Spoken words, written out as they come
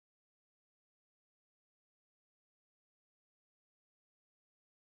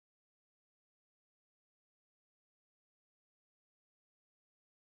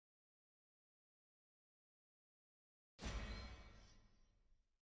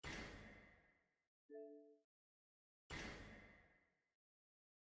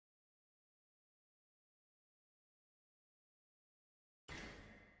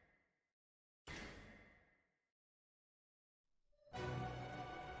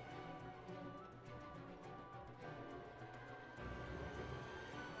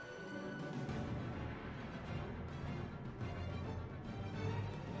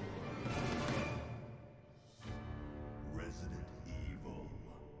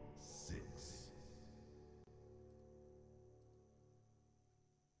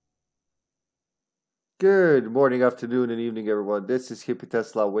Good morning, afternoon, and evening, everyone. This is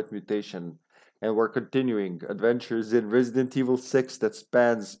HippyTesla with Mutation, and we're continuing adventures in Resident Evil 6 that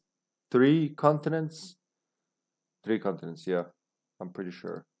spans three continents. Three continents, yeah, I'm pretty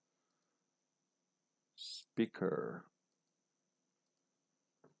sure. Speaker.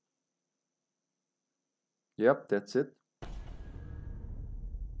 Yep, that's it.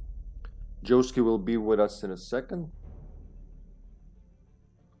 Joski will be with us in a second.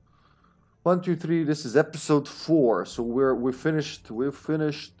 1, 2, 3. This is episode 4. So we finished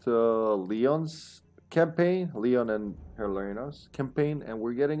Leon's campaign, Leon and Helena's campaign, and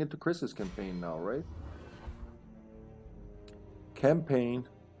we're getting into Chris's campaign now, right? Campaign.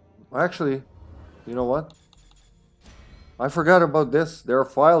 Actually, you know what? I forgot about this. There are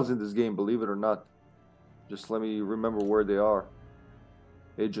files in this game, believe it or not. Just let me remember where they are.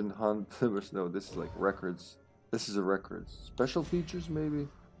 Agent Hunt. No, this is like records. This is a records. Special features, maybe?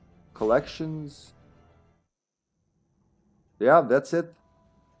 Collections. Yeah, that's it.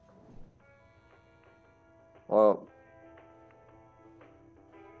 There's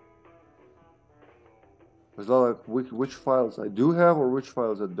a lot like which files I do have or which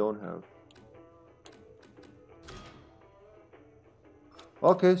files I don't have.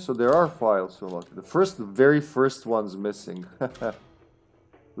 Okay, so there are files to unlock. The very first one's missing.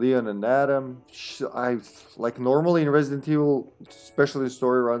 Leon and Adam. I like normally in Resident Evil, especially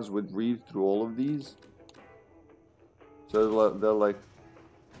story runs, would read through all of these. So they're like,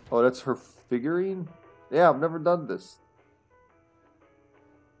 oh, that's her figurine? Yeah, I've never done this.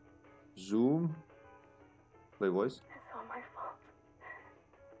 Zoom. Play voice. It's all my fault.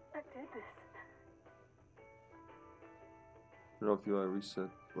 I did this. I don't know if you want to reset.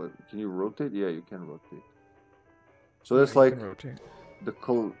 What, can you rotate? Yeah, you can rotate. So that's like the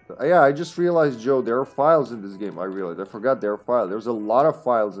code. Yeah, I just realized, Joe, there are files in this game. I forgot there are files. There's a lot of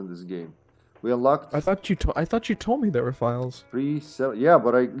files in this game. We unlocked. I thought you told me there were files. 3, 7. Yeah,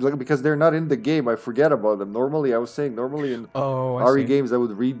 but because they're not in the game, I forget about them. Normally, I was saying in RE games I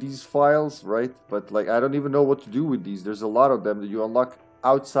would read these files, right? But like I don't even know what to do with these. There's a lot of them that you unlock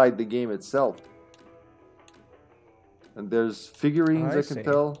outside the game itself. And there's figurines, I can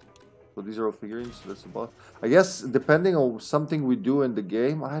tell. So these are all figurines, so that's about. I guess depending on something we do in the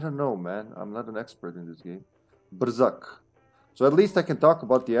game, I don't know, man. I'm not an expert in this game. Brzak. So at least I can talk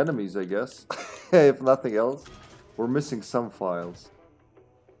about the enemies, I guess. If nothing else. We're missing some files.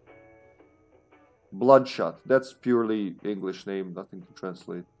 Bloodshot. That's purely English name, nothing to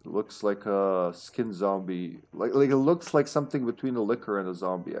translate. It looks like a skin zombie. Like it looks like something between a licker and a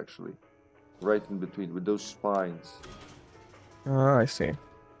zombie, actually. Right in between, with those spines. I see.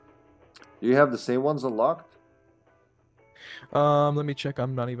 Do you have the same ones unlocked? Let me check.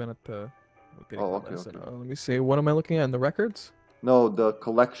 I'm not even at the. Okay. Let me see. What am I looking at in the records? No, the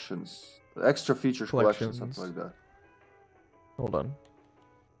collections. The extra features collections, something like that. Hold on.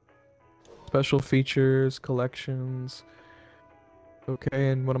 Special features, collections. Okay,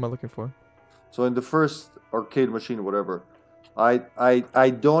 and what am I looking for? So in the first arcade machine, whatever, I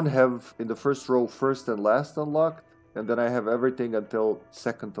don't have in the first row first and last unlocked, and then I have everything until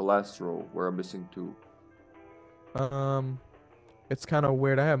second to last row where I'm missing 2. It's kind of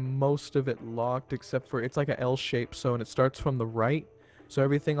weird. I have most of it locked except for it's like an L shape, so and it starts from the right. So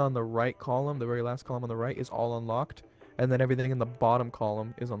everything on the right column, the very last column on the right, is all unlocked, and then everything in the bottom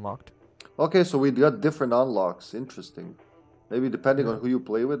column is unlocked. Okay, so we got different unlocks. Interesting. Maybe depending on who you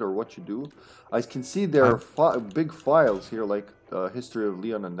play with or what you do. I can see there are big files here, like history of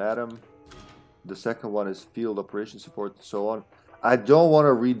Leon and Adam. The second one is field operation support and so on. I don't want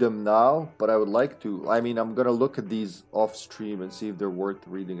to read them now, but I would like to. I mean, I'm going to look at these off stream and see if they're worth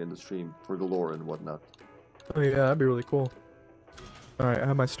reading in the stream for the lore and whatnot. Oh yeah, that'd be really cool. All right, I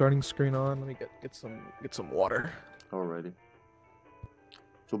have my starting screen on. Let me get some water. Alrighty.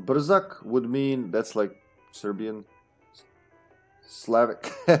 So Brzak would mean that's like Serbian,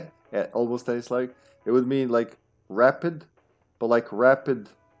 Slavic, yeah, almost any Slavic. It would mean like rapid, but like rapid,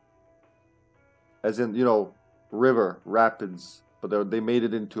 as in river rapids. But they made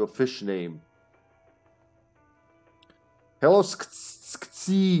it into a fish name. Hello,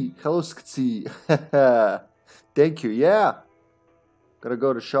 Skzi. Hello, Skzi. Thank you. Yeah. Gotta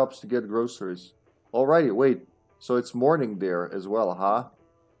go to shops to get groceries. Alrighty, wait. So it's morning there as well, huh?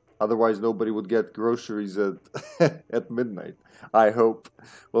 Otherwise, nobody would get groceries at at midnight. I hope.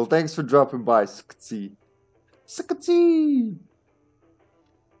 Well, thanks for dropping by, Skzi. Skzi.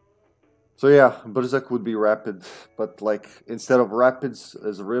 So yeah, Brzak would be rapid, but like instead of rapids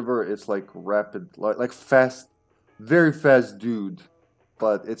as a river, it's like rapid, like fast, very fast dude.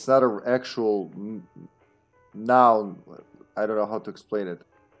 But it's not an actual noun. I don't know how to explain it.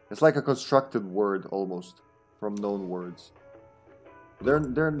 It's like a constructed word almost from known words.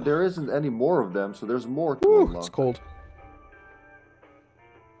 There isn't any more of them, so there's more to Woo, unlock. it's cold.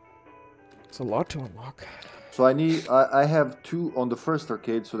 It's a lot to unlock. So I have 2 on the first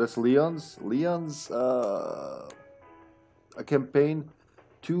arcade, so that's Leon's a campaign.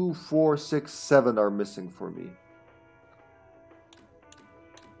 2, 4, 6, 7 are missing for me.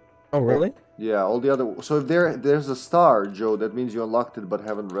 Oh, really? Yeah, all the other. So if there's a star, Joe, that means you unlocked it but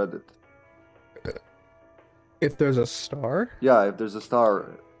haven't read it. If there's a star? Yeah, if there's a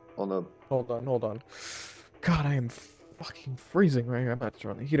star on a. Hold on. God, I am fucking freezing right here. I'm about to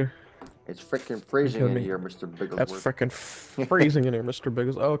turn on the heater. It's freaking freezing kidding in me. here, Mr. Bigglesworth. That's freaking freezing in here, Mr.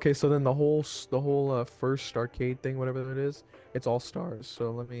 Biggles. Oh, okay, so then the whole first arcade thing, whatever that is, it's all stars. So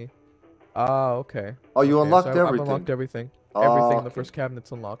let me. Ah, okay. Oh, you Okay, unlocked so I've everything. unlocked everything. Ah, Everything in the okay. first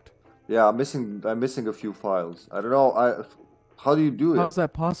cabinet's unlocked. Yeah, I'm missing a few files. I don't know. How do you do it? How's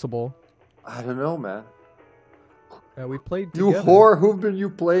that possible? I don't know, man. We played You together. whore! Who've been you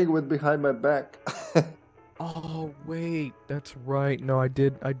playing with behind my back? Oh wait, that's right. No, I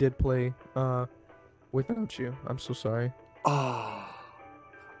did play without you. I'm so sorry. Oh,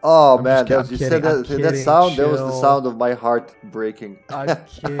 oh I'm man, just you kidding, said I'm that kidding, sound. That was the chill. sound of my heart breaking. I'm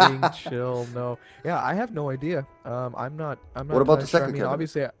kidding, chill. No, yeah, I have no idea. I'm not What about the entirely sure. I second mean, cabinet?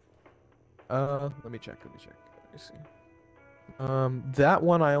 obviously, let me check. Let me see. That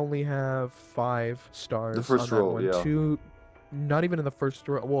one I only have 5 stars. The first on that row, one. yeah. 2, not even in the first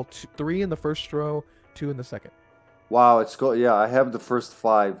row. Well, 3 in the first row, 2 in the second. Wow, it's go. Yeah, I have the first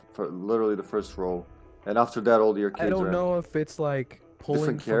 5 for literally the first row, and after that, all the arcades I don't are know if it's like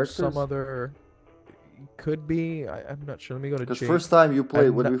pulling different from some characters. other. Could be. I'm not sure. Let me go to Because Jake. first time you played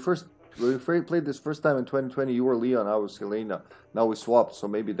I'm when not- we played this first time in 2020, you were Leon, I was Helena. Now we swapped, so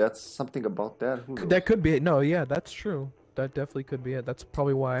maybe that's something about that. Who knows? That could be it. No, yeah, that's true. That definitely could be it. That's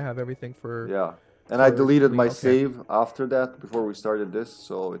probably why I have everything for. Yeah, and I for deleted my Leon. Okay. save after that before we started this,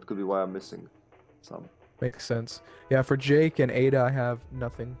 so it could be why I'm missing some. Makes sense. Yeah, for Jake and Ada, I have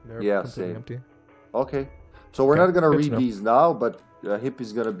nothing. They're Yeah, completely same. empty. Okay, so we're Okay, not gonna good to read know. these now, but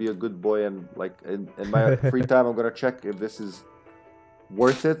Hippie's gonna be a good boy, and like in my free time, I'm gonna check if this is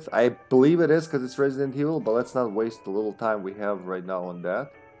worth it. I believe it is because it's Resident Evil, but let's not waste the little time we have right now on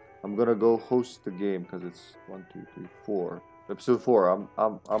that. I'm gonna go host the game because it's 1, 2, 3, 4. Episode 4.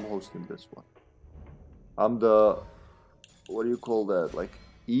 I'm hosting this one. I'm the, what do you call that? Like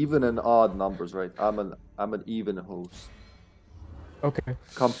even and odd numbers, right? I'm an even host. Okay.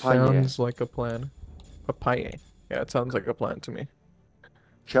 Campagne. Sounds like a plan. Papaya. Yeah, it sounds like a plan to me.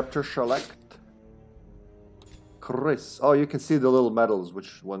 Chapter select. Chris. Oh, you can see the little medals,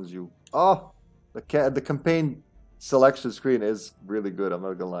 which ones you. Oh, the campaign selection screen is really good. I'm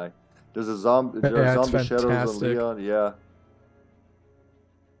not gonna lie. There's a zombie. There are Yeah, it's zombie shadows on fantastic. Leon. Yeah.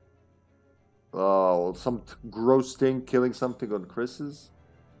 Oh, some gross thing killing something on Chris's.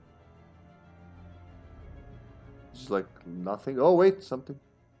 Just like nothing. Oh wait, something.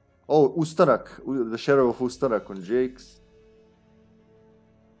 Oh, Ustanak, the shadow of Ustanak on Jake's.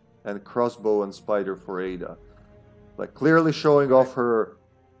 And crossbow and spider for Ada. Like clearly showing off her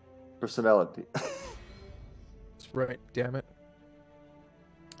personality. That's right. Damn it.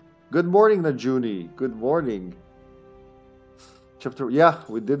 Good morning, Najuni. Good morning. Yeah,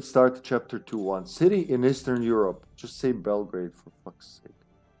 we did start chapter 2-1. City in Eastern Europe. Just say Belgrade for fuck's sake.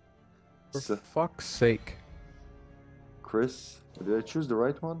 For So, fuck's sake. Chris, did I choose the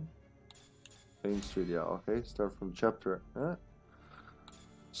right one? Main Street, yeah, okay. Start from chapter.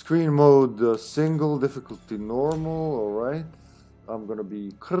 Screen mode, single, difficulty normal, alright. I'm gonna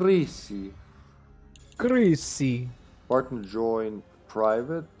be Chrissy. Greasy. Partner join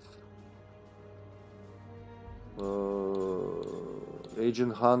private.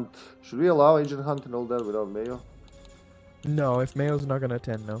 Agent Hunt. Should we allow Agent Hunt and all that without Mayo? No, if Mayo's not gonna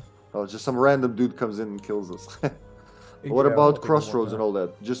attend, no. Oh, just some random dude comes in and kills us. What Yeah, I don't about think I want Crossroads that. and all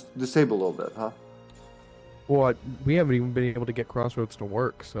that? Just disable all that, huh? Well, we haven't even been able to get Crossroads to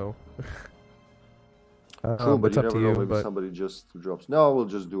work, so. True, but it's you up never to know. you, Maybe but. somebody just drops. No, we'll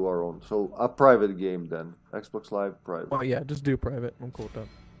just do our own. So a private game then. Xbox Live private. Well, yeah, just do private. I'm cool with that.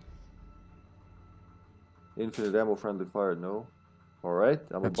 Infinite ammo, friendly fire. No. All right,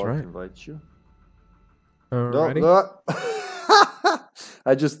 I'm That's about right. to invite you. Alrighty. No.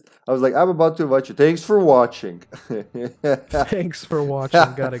 I was like, I'm about to invite you. Thanks for watching. Thanks for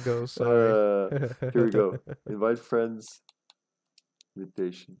watching. Gotta go. Sorry. Here we go. Invite friends.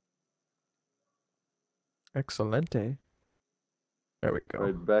 Invitation. Excelente. There we go.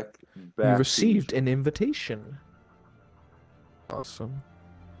 Right, back. You received an invitation. Awesome.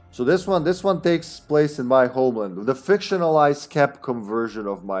 So this one takes place in my homeland, the fictionalized Capcom version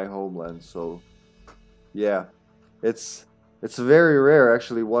of my homeland. So, yeah, it's very rare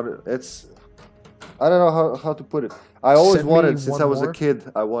actually. I don't know how to put it. I always Send me wanted, since one I was a more. kid,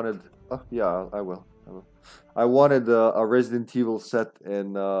 I wanted. Yeah, I will. I wanted a Resident Evil set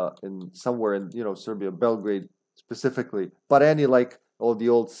in somewhere in Serbia, Belgrade specifically, but any like all the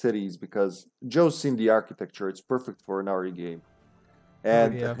old cities, because Joe's seen the architecture. It's perfect for an RE game. Oh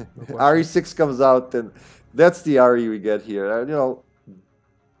And yeah, no question. RE6 comes out, and that's the RE we get here.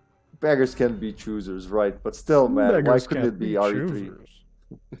 Beggars can be choosers, right? But still, man, why Beggars couldn't can't it be be RE3? choosers.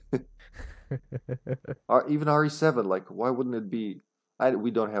 Even RE7, like, why wouldn't it be? We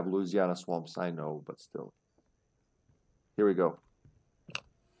don't have Louisiana swamps, I know, but still. Here we go.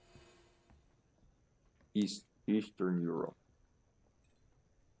 Eastern Europe.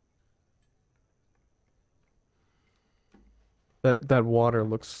 That water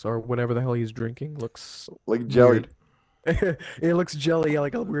looks, or whatever the hell he's drinking, looks Like jelly. weird. It looks jelly, yeah,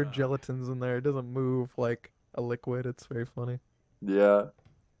 like a weird gelatin's in there. It doesn't move like a liquid. It's very funny. Yeah.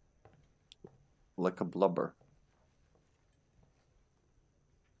 Like a blubber.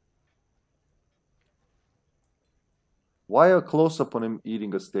 Why a close-up on him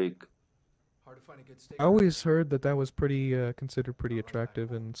eating a steak? Hard to find a good steak. I always heard that was pretty considered pretty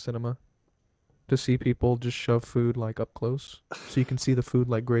attractive in cinema. To see people just shove food like up close, so you can see the food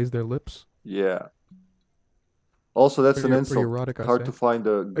like graze their lips. Yeah. Also, that's an Pretty insult. erotic, I Hard say. to find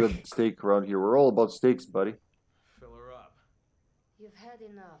a good steak around here. We're all about steaks, buddy. Fill her up. You've had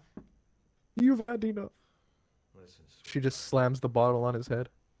enough. You've had enough. Listen, She just slams the bottle on his head.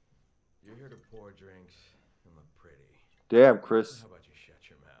 you're here to pour drinks and look pretty. Damn, Chris. How about you shut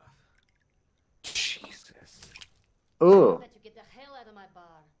your mouth? Jesus. Ugh. Bet you get the hell out of my bar.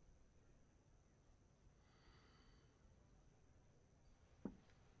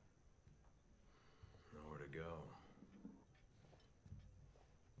 Nowhere to go.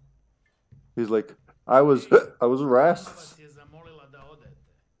 He's like, I was harassed. I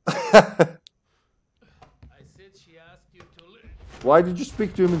said she asked you to leave. Why did you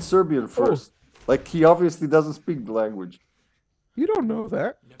speak to him in Serbian first? Like, he obviously doesn't speak the language. You don't know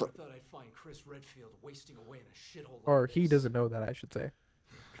that. Never thought I'd find Chris Redfield wasting away in a shithole like Or he this. doesn't know that, I should say.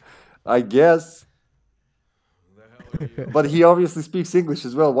 I guess. Who the hell are you? But he obviously speaks English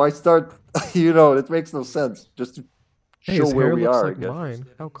as well. Why start? It makes no sense. Just to Hey, show his where hair we looks are, like I guess. mine.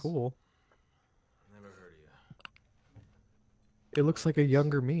 How cool. Never heard of you. It looks like a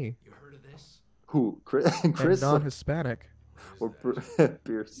younger me. You heard of this? Who? Chris? And Chris? non-Hispanic. Or What is that?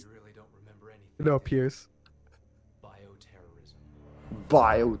 Pierce? You really don't remember anything. No, Pierce. Bioterrorism.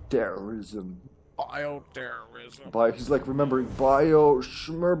 Bioterrorism. Bioterrorism. He's like remembering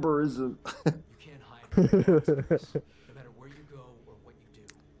bio-schmerberism. You can't hide from reality, no matter where you go or what you do.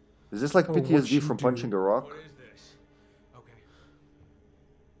 Is this like Oh, what PTSD you from do. punching a rock? What is this? Okay.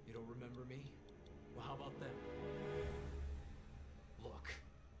 You don't remember me? Well, how about them? Look.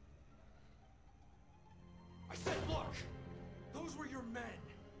 I said look! Those were your men.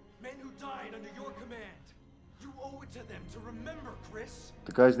 Men who died under your command. You owe it to them to remember, Chris.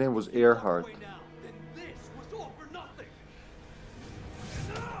 The guy's name was If you walk Earhart. away now, then this was all for nothing.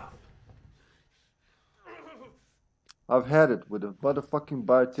 Enough! I've had it with the motherfucking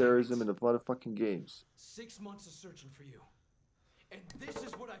bioterrorism and the motherfucking games. 6 months of searching for you. And this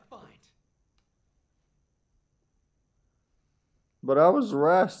is what I find. But I was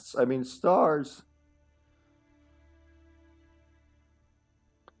stars.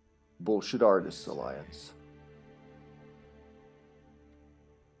 Bullshit Artists Alliance.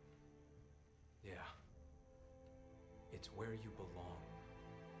 Yeah. It's where you belong.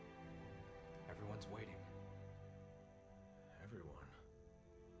 Everyone's waiting. Everyone.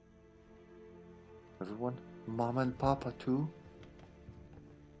 Everyone? Mama and Papa too?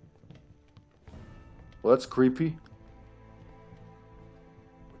 Well, that's creepy.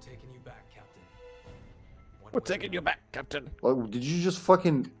 We're taking you back, Captain. One We're way taking or you another. back, Captain. Well, did you just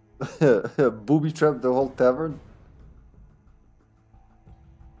fucking booby trap the whole tavern?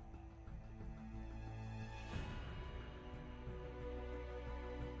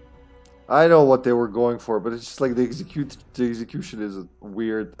 I know what they were going for, but it's just like the execution is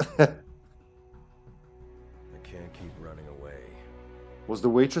weird. I can't keep running away. Was the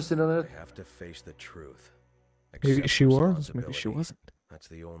waitress in on I it? have to face the truth. Maybe Accept she was. Maybe responsibility. she wasn't. That's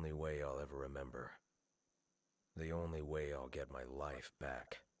the only way I'll ever remember. The only way I'll get my life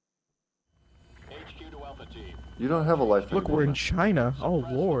back. HQ to Alpha Team. You don't have a life Look, anymore, we're in man. China. Oh,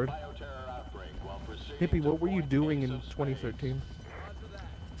 Lord. Bioterror outbreak while proceeding Hippie, to what were you point doing case in of space. 2013?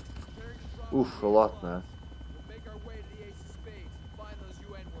 Oof, a lot, man. We'll make our way to the Ace of Spades and find those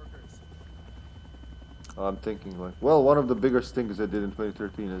UN workers. I'm thinking like, well, one of the biggest things I did in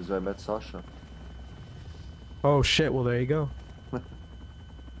 2013 is I met Sasha. Oh shit, well there you go.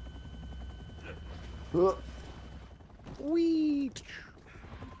 Wee.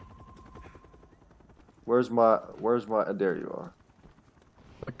 Where's my, there you are.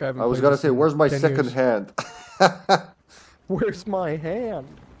 Like I was gonna say, where's my second years. hand? Where's my hand?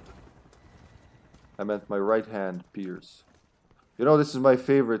 I meant my right hand, Piers. You know, this is my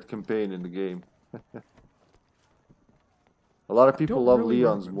favorite campaign in the game. A lot of people love really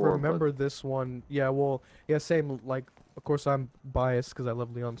Leon's more, remember but this one. Yeah, well, yeah, same. Like, of course, I'm biased because I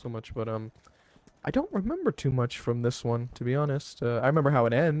love Leon so much, but I don't remember too much from this one, to be honest. I remember how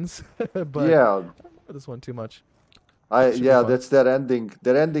it ends, but yeah, I don't remember this one too much. Should be yeah, fun. that's that ending.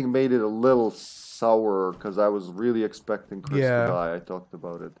 That ending made it a little sour because I was really expecting Chris to die. I talked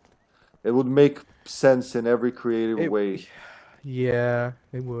about it. It would make sense in every creative way. Yeah,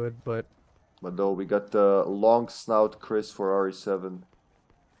 it would, but no, we got the long snout Chris for RE7.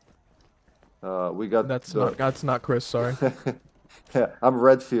 We got that's not Chris. Sorry. I'm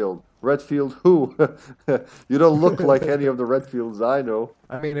Redfield. Redfield who? You don't look like any of the Redfields I know.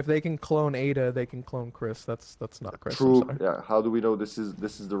 I mean, if they can clone Ada, they can clone Chris. That's not Chris. True. Yeah. How do we know this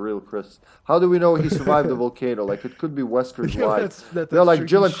is the real Chris? How do we know he survived the volcano? Like it could be Wesker's wife. They're like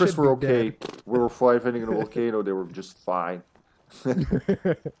Jill and Chris were okay. We were fighting in a volcano. They were just fine.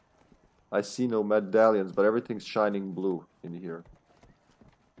 I see no medallions, but everything's shining blue in here.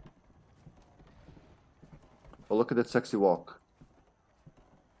 Oh, look at that sexy walk.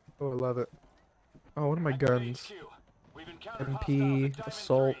 Oh, I love it. Oh, what are my guns? MP,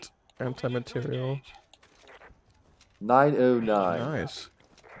 assault, anti-material. 909. Nice.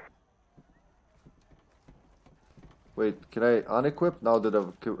 Wait, can I unequip? Now that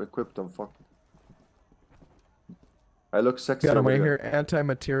I've equipped them, fuck. I look sexy. Yeah, when I hear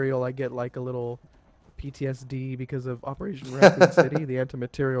anti-material, I get like a little PTSD because of Operation Raccoon City. The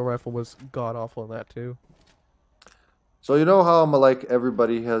anti-material rifle was god-awful in that too. So you know how I'm like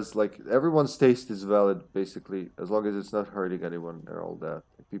everybody has like everyone's taste is valid basically as long as it's not hurting anyone and all that.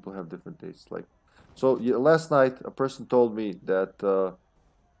 People have different tastes. Like, so last night a person told me that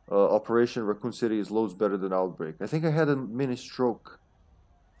Operation Raccoon City is loads better than Outbreak. I think I had a mini stroke.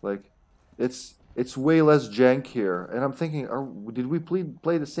 Like, it's way less jank here, and I'm thinking, did we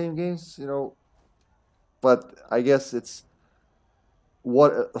play the same games? You know, but I guess it's.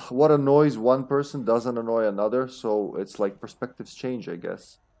 What annoys one person doesn't annoy another, so it's like perspectives change, I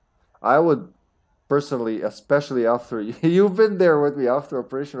guess. I would personally, especially after you've been there with me after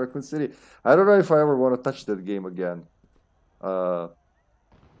Operation Raccoon City, I don't know if I ever want to touch that game again.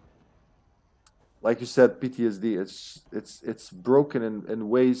 Like you said, PTSD, it's broken in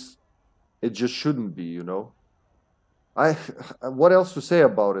ways it just shouldn't be, you know. What else to say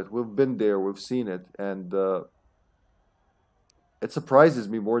about it? We've been there, we've seen it, and it surprises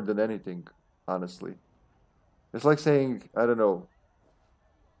me more than anything, honestly. It's like saying, I don't know,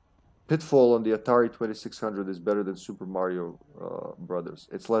 Pitfall on the Atari 2600 is better than Super Mario Brothers.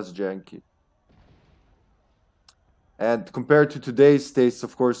 It's less janky. And compared to today's tastes,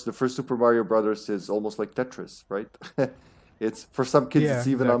 of course, the first Super Mario Brothers is almost like Tetris, right? It's for some kids, it's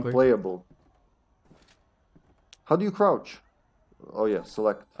even unplayable. How do you crouch? Oh yeah,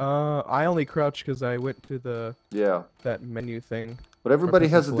 select. I only crouch because I went to the that menu thing. But everybody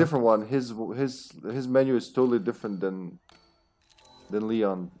has a different one. His menu is totally different than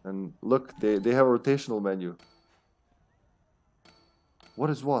Leon. And look, they have a rotational menu. What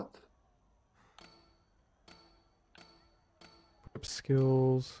is what?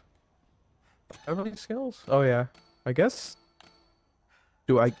 Skills. How many skills? Oh yeah, I guess.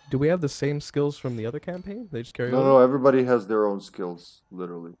 Do we have the same skills from the other campaign? They just carry over? No, everybody has their own skills,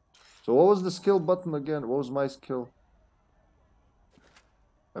 literally. So what was the skill button again? What was my skill?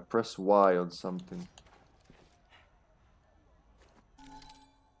 I press Y on something.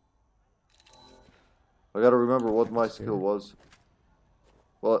 I gotta remember what my skill was.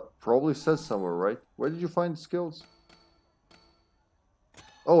 Well, it probably says somewhere, right? Where did you find skills?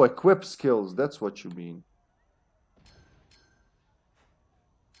 Oh, equip skills. That's what you mean.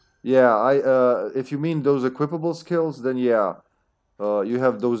 Yeah, if you mean those equipable skills, then yeah, you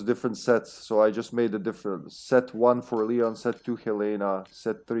have those different sets. So I just made a different set 1 for Leon, set 2 Helena,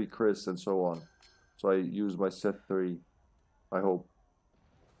 set 3 Chris, and so on. So I use my set 3, I hope.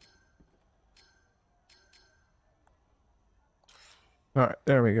 Alright,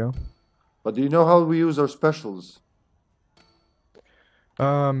 there we go. But do you know how we use our specials?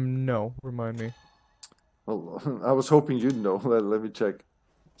 No, remind me. Well, I was hoping you'd know. Let me check.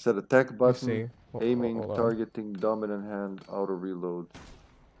 Set attack button, aiming, Hold on. targeting, dominant hand, auto reload.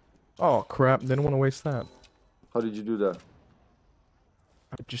 Oh crap! Didn't want to waste that. How did you do that?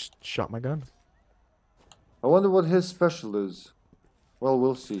 I just shot my gun. I wonder what his special is. Well,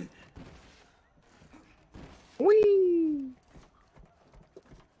 we'll see. Whee!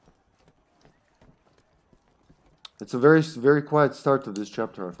 It's a very quiet start to this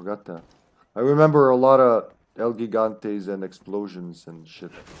chapter. I forgot that. I remember a lot of El Gigantes and explosions and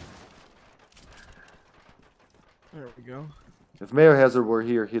shit. There we go. If Mayor Hazard were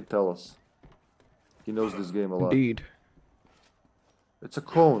here, he'd tell us. He knows this game a lot. Indeed. It's a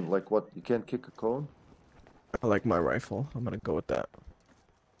cone. Like what? You can't kick a cone? I like my rifle. I'm gonna go with that.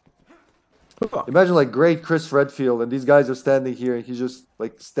 Imagine like great Chris Redfield and these guys are standing here and he's just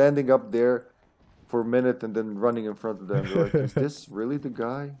like standing up there for a minute and then running in front of them. They're like, is this really the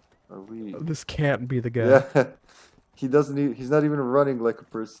guy? Are we? This can't be the guy. Yeah. He doesn't. He's not even running like a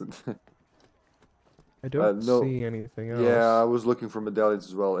person. I don't no. see anything else. Yeah, I was looking for medallions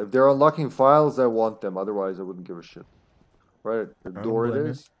as well. If they're unlocking files, I want them. Otherwise, I wouldn't give a shit. Right, the door it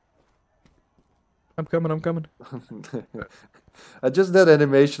is. I'm coming. I'm coming. I just that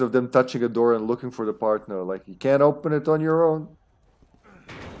animation of them touching a door and looking for the partner. Like you can't open it on your own.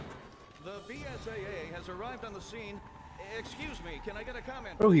 The BSAA has arrived on the scene. Excuse me, can I get a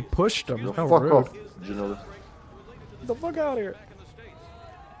comment? Oh, he pushed him. No, How fuck rude. off. Did you know this? Get the fuck out of here.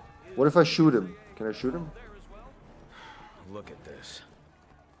 What if I shoot him? Can I shoot him? Look at this.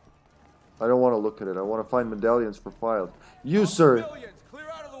 I don't want to look at it. I want to find medallions for files. You, sir. Clear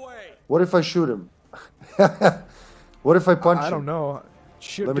out of the way. What if I shoot him? What if I punch him? I don't know.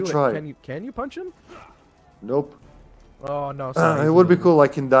 Shoot, Let me do it. try. Can you punch him? Nope. Oh no. Sorry, It would be cool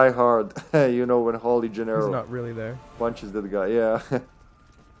like in Die Hard. You know when Holly He's Gennaro not really there. punches that guy. Yeah.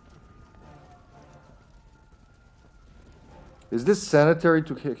 Is this sanitary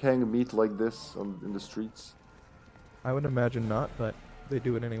to hang meat like this in the streets? I would imagine not, but they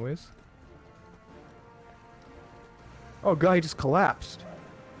do it anyways. Oh god, he just collapsed.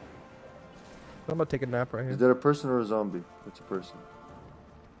 I'm gonna take a nap right Is here. that a person or a zombie? It's a person.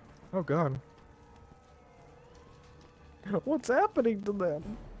 Oh god. What's happening to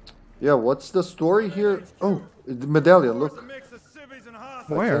them? Yeah, what's the story here? Oh, the medallion, look.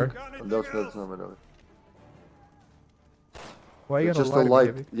 Where? Oh, that's not medallion. Why you It's gotta just a lie to me,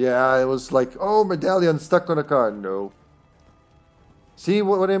 light. Gibby? Yeah, it was like, oh, medallion stuck on a car. No. See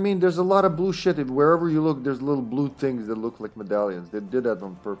what I mean? There's a lot of blue shit. Wherever you look, there's little blue things that look like medallions. They did that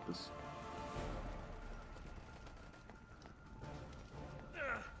on purpose.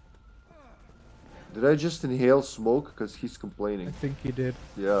 Did I just inhale smoke? Because he's I complaining. think he did.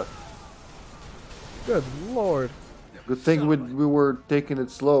 Yeah. Good lord. Good thing we were taking it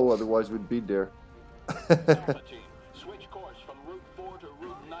slow, otherwise we'd be there. Alpha team, switch course from Route 4 to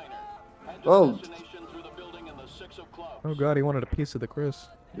Route 9er. Head to Oh. destination through the building in the 6 of clubs. Oh god, he wanted a piece of the Chris.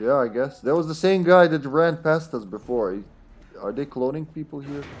 Yeah, I guess. That was the same guy that ran past us before. Are they cloning people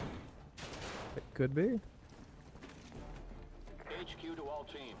here? It could be. HQ to all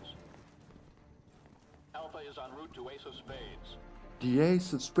teams. Alpha is en route to Ace of Spades. The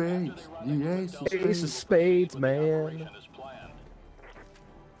Ace of Spades. The Ace of Spades. Ace of Spades, The man. operation is planned.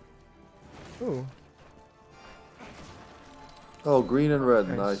 Ooh. Oh, green and red.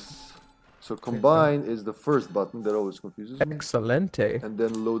 Nice. Nice. So combine is the first button that always confuses me. Excelente. And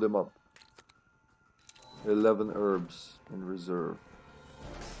then load them up. 11 herbs in reserve.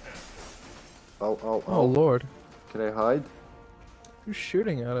 Ow, ow, Oh ow. lord. Can I hide? Who's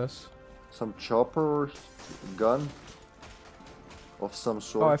shooting at us? Some chopper or gun? Of some Oh, I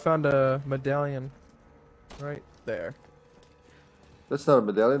sort. found a medallion. Right there. That's not a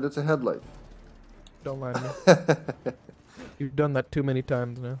medallion, that's a headlight. Don't lie to me. You've done that too many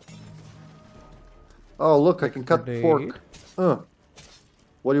times now. Oh, look, I Like can a cut grenade. pork.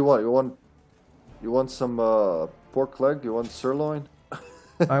 What do you want? You want some pork leg? You want sirloin?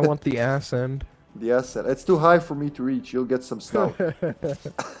 I want the ass end. The asset. It's too high for me to reach. You'll get some snow.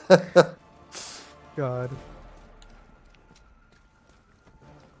 God.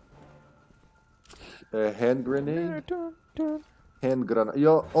 A hand grenade? Dun, dun. Hand grenade.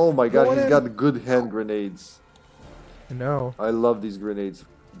 Yo, oh my god, Going he's in. got good hand grenades. I know. I love these grenades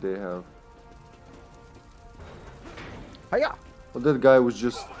they have. Hiya! Well, that guy was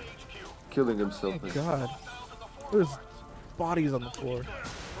just killing himself. Oh god. There's bodies on the floor.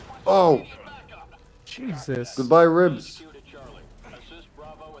 Oh! Jesus. Goodbye, ribs. HQ to Charlie. Assist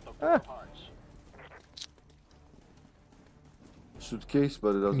Bravo with the Ah. 4 hearts. Suitcase, but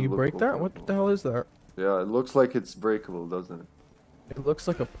it doesn't Can you look break that? open. What the hell is that? Yeah, it looks like it's breakable, doesn't it? It looks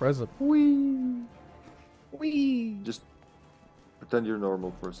like a present. Whee! Whee! Just pretend you're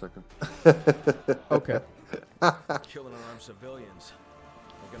normal for a second. Okay. Killing unarmed civilians.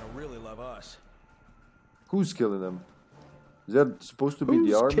 gonna really love us. Who's killing them? Is that supposed to be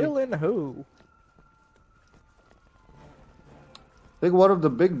Who's the army? killing who? I think one of the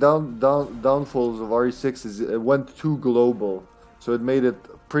big downfalls of RE6 is it went too global, so it made it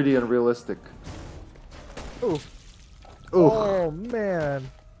pretty unrealistic. Ooh. Oh man,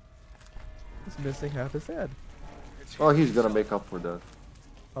 he's missing half his head. Oh, he's gonna make up for that.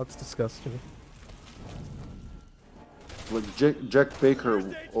 Oh, it's disgusting. Like Jack Baker,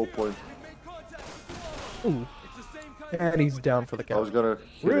 0 point. Ooh. And he's down for the count. I was gonna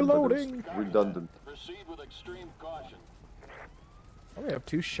hit Reloading. him, but it was redundant. Proceed with extreme caution. I only have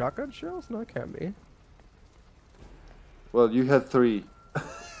 2 shotgun shells? No, it can't be. Well, you had 3.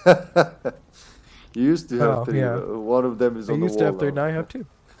 You used to have 3. Yeah. One of them is I on the wall. used to have 3, now. now I have 2.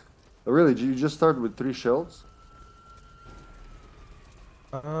 Oh, really? Did you just start with 3 shells?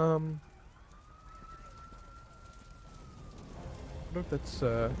 I wonder if that's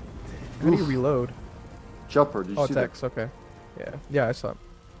how do you reload? Chopper, did you Oh, see it's that? X, okay. Yeah. Yeah, I saw it.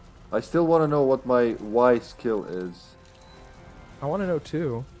 I still want to know what my Y skill is. I want to know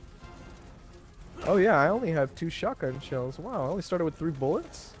too. Oh yeah, I only have 2 shotgun shells. Wow, I only started with 3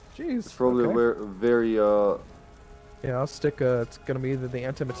 bullets? Jeez. It's probably okay. very Yeah, I'll stick it's gonna be either the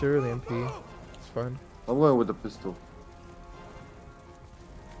anti-material or the MP. It's fine. I'm going with the pistol.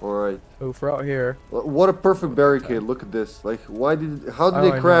 Alright. Oh, for out here. What a perfect barricade. Look at this. Like, how did I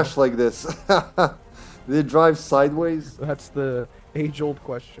they crash know. like this? Did they drive sideways? That's the age-old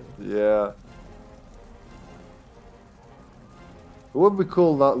question. Yeah. It would be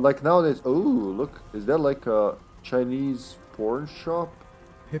cool, like nowadays. Oh, look. Is that like a Chinese porn shop?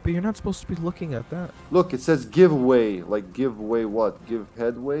 Hippie, you're not supposed to be looking at that. Look, it says giveaway. Like, give away what? Give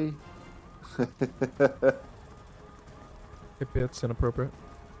headway? Hippie, that's inappropriate.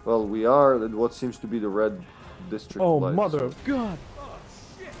 Well, we are in what seems to be the red district. Oh, lights. mother of God!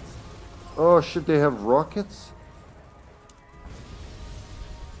 Oh shit, they have rockets?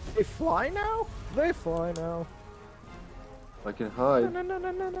 They fly now? They fly now. I can hide.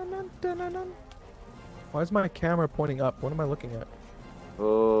 Why is my camera pointing up? What am I looking at?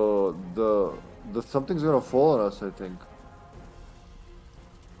 Oh, the something's gonna fall on us, I think.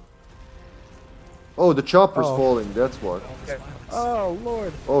 Oh, the chopper's falling, that's what. Okay. Oh,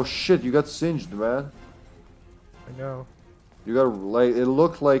 Lord. Oh shit, you got singed, man. I know. You got, like, it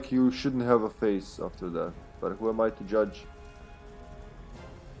looked like you shouldn't have a face after that. But who am I to judge?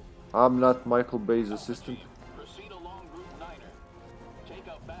 I'm not Michael Bay's assistant. Proceed along Route 9er. Take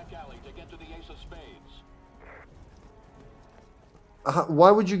a back alley to get to the Ace of Spades.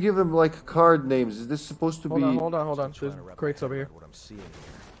 Why would you give him, like, card names? Is this supposed to be... Hold on. There's crates over here. What I'm seeing here.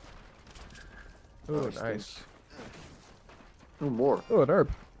 Oh, nice. Oh, more. Oh, an herb.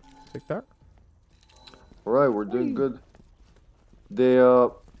 Take that. Alright, we're doing good. They,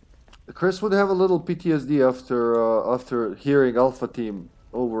 Chris would have a little PTSD after hearing Alpha Team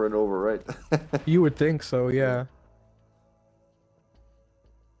over and over, right? You would think so, yeah.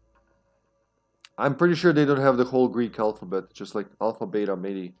 I'm pretty sure they don't have the whole Greek alphabet, just like Alpha, Beta,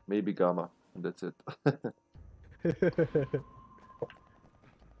 maybe Gamma, and that's it.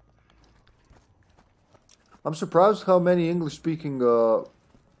 I'm surprised how many English-speaking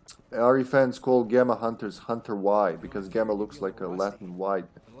RE fans call Gamma Hunters Hunter Y, because Gamma looks like a Latin Y. It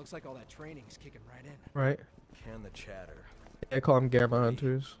looks like all that training's kicking right in. Right. Can the chatter. I call them Gamma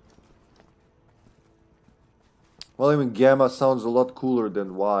Hunters. Well, even Gamma sounds a lot cooler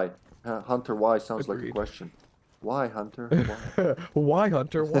than Y. Hunter Y sounds like a Agreed. question. Why, Hunter? Why? Why,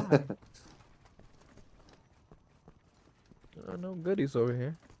 Hunter? Why? No goodies over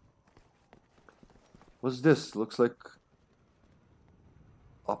here. What's this? Looks like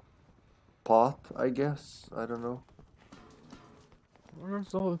a pot, I guess. I don't know.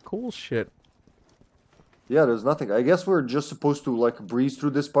 Where's all the cool shit? Yeah, there's nothing. I guess we're just supposed to like breeze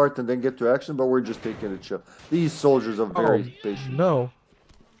through this part and then get to action, but we're just taking it chill. These soldiers are very patient. No.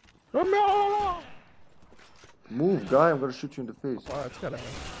 Oh, no! Move, guy! I'm gonna shoot you in the face. Wow, it's got a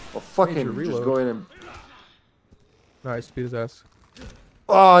Oh, fuck major him! Just reload. going in. nice. Beat his ass.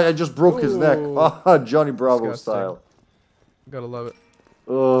 Oh, I just broke his neck. Ooh. Ah, Johnny Bravo Disgusting. style. Gotta love it.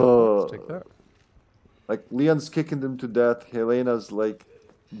 Take that. Like Leon's kicking them to death. Helena's like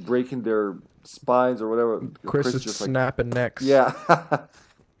breaking their spines or whatever. Chris is just snapping necks. Yeah.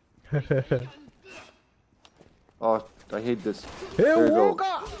 Oh, I hate this. There you go.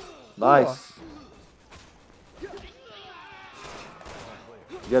 Nice.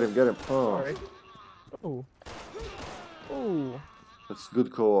 Get him, get him. Oh, Alright. Oh. Oh. that's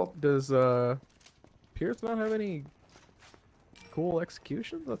good co-op. Does Pierce not have any cool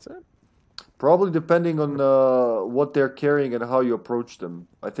executions? That's it? Probably depending on what they're carrying and how you approach them.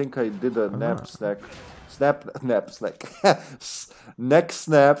 I think I did a nap snack. Nap snack. Neck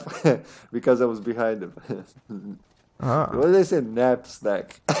snap because I was behind him. What did they say? Nap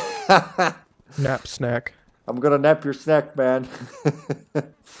snack. Nap snack. I'm gonna nap your snack, man.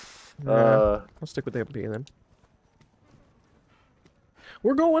 I'll stick with MP then.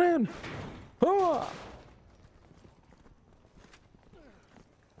 We're going in. Ah!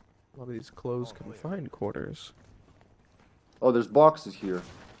 A lot of these closed confined quarters. Oh, there's boxes here.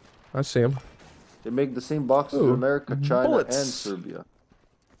 I see them. They make the same boxes in America, China, and Serbia.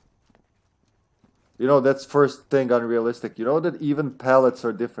 You know, that's first thing unrealistic. You know that even pallets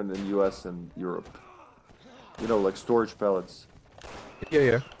are different in US and Europe. You know, like storage pallets.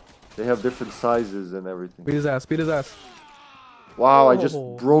 Yeah. They have different sizes and everything. Beat his ass, beat his ass. Wow, I just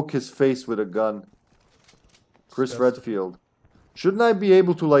broke his face with a gun. Chris Redfield. Shouldn't I be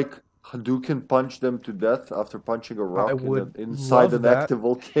able to, like, Hadouken punch them to death after punching a rock inside an active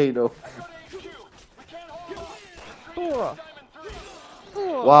volcano?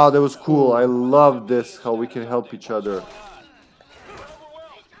 Wow, that was cool. I love this, how we can help each other.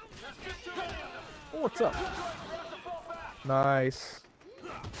 What's up? Nice.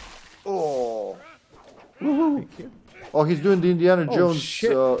 Oh. Woohoo. Oh, he's doing the Indiana Jones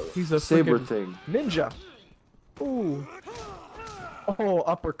he's a saber thing. Ninja. Ooh. Oh,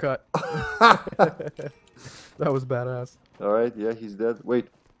 uppercut. That was badass. Alright, yeah, he's dead. Wait.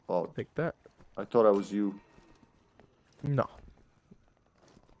 Oh, take that. I thought I was you. No.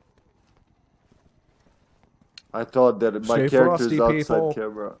 I thought that my character's outside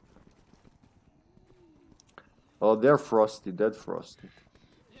camera. Oh, they're frosty, dead frosty.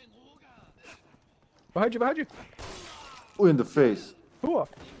 Behind you. Oh, in the face. Hooah.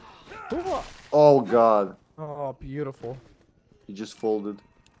 Oh, God. Oh, beautiful. He just folded.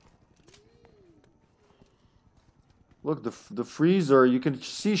 Look, the freezer, you can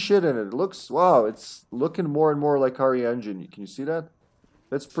see shit in it. It looks, wow, it's looking more and more like RE Engine. Can you see that?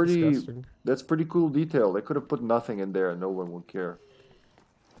 That's pretty, that's pretty cool detail. They could have put nothing in there and no one would care.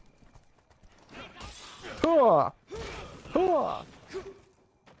 Hooah.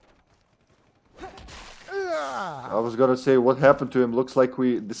 I was gonna say, what happened to him? Looks like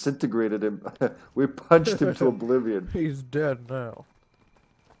we disintegrated him. We punched him to oblivion. He's dead now.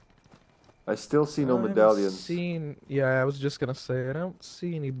 I still see no medallions. Yeah, I was just gonna say, I don't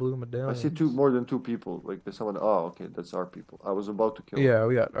see any blue medallions. I see more than 2 people. Like, there's someone. Oh, okay, that's our people. I was about to kill them. Yeah,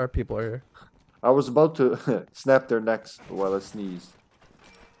 we got our people are here. I was about to snap their necks while I sneezed.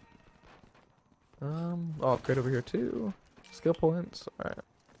 Oh, great over here too. Skill points. Alright.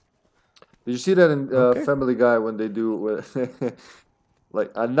 Did you see that in Family Guy when they do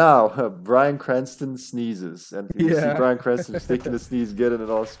like, and now Bryan Cranston sneezes, and you see Bryan Cranston taking a sneeze, getting an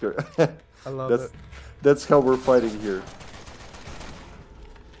Oscar. I love it. That's how we're fighting here.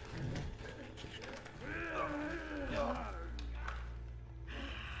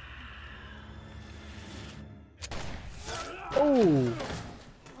 Oh,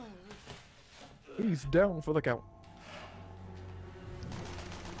 he's down for the count.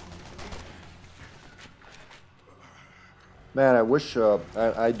 Man, I wish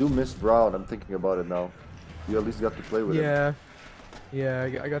I do miss Brown. I'm thinking about it now. You at least got to play with him. Yeah,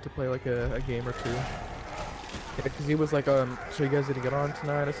 I got to play like a game or two. Yeah, because he was like, so you guys didn't get on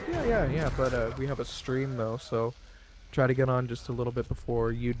tonight? I said, yeah, but we have a stream though, so try to get on just a little bit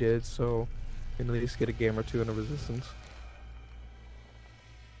before you did, so you can at least get a game or two in a Resistance.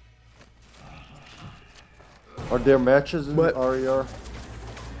 Are there matches in RER?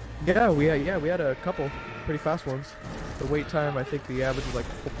 Yeah, we had a couple pretty fast ones. The wait time, I think the average was like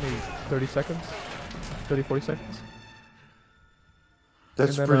maybe 30 seconds, 40 seconds.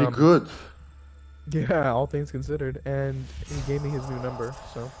 That's pretty good. Yeah, all things considered, and he gave me his new number,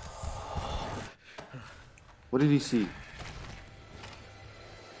 so. What did he see?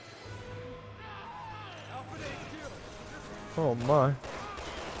 Oh my.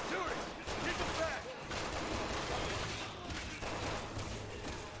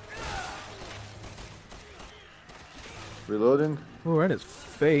 Reloading. Oh, right in his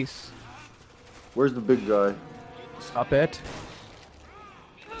face. Where's the big guy? Stop it.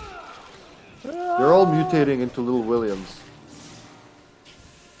 They're all mutating into little Williams.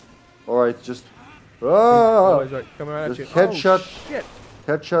 Alright, just... Oh, he's right. Coming right at you. Headshot, oh, shit.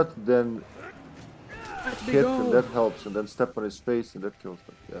 Headshot, then hit, and that helps, and then step on his face, and that kills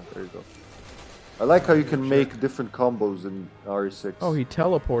them. Yeah, there you go. I like how you can make different combos in RE6. Oh, he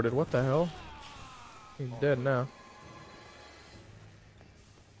teleported. What the hell? He's dead now.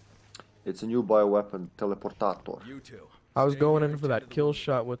 It's a new bioweapon, teleportator. You two, I was Stay going here in and for tend that to the kill wound.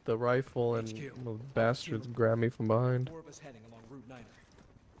 shot with the rifle, and HQ. the bastards grabbed me from behind. 4 of us heading along Route 9.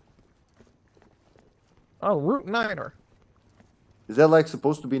 Oh, Route Niner. Is that like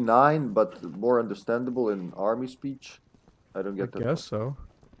supposed to be 9, but more understandable in army speech? I don't I get that. guess so.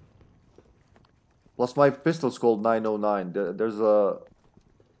 Plus, my pistol's called 909. There's a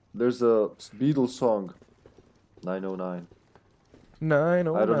Beatles song, 909.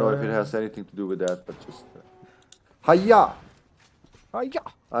 909. I don't know if it has anything to do with that, but just. Hiya! Hiya!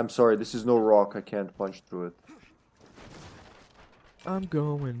 I'm sorry, this is no rock. I can't punch through it. I'm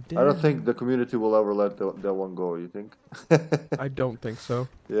going down. I don't think the community will ever let that one go. You think? I don't think so.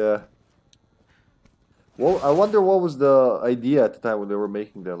 Yeah. Well, I wonder what was the idea at the time when they were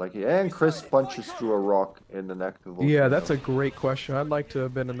making that. Like, and Chris punches through a rock in an active volcano. Yeah, that's a great question. I'd like to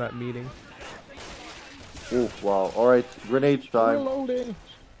have been in that meeting. Oh, wow. Alright, grenade time. Reloading.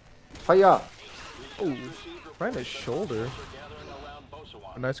 Hiya! Oh, right in his shoulder.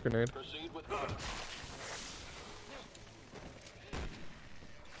 A nice grenade.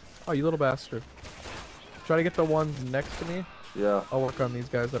 Oh, you little bastard. Try to get the ones next to me. Yeah. I'll work on these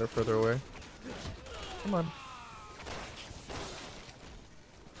guys that are further away. Come on.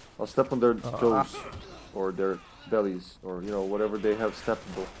 I'll step on their toes. Or their bellies. Or, you know, whatever they have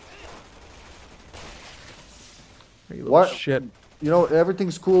steppable. You little What? shit. You know,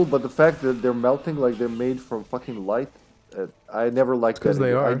 everything's cool, but the fact that they're melting like they're made from fucking light, I never liked that. Because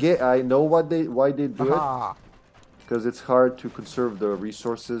they are. I know why they do it. Aha. Because it's hard to conserve the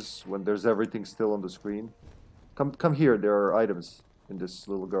resources when there's everything still on the screen. Come here, there are items in this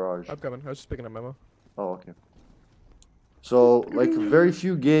little garage. I'm coming. I was just picking up memo. Oh, okay. So, like, very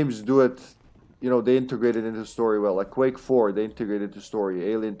few games do it, you know, they integrate it into the story well. Like Quake 4, they integrated the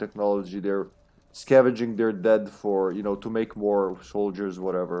story. Alien technology, they're scavenging their dead for, you know, to make more soldiers,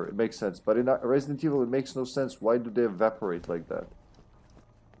 whatever. It makes sense. But in Resident Evil, it makes no sense. Why do they evaporate like that?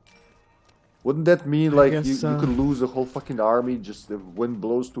 Wouldn't that mean, like, you could lose a whole fucking army just if wind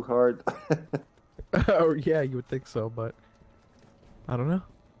blows too hard? Oh, yeah, you would think so, but I don't know.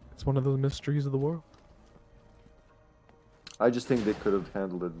 It's one of the mysteries of the world. I just think they could have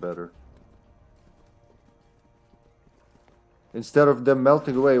handled it better. Instead of them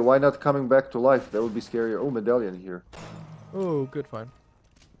melting away, why not coming back to life? That would be scarier. Oh, medallion here. Oh, good find.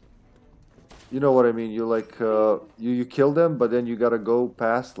 You know what I mean? You like you kill them, but then you gotta go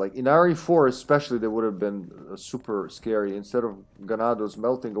past. Like in RE4 especially, they would have been super scary. Instead of Ganados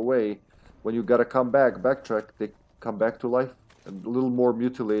melting away, when you gotta come back, backtrack, they come back to life. A little more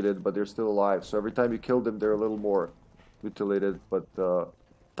mutilated, but they're still alive. So every time you kill them, they're a little more mutilated, but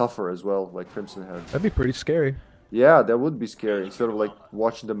tougher as well, like Crimson had. That'd be pretty scary. Yeah, that would be scary. Instead of like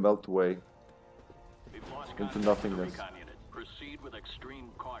watching them melt away into nothingness. Proceed with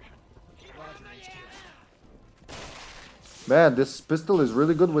extreme caution. Man, this pistol is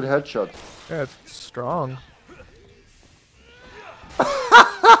really good with headshots. Yeah, it's strong.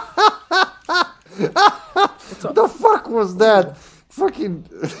 What the fuck was that? Fucking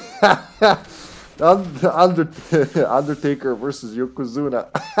Undertaker versus Yokozuna.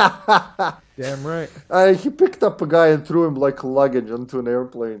 Damn right. He picked up a guy and threw him like luggage onto an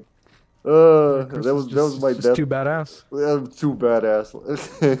airplane. That was my death. Too badass. Too badass.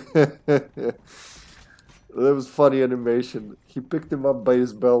 That was funny animation. He picked him up by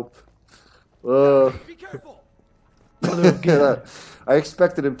his belt. Be careful! I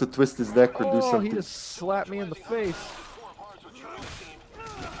expected him to twist his neck or do Oh, something. he just slapped me in the face.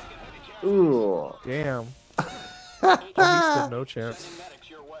 Ooh. Damn. Oh, he stood no chance.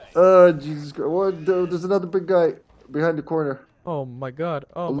 Jesus Christ. What? There's another big guy behind the corner. Oh my god.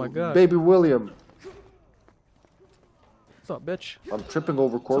 Oh my god. Baby William. What's up, bitch? I'm tripping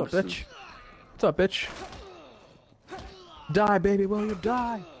over corpses. What's up, bitch? What's up, bitch? Die, baby William,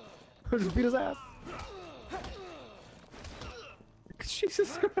 die! Just beat his ass.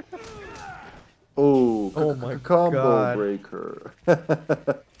 Jesus. Oh my combo God. breaker.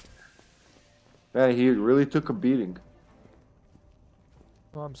 Man, he really took a beating.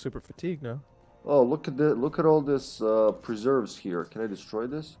 Oh, I'm super fatigued now. Oh, look at all this preserves here. Can I destroy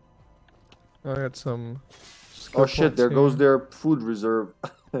this? I got some. Oh shit! There goes their food reserve.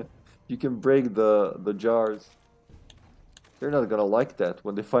 You can break the jars. They're not gonna like that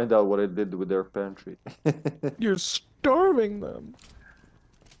when they find out what I did with their pantry. You're starving them.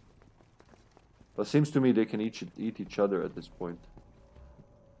 But it seems to me they can eat each other at this point.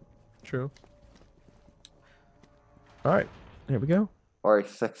 True. Alright, here we go. Alright,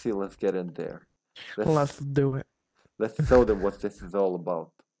 sexy, let's get in there. Let's do it. Let's show them what this is all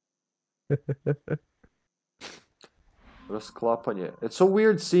about. Rasklapanje. It's so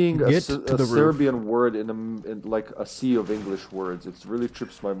weird seeing a Serbian word in like a sea of English words. It really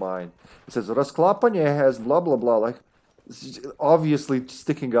trips my mind. It says Rasklapanje has blah blah blah. Like it's obviously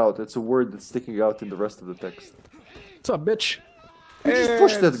sticking out. It's a word that's sticking out in the rest of the text. What's up, bitch? You just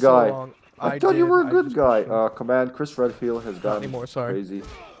pushed that guy. So I thought you were a good guy. Command Chris Redfield has gone anymore, sorry. crazy.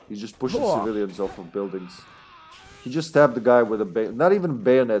 He's just pushing civilians off of buildings. He just stabbed the guy with a not even a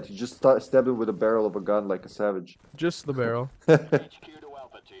bayonet. He just stabbed him with a barrel of a gun like a savage. Just the barrel. HQ to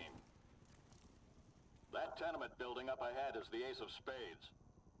Alpha Team. That tenement building up ahead is the Ace of Spades.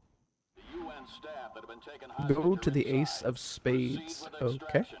 The UN staff that have been taken hostage. Go to the Ace of Spades.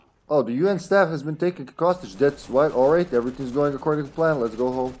 Okay. Oh, the UN staff has been taken hostage. That's why. All right, everything's going according to plan. Let's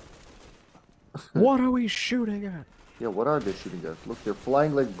go home. What are we shooting at? Yeah, what are they shooting at? Look, they're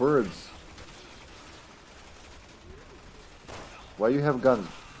flying like birds. Why you have guns,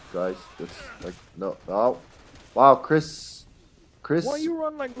 guys? That's like no. Oh, wow, Chris. Why you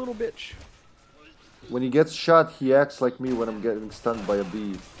run like little bitch? When he gets shot, he acts like me when I'm getting stunned by a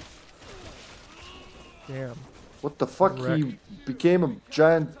bee. Damn. What the fuck? He became a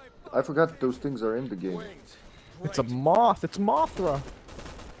giant. I forgot those things are in the game. It's a moth. It's Mothra.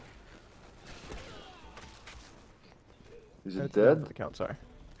 Is it dead? The count, sorry.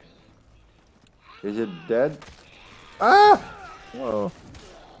 Is it dead? Ah! Whoa.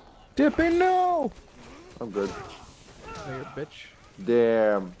 Dippy, no! I'm good. Hey, you bitch.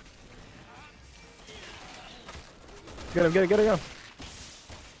 Damn. Get him, get him.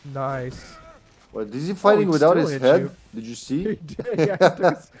 Nice. What, is he fighting without his head? Did you see? He did,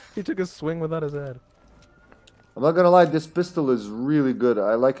 yeah, he took a swing without his head. I'm not gonna lie, this pistol is really good.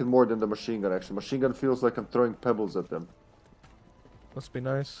 I like it more than the machine gun, actually. Machine gun feels like I'm throwing pebbles at them. Must be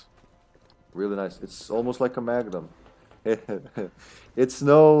nice. Really nice. It's almost like a Magnum. It's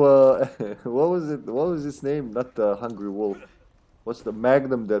no, what was it? What was its name? Not the Hungry Wolf. What's the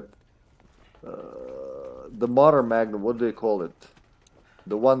Magnum that, the modern Magnum, what do they call it?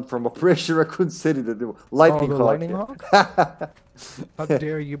 The one from Operation Raccoon City, the Lightning Hawk. Lightning Hawk? How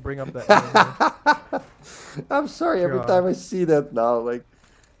dare you bring up that name? I'm sorry, every time I see that now, like,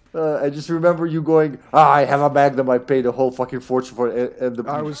 I just remember you going, I have a Magnum, I paid a whole fucking fortune for it, and the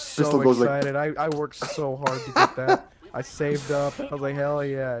I was pistol so goes excited. like... I worked so hard to get that. I saved up. I was like, hell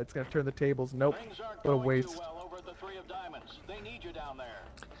yeah, it's gonna turn the tables. Nope. What a waste.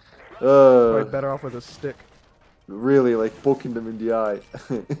 Probably better off with a stick. Really, like poking them in the eye.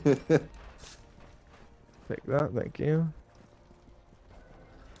 Take that, thank you.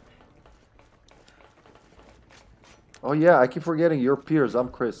 Oh yeah, I keep forgetting you're Piers, I'm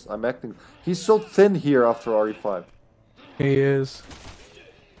Chris. I'm acting... He's so thin here after RE5. He is.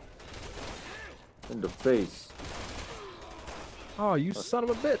 In the face. Oh, you son of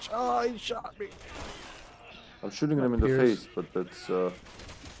a bitch! Oh, he shot me. I'm shooting him in the face, but that's...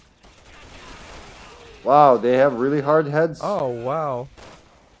 Wow, they have really hard heads. Oh, wow.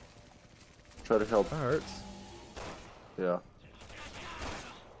 Try to help. That hurts. Yeah.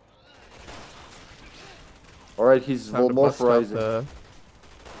 Alright, he's volmorphorizing.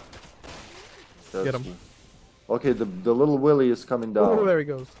 Get him. Okay, the little Willy is coming down. Oh, there he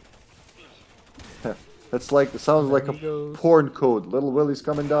goes. That's like, it sounds like a porn code. Little Willy's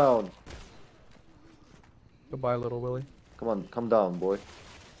coming down. Goodbye, little Willy. Come on, come down, boy.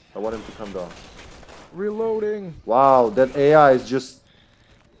 I want him to come down. Reloading. Wow, that AI is just...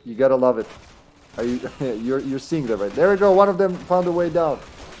 You gotta love it. Are you? you're seeing that, right? There we go. One of them found a way down.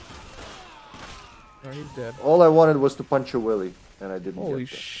 Oh, he's dead. All I wanted was to punch a Willy, and I didn't. Holy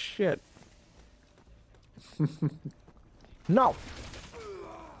get that. shit! No.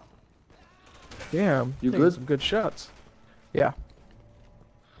 Damn. You good? Some good shots. Yeah.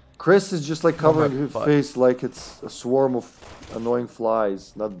 Chris is just like covering his face like it's a swarm of annoying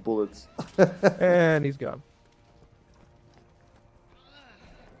flies, not bullets. And he's gone.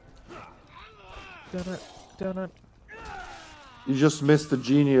 Dun it. You just missed the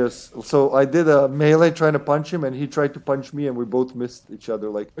genius. So I did a melee trying to punch him, and he tried to punch me, and we both missed each other,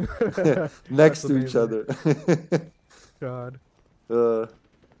 like next to each other. God. Is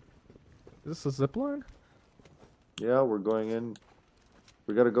this a zip line? Yeah, we're going in.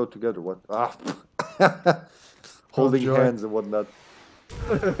 We gotta go together. What? Ah, holding hands and whatnot.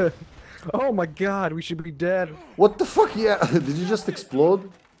 Oh my God, we should be dead. What the fuck? Yeah, did you just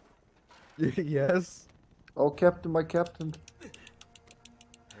explode? Yes. Oh, Captain, my Captain.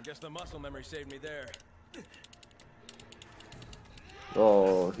 I guess the muscle memory saved me there.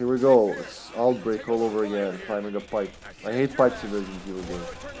 Oh, here we go. It's Outbreak all over again, climbing a pipe. I hate pipes in Resident Evil games.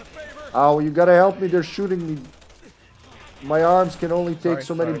 Ow, you gotta help me, they're shooting me. My arms can only take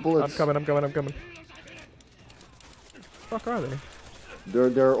so many bullets. I'm coming. fuck are they?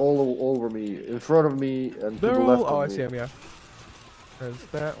 They're all over me, in front of me, and to They're the all. left Oh, I of see me. him. Yeah. There's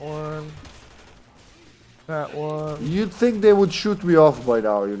that one. That one. You'd think they would shoot me off by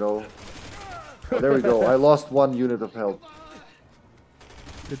now, you know. Oh, there we go. I lost 1 unit of health.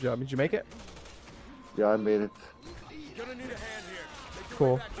 Good job. Did you make it? Yeah, I made it. Gonna need a hand here. Make your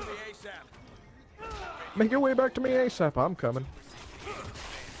Cool. way back to me ASAP. Make your way back to me ASAP. I'm coming.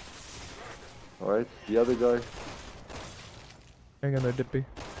 Alright, the other guy. Hang on there, Dippy.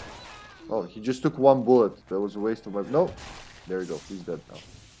 Oh, he just took 1 bullet. That was a waste of my... No! There you go. He's dead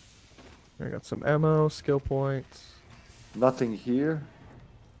now. I got some ammo, skill points. Nothing here.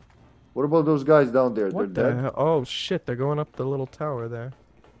 What about those guys down there? What They're the dead? hell? Oh shit, they're going up the little tower there.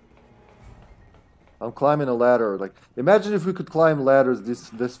 I'm climbing a ladder. Like, imagine if we could climb ladders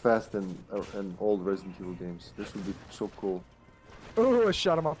this fast in old Resident Evil games. This would be so cool. Oh, I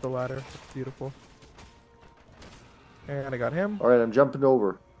shot him off the ladder. That's beautiful. And I got him. Alright, I'm jumping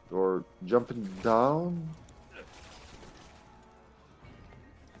over. Or jumping down?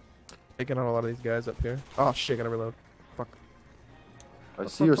 Taking out a lot of these guys up here. Oh shit, gotta reload. Fuck. I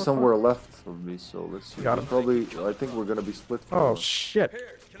see her somewhere left of me, so let's see. Got him. Probably, I think we're gonna be split. Oh shit.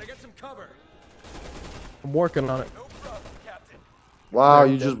 Here, can I get some cover? I'm working on it. No problem, Captain. Wow,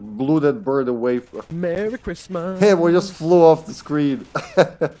 Very you dead. just blew that bird away. Merry Christmas. Hey, we just flew off the screen.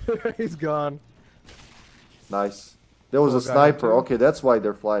 He's gone. Nice. There was Cool a guy, sniper. too. Okay, that's why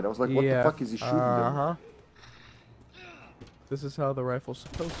they're flying. I was like, what Yeah. the fuck is he shooting them? Uh-huh. This is how the rifle's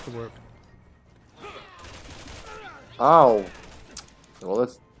supposed to work. Ow. Well,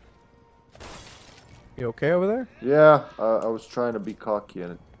 that's... You okay over there? Yeah, I was trying to be cocky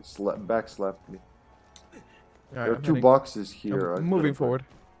and it backslapped me. Alright, There are I'm 2 heading- boxes here. I'm moving forward.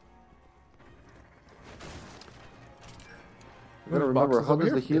 I gotta There's remember, boxes how over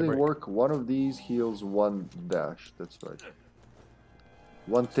does here? the healing Break. work? One of these heals 1 dash. That's right.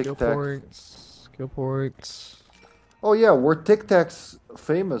 1 tic Skill tac. points. Skill points. Oh yeah, were tic tacs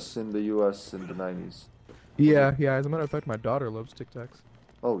famous in the US in the 90s? Yeah, yeah. As a matter of fact, my daughter loves Tic Tacs.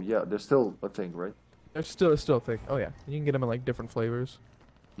 Oh yeah, they're still a thing, right? They're still a thing. Oh yeah, you can get them in like different flavors.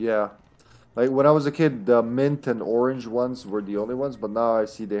 Yeah. Like when I was a kid, the mint and orange ones were the only ones, but now I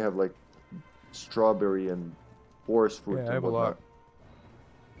see they have like strawberry and forest fruit Yeah, and I have a whatnot. lot.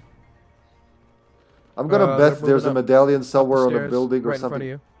 I'm gonna They're bet there's a moving up medallion somewhere on a Stairs, building or right in front of something.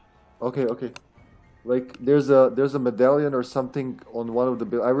 you. Okay, okay. Like there's a medallion or something on one of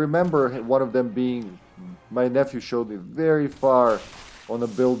the I remember one of them being, my nephew showed me, very far on a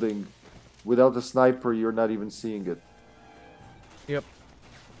building. Without a sniper, you're not even seeing it. Yep.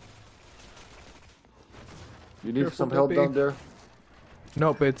 You need Careful, some help Dippy. down there?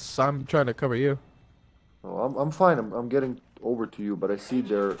 Nope, I'm trying to cover you. Oh, I'm fine. I'm getting over to you, but I see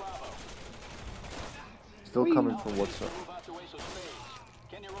they're still coming from what side. Move out to Ace of Spades.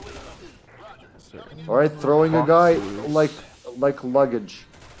 Can you release them? Roger. All right, throwing a guy like luggage.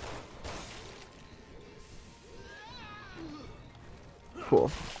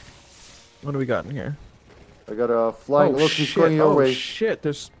 Cool. What do we got in here? I got a flying. Oh, Look, he's shit. going your Oh way. shit!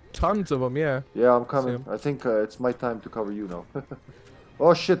 There's tons of them. Yeah. Yeah, I'm coming. him. I think it's my time to cover you now.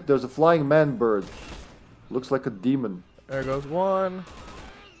 Oh shit! There's a flying man bird. Looks like a demon. There goes one.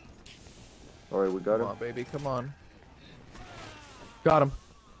 All right, we got Come him. on, baby. Come on. Got him.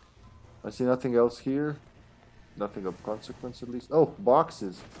 I see nothing else here. Nothing of consequence, at least. Oh,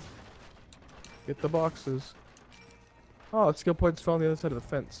 boxes. Get the boxes. Oh, skill points fell on the other side of the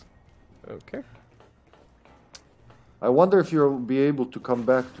fence. Okay. I wonder if you'll be able to come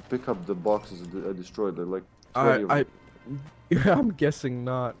back to pick up the boxes I destroyed. They're like 20 of them. Yeah, I'm guessing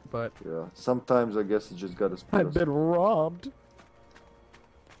not, but Yeah, sometimes I guess it just got us. I've been robbed.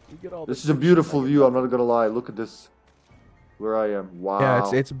 You get all This the is a good beautiful shit. view. I'm not gonna lie. Look at this. Where I am. Wow.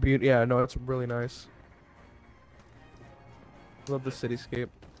 Yeah, it's beautiful. Yeah, no, it's really nice. Love the cityscape.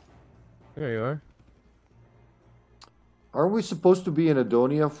 There you are. Aren't we supposed to be in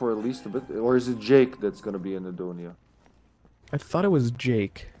Edonia for at least a bit, or is it Jake that's gonna be in Edonia? I thought it was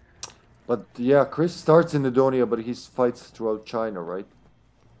Jake. But yeah, Chris starts in Edonia, but he fights throughout China, right?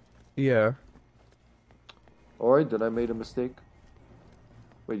 Yeah. All right, then I made a mistake.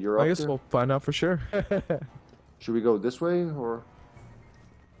 Wait, you're up I guess there? we'll find out for sure. Should we go this way or?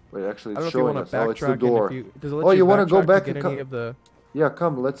 Wait, actually, I don't it's know if you showing want us. to Oh, it's the backtrack. door. And if you, does it let Oh, you wanna go backtrack back to and get co- any of the? Yeah,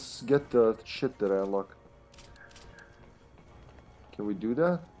 come. Let's get the shit that I unlock. Can we do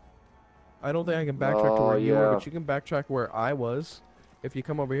that? I don't think I can backtrack to Oh, where you were, yeah. but you can backtrack where I was. If you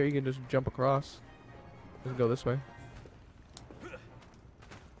come over here, you can just jump across. Just go this way.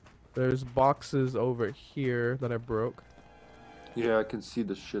 There's boxes over here that I broke. Yeah, I can see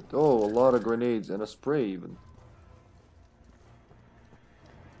the shit. Oh, a lot of grenades and a spray even.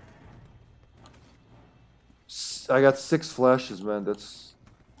 I got 6 flashes, man. That's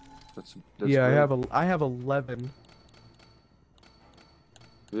Yeah, great. I have 11.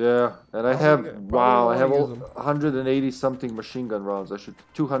 Yeah, and I Probably have probably wow, I wanna have use all 'em. 180 something machine gun rounds. I should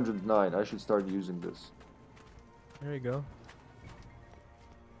 209. I should start using this. There you go.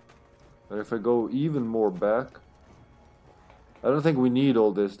 And if I go even more back, I don't think we need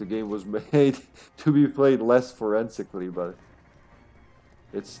all this. The game was made to be played less forensically, but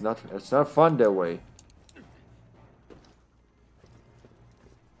it's not fun that way.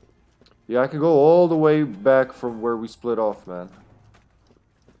 Yeah, I can go all the way back from where we split off, man.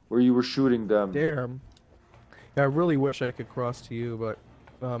 Where you were shooting them. Damn. Yeah, I really wish I could cross to you, but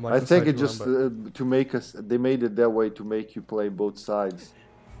like I the think side it you just run, to make us. They made it that way to make you play both sides,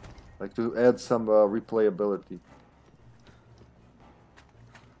 like to add some replayability.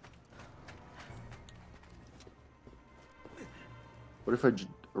 What if I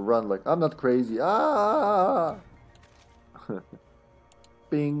run like I'm not crazy? Ah!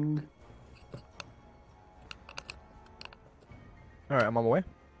 Bing. All right, I'm on my way.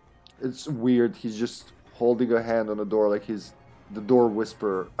 It's weird. He's just holding a hand on the door like he's the door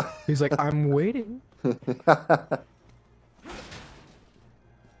whisperer. He's like, I'm waiting. Go.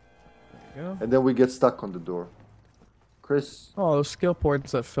 And then we get stuck on the door. Chris. Oh, those skill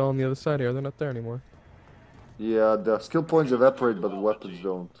points that fell on the other side here, they're not there anymore. Yeah, the skill points evaporate, but the weapons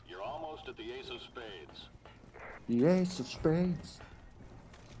don't. You're almost at the ace of spades. The ace of spades.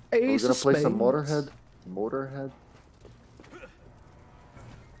 Ace We're gonna of play some spades. Motorhead. Motorhead.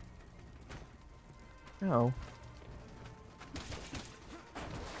 No.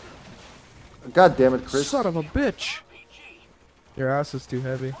 God damn it, Chris. Son of a bitch. Your ass is too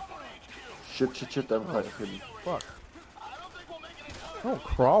heavy. Shit, I'm quite hidden. Fuck. Don't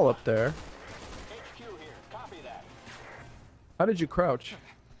crawl up there. HQ here. Copy that. How did you crouch?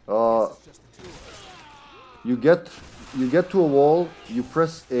 You get to a wall, you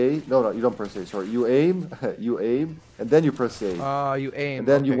press A. No, you don't press A, sorry. You aim, and then you press A. You aim. And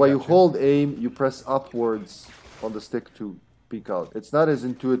then okay, while you gotcha. hold aim, you press upwards on the stick to peek out. It's not as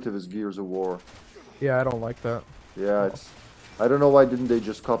intuitive as Gears of War. Yeah, I don't like that. Yeah, it's. I don't know why didn't they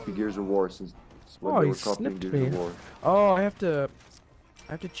just copy Gears of War since when they he were copying snipped Gears me. of War. Oh, I have to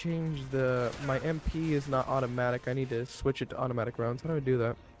change my MP is not automatic. I need to switch it to automatic rounds. How do I do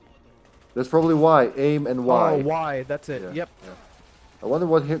that? That's probably why. Aim and Y. Oh, Y. That's it. Yeah, Yep. yeah. I wonder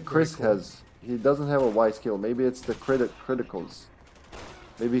what Chris cool. has. He doesn't have a Y skill. Maybe it's the criticals.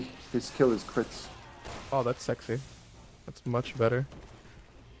 Maybe his skill is crits. Oh, that's sexy. That's much better.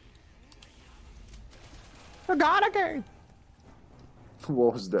 Gigante!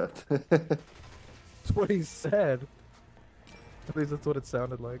 What was that? That's what he said. At least that's what it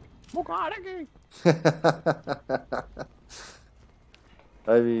sounded like. Gigante!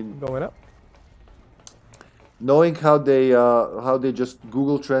 I mean, Going up. knowing how they just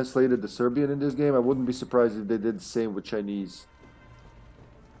Google translated the Serbian in this game, I wouldn't be surprised if they did the same with Chinese.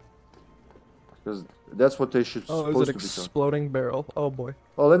 Because that's what they should Oh, supposed is it to become. exploding barrel? Oh boy.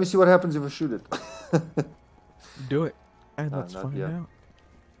 Oh, let me see what happens if I shoot it. Do it. And Ah, let's not find yet. out.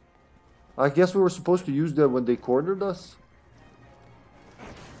 I guess we were supposed to use that when they cornered us.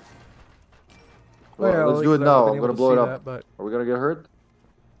 Well, Well, let's do it because I now. would've I'm been gonna able to blow it see up. that, but Are we gonna get hurt?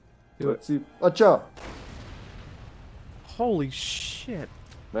 do Let's see. Acha! Holy shit.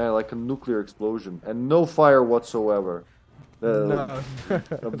 Man, like a nuclear explosion. And no fire whatsoever. No.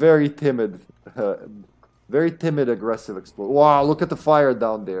 A very timid, aggressive explosion. Wow, look at the fire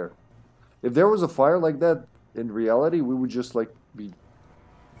down there. If there was a fire like that in reality, we would just like be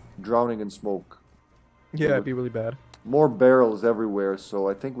drowning in smoke. Yeah, it'd be really bad. More barrels everywhere, so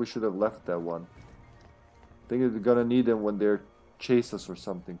I think we should have left that one. I think we're gonna need them when they're chase us or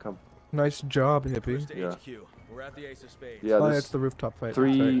something. Come. Nice job, Hippie. First to Yeah. HQ. We're at the ace of spades. Yeah, Oh, there's it's the rooftop fight.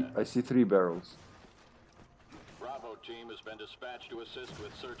 three. Sorry. I see 3 barrels. Bravo team has been dispatched to assist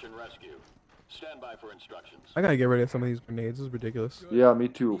with search and rescue. Stand by for instructions. I gotta get rid of some of these grenades. This is ridiculous. Yeah, me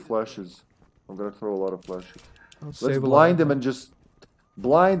too. Flashes. I'm gonna throw a lot of flashes. I'll Let's save a lot blind of them and just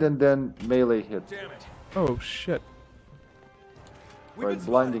blind and then melee hit. Damn it. Oh shit. We've Right, been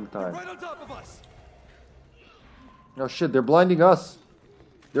blinding spotted. time. Right on top of us. Oh shit, they're blinding us.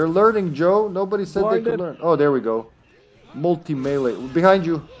 They're learning, Joe. Nobody said they Blinded. could learn. Oh, there we go. Multi-melee. Behind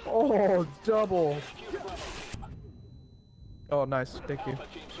you. Oh, double. Oh, nice. Thank you.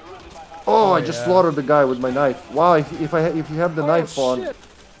 Oh, I just yeah. slaughtered the guy with my knife. Wow, if you have the knife oh, on, shit.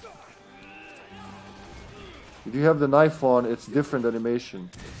 if you have the knife on, it's different animation.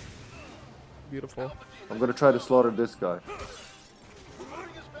 Beautiful. I'm gonna try to slaughter this guy.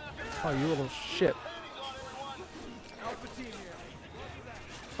 Oh, you little shit.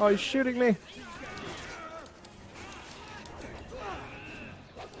 Oh, he's shooting me.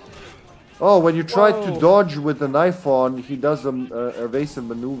 Oh, when you try to Whoa. dodge with the knife on, he does an evasive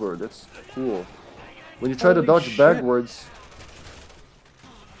maneuver. That's cool. When you try to Holy dodge shit. backwards,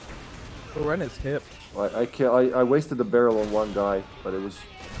 Oh, right in his hip. I wasted the barrel on one guy, but it was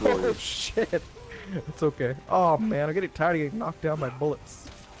Oh glorious. shit. It's okay. Oh man, I'm getting tired of getting knocked down by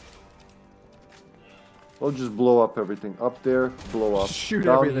bullets. We'll just blow up everything. Up there, blow up. Shoot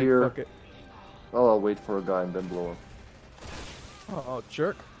Down everything. here, Fuck it. I'll wait for a guy and then blow up. Oh,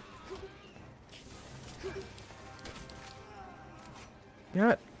 jerk.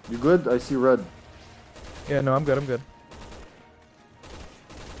 Yeah. You good? I see red. Yeah, no, I'm good. I'm good.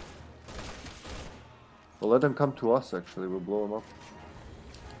 Well, let them come to us, actually. We'll blow them up.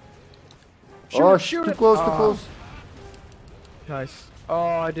 Shoot Oh, it, shoot too it. close, too Ah. close. Nice. Oh,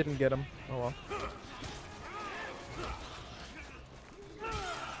 I didn't get him. Oh well.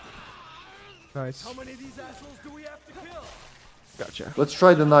 Nice. How many of these assholes do we have to kill? Gotcha. Let's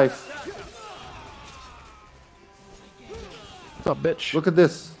try the knife. What's up, bitch? Look at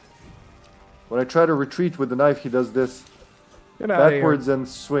this. When I try to retreat with the knife, he does this. Get outta here. Backwards and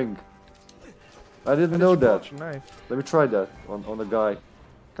swing. I didn't How know did you that. watch a knife? Let me try that on the guy.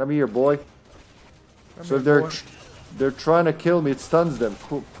 Come here, boy. Come So if here, boy. they're trying to kill me, it stuns them.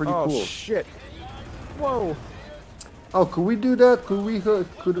 Cool, pretty Oh cool. shit! Whoa! Oh, could we do that? Could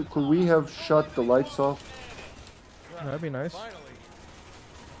we have shut the lights off? That'd be nice. Finally.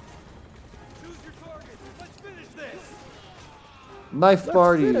 Choose your target. Let's finish this. Knife Let's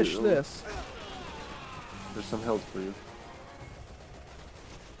party. finish this. There's some health for you.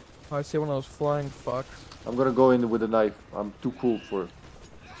 Oh, I see one of those flying fucks. I'm gonna go in with a knife. I'm too cool for it.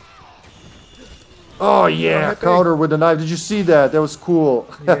 Oh yeah, Hippy. counter with a knife. Did you see that? That was cool.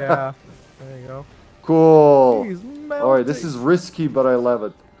 Yeah. There you go. Cool. He's Alright, this melting. is risky, but I love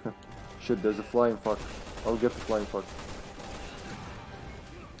it. Shit, there's a flying fuck. I'll get the flying fuck.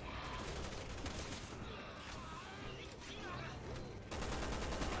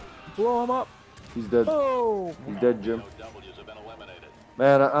 Blow him up. He's dead. Oh. He's dead, Jim. W's have been eliminated.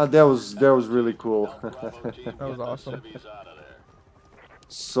 Man, that was really cool. Bravo team, That was get those awesome. civvies out of there.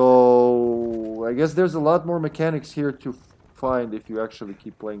 So I guess there's a lot more mechanics here to find if you actually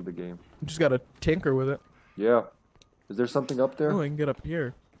keep playing the game. You just gotta tinker with it. Yeah. Is there something up there? Oh, I can get up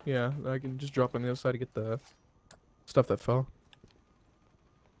here. Yeah, I can just drop on the other side to get the stuff that fell.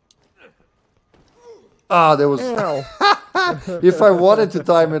 Ah, there was. Ow. If I wanted to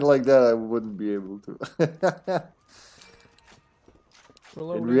time it like that, I wouldn't be able to.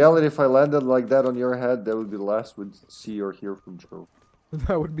 In Reloading. reality, if I landed like that on your head, that would be the last we'd see or hear from Joe.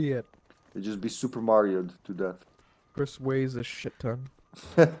 That would be it. It'd just be Super Mario'd to death. Chris weighs a shit ton.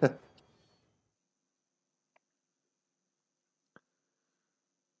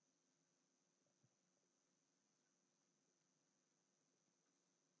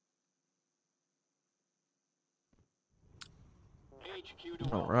 HQ to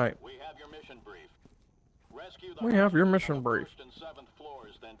All all. right. We have your mission brief. Rescue the We have your hostages mission on the brief. 1st and 7th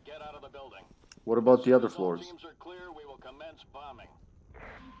floors, then get out of the building. What about the As other soon as all floors? teams are clear, we will commence bombing.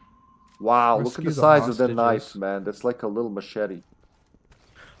 Wow, look at Rescue the the size of that knife, hostages. man. That's like a little machete.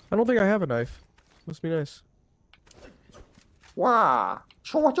 I don't think I have a knife. Must be nice. Wow.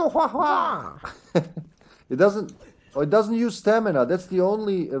 It doesn't. Oh, it doesn't use stamina. That's the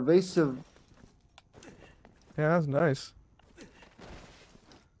only evasive. Yeah, that's nice.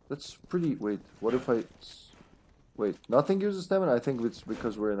 That's pretty. Wait, what if I? Wait, nothing uses stamina. I think it's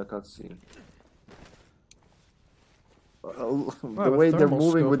because we're in a cutscene. The Wow, way with they're thermal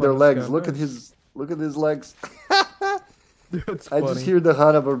moving scope with their on this legs. guy, Look at nice. his. Look at his legs. That's I funny. just hear the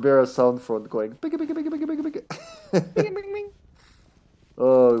Hanna-Barbera sound front going. Bigga, bigga, bigga, bigga, bigga, bigga.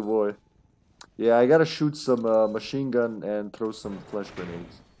 Oh boy. Yeah, I gotta shoot some machine gun and throw some flash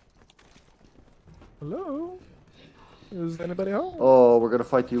grenades. Hello? Is anybody home? Oh, we're gonna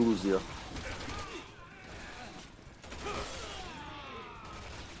fight Illusia.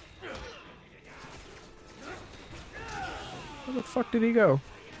 Where the fuck did he go?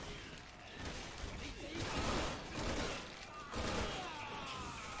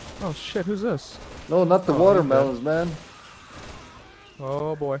 Oh shit, who's this? No, not the Oh, watermelons, man.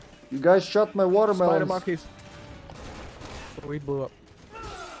 Oh boy. You guys shot my Spider watermelons. monkeys. Oh, we blew up.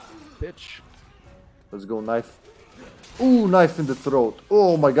 Bitch. Let's go, knife. Ooh, knife in the throat.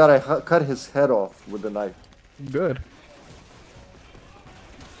 Oh my god, I cut his head off with the knife. Good.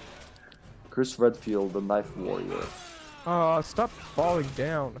 Chris Redfield, the knife warrior. Stop falling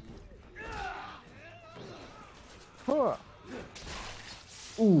down. Huh.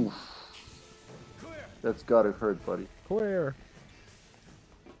 Ooh. That's gotta hurt, buddy. Clear.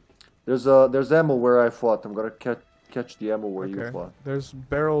 There's ammo where I fought. I'm gonna catch the ammo where you Okay. fought. There's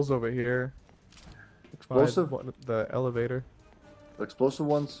barrels over here. Explosive? The elevator. Explosive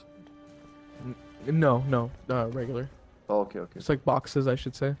ones? No, regular. Oh, okay, okay. It's like boxes, I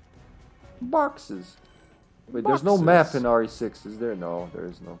should say. Boxes. Wait, there's no map in Boxes. RE6, is there? No, there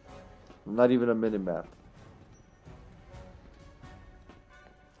is no. Not even a mini map.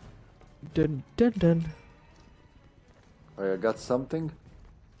 Dun dun dun. Alright, I got something.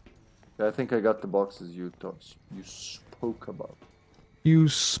 Yeah, I think I got the boxes you spoke about. You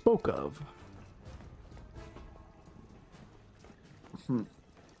spoke of.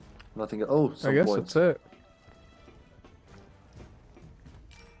 Nothing. Oh, some I guess points. that's it.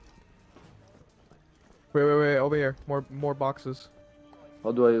 Wait, over here. More boxes.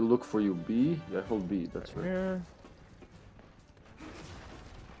 How do I look for you? B? Yeah, hold B. That's right. Yeah.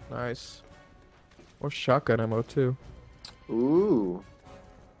 Nice. Or shotgun ammo too. Ooh.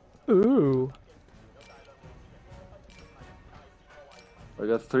 Ooh. I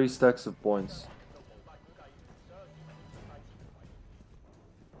got 3 stacks of points.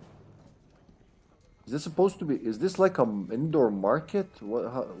 Is this supposed to be? Is this like an indoor market?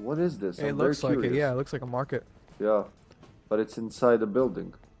 What is this? It I'm looks very like it. curious. Yeah, it looks like a market. Yeah, but it's inside a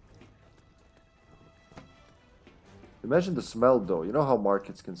building. Imagine the smell though. You know how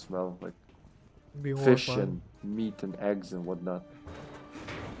markets can smell like It'd be fish horrifying. and meat and eggs and whatnot.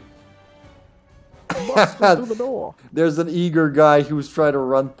 Bust through the door. There's an eager guy who's trying to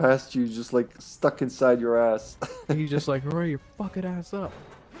run past you, just like stuck inside your ass. He's just like, hurry your fucking ass up.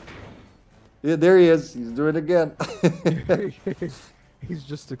 Yeah, there he is. He's doing it again. He's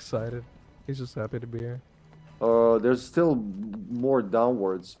just excited. He's just happy to be here. There's still more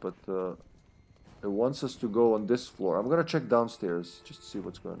downwards, but it wants us to go on this floor. I'm gonna check downstairs just to see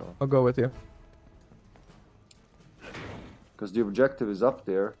what's going on. I'll go with you. Because the objective is up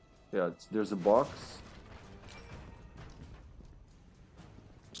there. Yeah, there's a box.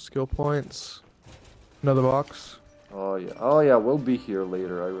 Skill points. Another box. Oh yeah, we'll be here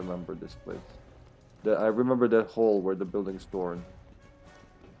later. I remember this place. I remember that hole where the building's torn.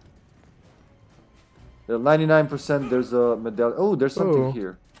 99%. There's a medallion. Oh, there's something Oh.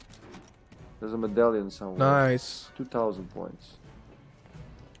 here. There's a medallion somewhere. Nice. 2,000 points.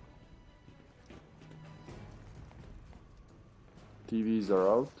 TVs are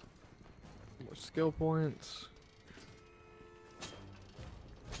out. More skill points.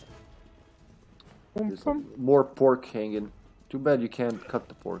 There's more pork hanging. Too bad you can't cut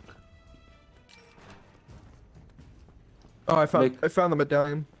the pork. Oh, I found the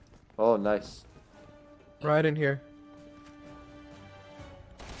medallion. Oh, nice. Right in here.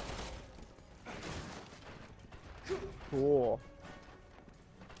 Cool.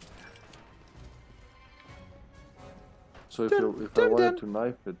 So if I wanted to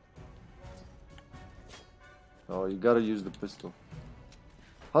knife it, oh, you gotta use the pistol.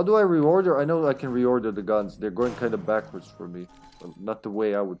 How do I reorder? I know I can reorder the guns. They're going kind of backwards for me. Not the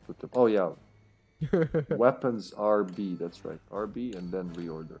way I would put them. Oh yeah. Weapons RB, that's right. RB and then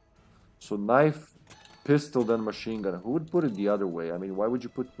reorder. So knife, pistol, then machine gun. Who would put it the other way? I mean, why would you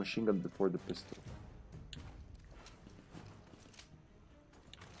put machine gun before the pistol?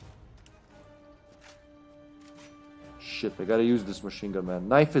 Shit, I gotta use this machine gun, man.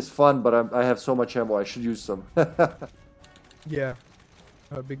 Knife is fun, but I have so much ammo. I should use some. Yeah.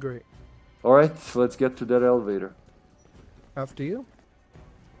 That would be great. Alright, so let's get to that elevator. After you?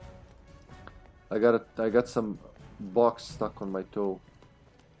 I got some box stuck on my toe.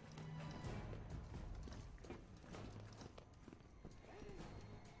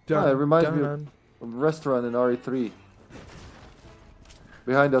 Done. It reminds me Done. of a restaurant in RE3.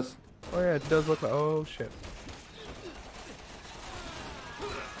 Behind us. Oh yeah, it does look like. Oh shit.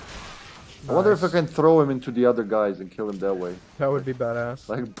 I wonder if I Nice. can throw him into the other guys and kill him that way. That would be badass.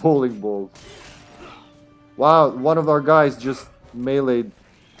 Like bowling balls. Wow, one of our guys just meleeed.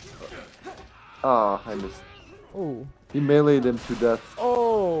 Ah, I missed. Oh. He meleeed him to death.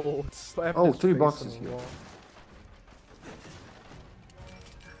 Oh. It slapped Oh, his 3 face boxes on the here. wall.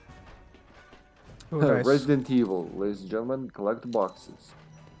 Oh, nice. Resident Evil, ladies and gentlemen, collect the boxes.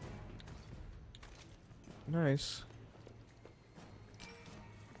 Nice.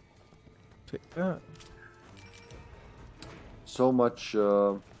 Take that. So much.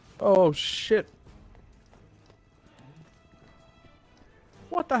 Oh shit.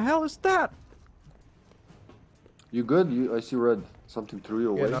 What the hell is that? You good? I see red. Something threw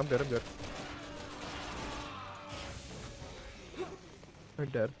you Yeah, away. no, I'm good, I'm good. They're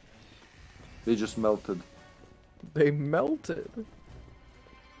dead. They just melted. They melted.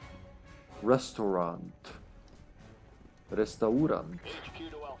 Restaurant. Restaurant. HQ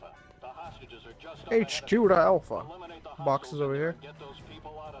to Alpha. The hostage hostages are just up ahead of HQ you. to Alpha. Eliminate the Boxes hostiles over and here. get those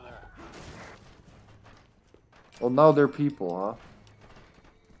people out of there. Oh, now they're people, huh?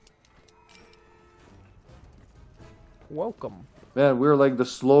 Welcome. Man, we're like the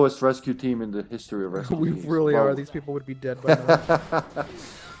slowest rescue team in the history of rescue We teams. really Wow. are. These people would be dead by now.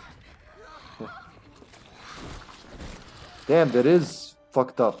 Damn, that is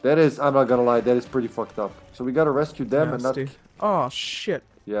fucked up. That is, I'm not gonna lie, that is pretty fucked up. So we gotta rescue them and not... Nasty. Oh, shit.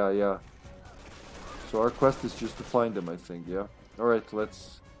 Yeah, yeah. So our quest is just to find them, I think, yeah? Alright,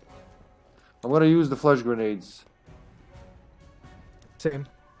 let's... I'm gonna use the flash grenades. Same.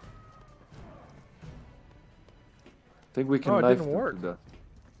 I think we can Oh, it knife didn't them work. to death.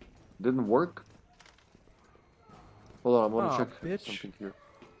 Didn't work? Hold on, I'm gonna Aw, check bitch. something here.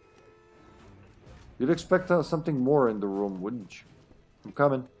 You'd expect something more in the room, wouldn't you? I'm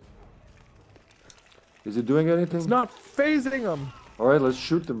coming. Is it doing anything? It's not phasing them. Alright, let's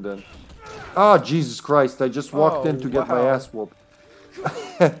shoot them then. Ah, Jesus Christ, I just walked in to get my wow. ass whooped.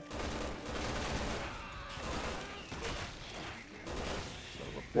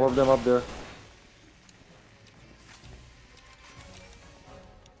 More of them up there.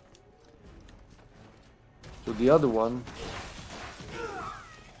 So the other one,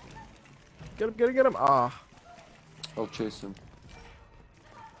 Get him, get him, get him. Ah. I'll chase him.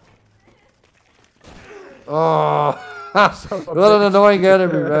 Oh, what an annoying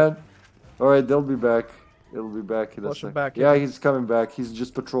enemy, man. Alright, they'll be back. It'll be back in a Flush him sec. back Yeah, in. he's coming back. He's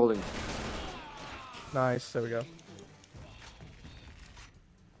just patrolling. Nice. There we go.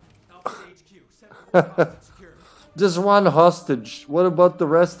 Alpha HQ, 74 hostage secure. Just one hostage. What about the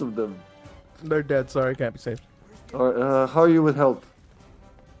rest of them? They're dead. Sorry, can't be saved. Alright, how are you with help?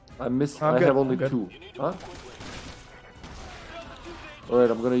 I I'm have good, only I'm good. 2. Huh? Alright,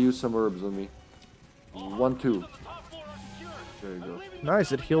 I'm gonna use some herbs on me. 1, 2. There you go.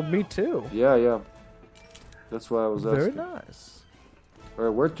 Nice. It healed me too. Yeah, yeah. That's why I was Very asking. nice.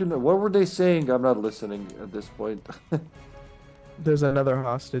 Alright, what were they saying? I'm not listening at this point. There's another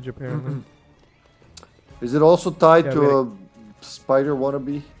hostage apparently. Is it also tied Yeah, to a spider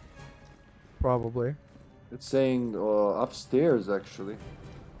wannabe? Probably. It's saying upstairs, actually.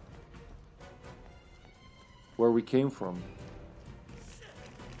 Where we came from.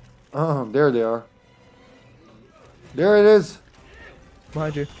 Oh, there they are. There it is.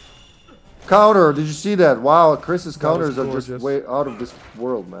 Behind you. Counter. Did you see that? Wow, Chris's That was counters are just gorgeous. way out of this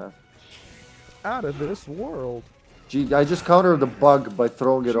world, man. Out of this world. Gee, I just countered the bug by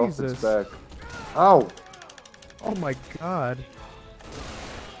throwing it off its Jesus. back. Ow. Oh my god.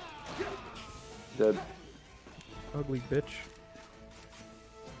 Dead. Ugly bitch.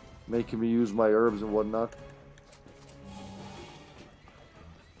 Making me use my herbs and whatnot.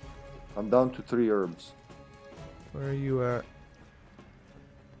 I'm down to 3 herbs. Where are you at?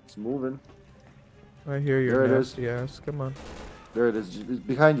 It's moving. I hear your There it is. nasty ass. Come on. There it is. It's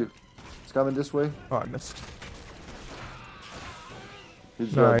behind you. It's coming this way. Oh, I missed.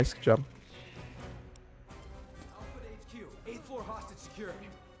 He's dead. Nice job. Alpha HQ, E04 hostage secure.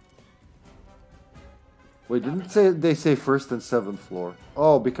 Wait, didn't they say first and 7th floor?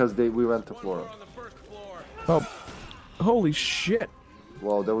 Oh, because we went to Flora. On the first floor. Oh, holy shit!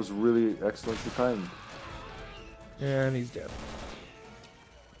 Wow, that was really excellently timed. And he's dead.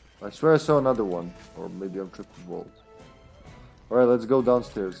 I swear I saw another one, or maybe I'm tripping balls. All right, let's go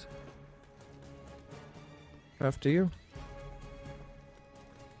downstairs. After you.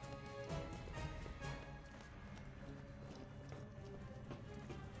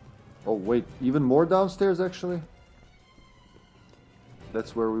 Oh wait, even more downstairs actually.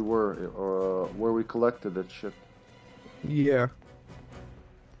 That's where we were, where we collected that shit. Yeah.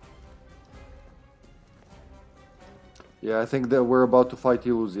 Yeah, I think that we're about to fight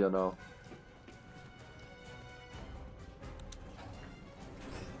Illusia now.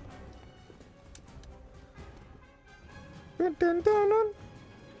 Dun, dun, dun, dun.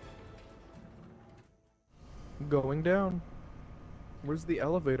 Going down. Where's the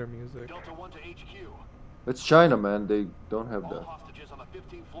elevator music? Delta 1 to HQ. It's China, man. They don't have All that. hostages on the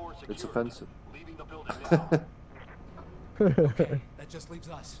 15th floor secured. It's offensive. Leaving the building now. That just leaves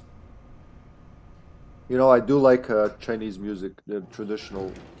us. You know, I do like Chinese music, the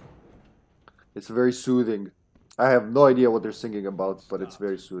traditional. It's very soothing. I have no idea what they're singing about, but it's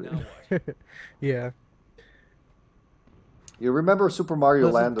very soothing. Yeah. You remember Super Mario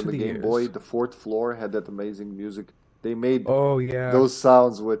Pleasant Land on to the the Game Boy? ears. The 4th floor had that amazing music. They made Oh yeah. those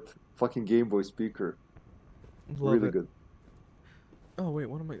sounds with fucking Game Boy speaker. Love Really it. good. Oh wait,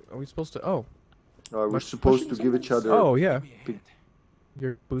 what am I? Are we supposed to? Oh. We're I supposed to pushing give each something? other. Oh yeah. Give me a hand.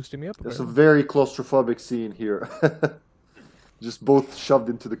 You're boosting me up. There's a apparently. very claustrophobic scene here. Just both shoved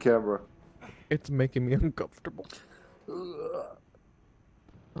into the camera. It's making me uncomfortable.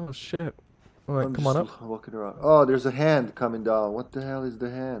 Oh shit. Alright, I'm come on just up. walking around. Oh, there's a hand coming down. What the hell is the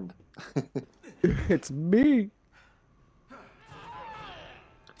hand? It's me.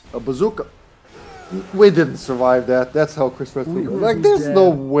 A bazooka. We didn't survive that. That's how Chris Redfield We goes. would Like, be there's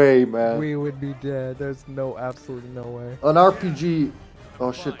no dead. way, man. We would be dead. There's absolutely no way. An RPG.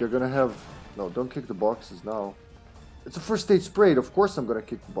 Oh shit, they're gonna have. No, don't kick the boxes now. It's a first aid spray. Of course I'm gonna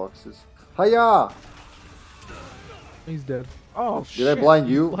kick the boxes. Hiya! He's dead. Oh shit. Did I blind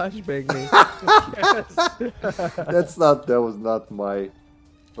you? Flashbang me. Yes. That was not my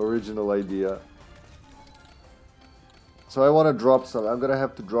original idea. So I want to drop some. I'm gonna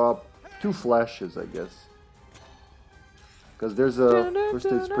have to drop 2 flashes, I guess. Because there's a first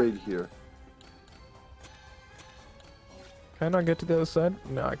aid spray here. Can I not get to the other side?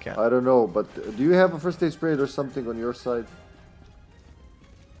 No, I can't. I don't know, but do you have a first aid spray or something on your side?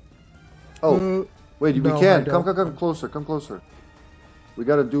 Oh, wait, we no, can. I Come don't. closer, come closer. We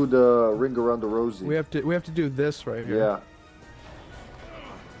gotta do the ring around the rosy. We have to do this right here. Yeah.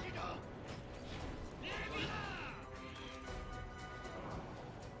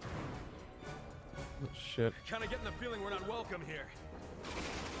 Oh, shit. Kind of getting the feeling we're not welcome here.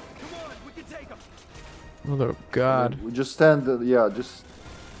 Come on, we can take them. Oh god. We just stand. Yeah, just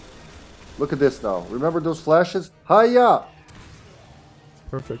look at this now. Remember those flashes? Hiya!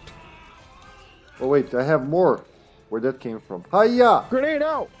 Perfect. Oh wait, I have more. Where that came from? Hiya! Grenade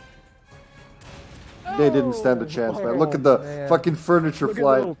out! They didn't stand a chance, man. Look at Oh, the man. fucking furniture Look at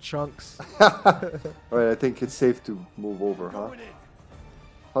fly. little chunks. Alright, I think it's safe to move over, huh?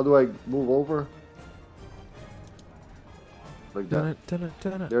 How do I move over? Like that.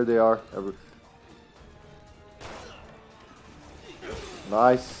 Dun-it. There they are.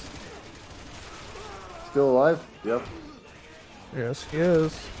 Nice. Still alive? Yep. Yes, he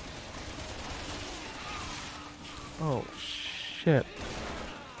is. Oh shit.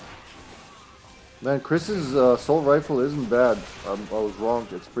 Man, Chris's assault rifle isn't bad. I was wrong.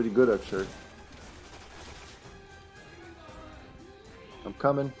 It's pretty good, actually. I'm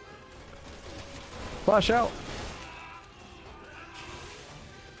coming. Flash out.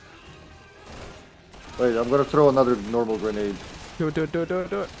 Wait, I'm gonna throw another normal grenade. Do it.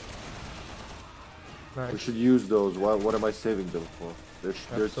 We Nice. should use those. What am I saving them for? They're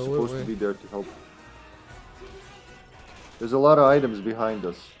supposed to be there to help. There's a lot of items behind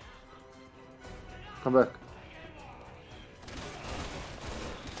us. Come back.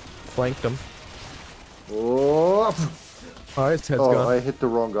 Flanked him. Oh, Oh, his head's oh gone. I hit the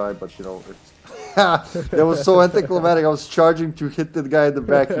wrong guy, but you know, it's that was so anticlimactic. I was charging to hit the guy in the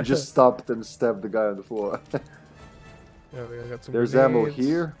back. He just stopped and stabbed the guy on the floor. Yeah, we got some There's grenades. ammo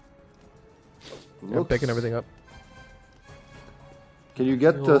here. Yeah, I'm picking everything up. Can you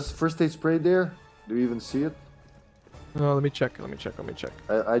get the first aid spray there? Do you even see it? Oh, let me check.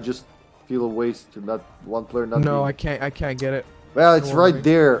 I just feel a waste to not one player not. No, being... I can't get it. Well, it's Don't right worry.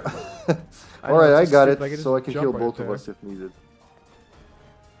 there. I know, Alright, I it's got just it, like, so I can jump kill right both of there. us if needed.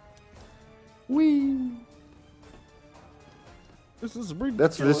 Whee! This is ridiculous.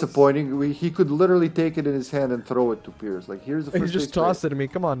 That's disappointing. He could literally take it in his hand and throw it to Pierce. Like, here's the He first just aid spray. tossed it at me.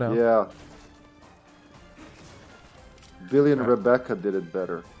 Come on now. Yeah. Billy and Rebecca did it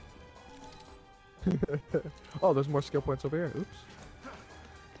better. Oh, there's more skill points over here. Oops.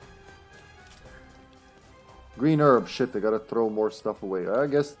 Green herb. Shit, I gotta throw more stuff away. I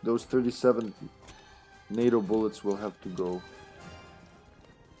guess those 37 NATO bullets will have to go.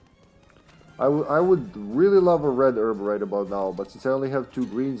 I would really love a red herb right about now, but since I only have 2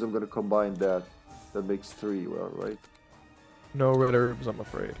 greens, I'm gonna combine that. That makes 3, well, right? No red herbs, I'm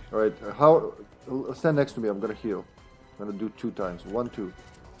afraid. Alright, how... Stand next to me, I'm gonna heal. I'm gonna do 2 times. 1, 2.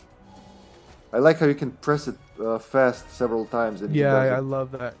 I like how you can press it fast several times. And Yeah, it does I it.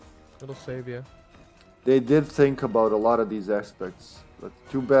 love that. It'll save you. They did think about a lot of these aspects. But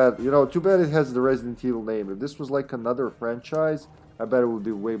too bad, you know, too bad it has the Resident Evil name. If this was like another franchise, I bet it would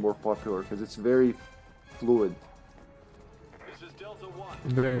be way more popular because it's very fluid. This is Delta 1.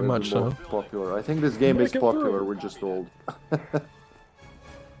 Very Way much more so. popular. I think this game is Make it popular. through. We're just old.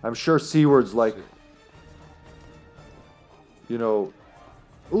 I'm sure C-words like, you know,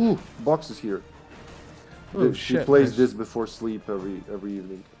 ooh, boxes here. Oh He shit. plays nice. this before sleep every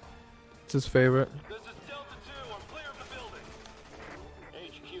evening. It's his favorite. This is Delta 2. I'm clear of the building.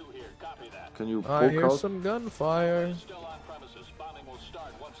 HQ here. Copy that. Can you I poke hear out? some gunfire. Still on premises. Bombing will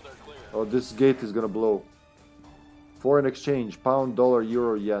start once they're clear. Oh, this gate is gonna blow. Foreign exchange: pound, dollar,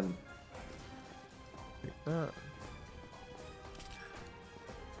 euro, yen. Ah.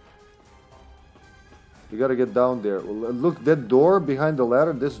 You gotta get down there. Well, look, that door behind the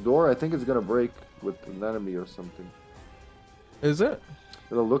ladder, this door, I think it's gonna break with an enemy or something. Is it?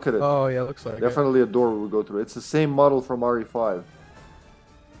 Look at it. Oh yeah, looks like Definitely a door we will go through. It's the same model from RE5.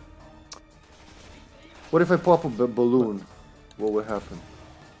 What if I pop a balloon? What will happen?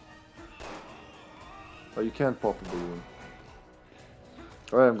 Oh, you can't pop a balloon.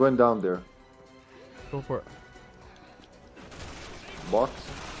 Alright, I'm going down there. Go for it. Box.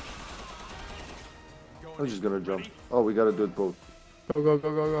 I'm just gonna jump. Oh, we gotta do it both. Go, go,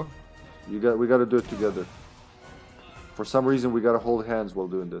 go, go, go. We gotta do it together. For some reason, we gotta hold hands while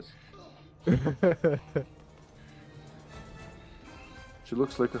doing this. She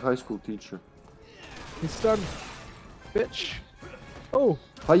looks like a high school teacher. He's stunned. Bitch. Oh.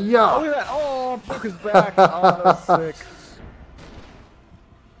 Hiya! Oh, look at that. Oh, broke his back. Oh, that's sick.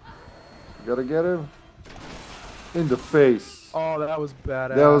 Gotta get him. In the face. Oh, that was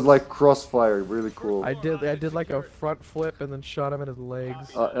badass. That was like crossfire. Really cool. I did like a front flip and then shot him in his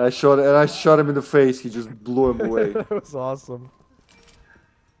legs. I shot him in the face. He just blew him away. That was awesome.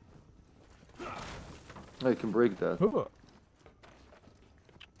 I can break that.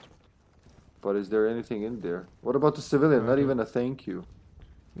 But is there anything in there? What about the civilian? Not even a thank you.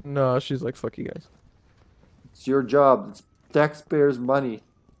 No, she's like, fuck you guys. It's your job. It's taxpayers' money.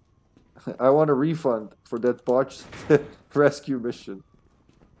 I want a refund for that botched rescue mission.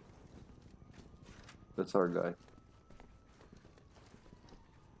 That's our guy.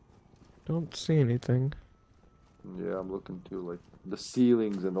 Don't see anything. Yeah, I'm looking too, like the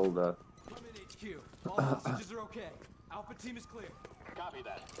ceilings and all that. I'm in HQ. All hostages are okay. Alpha team is clear. Copy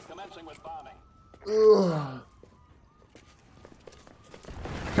that. Commencing with bombing. Ugh.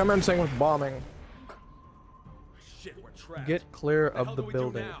 Commencing with bombing. Shit, we're trapped. Get clear What the of hell the do we do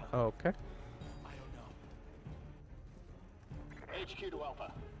building. now? Oh, okay. I don't know. HQ to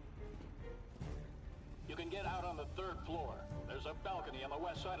Alpha. You can get out on the 3rd floor. There's a balcony on the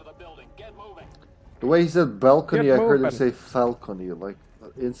west side of the building. Get moving. The way he said balcony, Get I heard him moving. say falcony. Like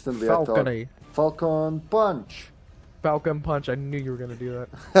instantly, Falcony. I thought Falcon Punch. Falcon Punch. I knew you were gonna do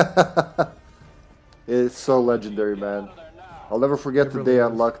that. It's so legendary, man. I'll never forget It the really day I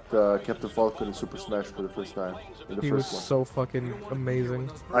is. unlocked Captain Falcon in Super Smash for the first time. In the He was first one. so fucking amazing.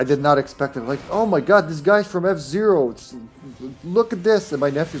 I did not expect it. Like, oh my god, this guy's from F-Zero. Look at this. And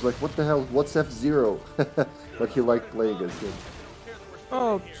my nephew's like, what the hell? What's F-Zero? But he liked playing as him.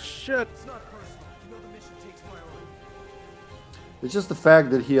 Oh shit! It's not personal. You know the mission takes priority. It's just the fact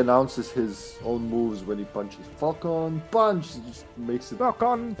that he announces his own moves when he punches. Falcon Punch! It just makes it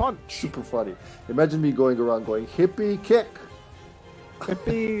Falcon Punch. super funny. Imagine me going around going, hippie kick!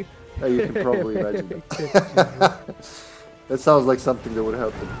 Hippie. Yeah, you can probably imagine that. That sounds like something that would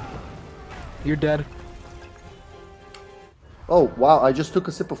happen. You're dead. Oh, wow, I just took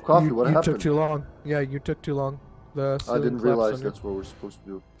a sip of coffee. You, What you happened? took too long. Yeah, you took too long. The I ceiling didn't collapsed realize on you. that's what we're supposed to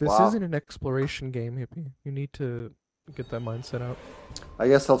do. This Wow. isn't an exploration game, Hippie. You need to get that mindset out. I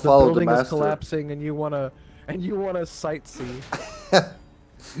guess I'll The follow the building is master. collapsing, and you wanna sightsee.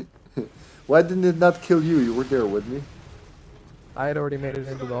 Why didn't it not kill you? You were there with me. I had already made it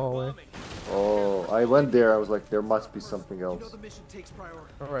into the hallway. Oh, I went there. I was like, there must be something You know else. the mission takes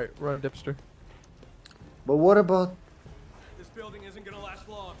priority. All right, run, Dipster. But what about? This building isn't gonna last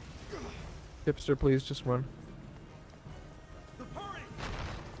long. Dipster, please just run. Hurry!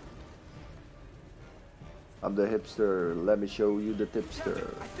 I'm the hipster. Let me show you the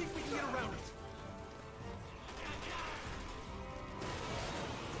tipster. I think we can get around it.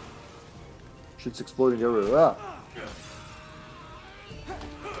 Shit's exploding everywhere. Ah.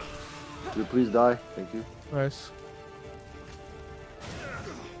 Will you please die? Thank you. Nice.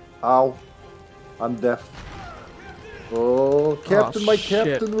 Ow. I'm deaf. Oh, Captain, my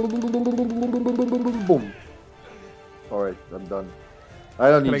shit. Captain. Boom. Alright, I'm done. I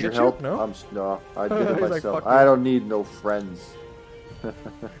don't Can need I your get you? help. No? No, I did it He's like, myself. "Fuck I you." don't need no friends.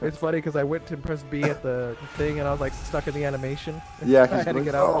 It's funny because I went to press B at the thing, and I was like stuck in the animation. Yeah, I he's had to going,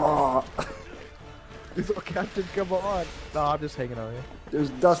 get out. "Oh." He's like, Captain, come on. No, I'm just hanging out here. There's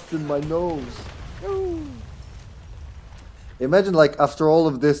dust in my nose. Imagine, like, after all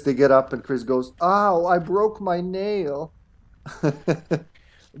of this, they get up and Chris goes, "Ow, I broke my nail."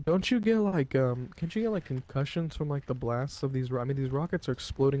 Don't you get like can't you get like concussions from like the blasts of these? I mean, these rockets are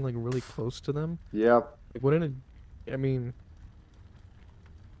exploding like really close to them. Yeah, Like, wouldn't it? I mean,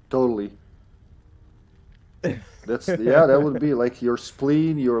 totally. That would be like your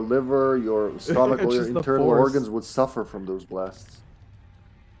spleen, your liver, your stomach, all It's your just the internal force. organs would suffer from those blasts.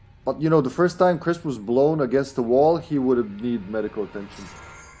 But you know, the first time Chris was blown against the wall, he would need medical attention.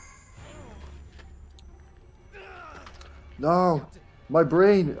 No, my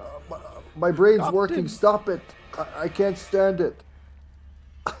brain. My brain's working. Stop it. I can't stand it.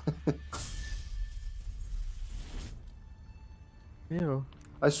 Ew.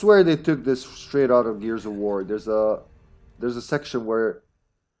 I swear they took this straight out of Gears of War. There's a section where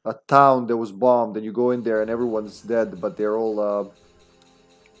a town that was bombed and you go in there and everyone's dead, but they're all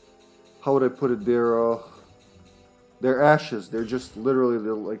how would I put it? They're ashes. They're just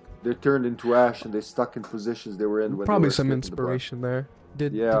literally they're turned into ash and they stuck in positions they were in when Probably they were some escaping the blast. inspiration there.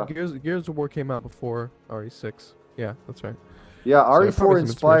 Did Gears of War came out before RE6? Yeah, that's right. Yeah, So RE4 probably some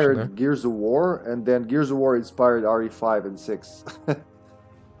inspiration there. inspired Gears of War, and then Gears of War inspired RE5 and 6.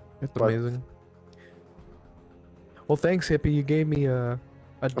 It's amazing. Well, thanks, Hippie. You gave me a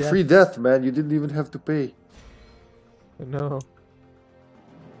death. free death, man. You didn't even have to pay. No.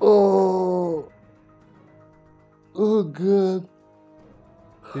 Oh, good.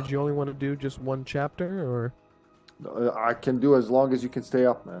 Did you only want to do just one chapter, or? I can do as long as you can stay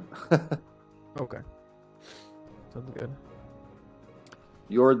up, man. Okay. Sounds good.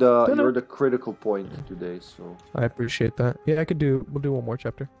 You're the critical point today, so. I appreciate that. Yeah, we'll do one more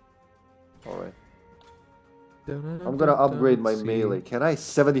chapter. All right. I'm gonna upgrade my melee. Can I?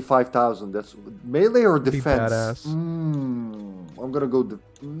 75,000. That's melee or defense? Badass. I'm gonna go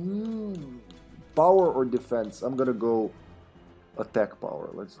power or defense. I'm gonna go attack power.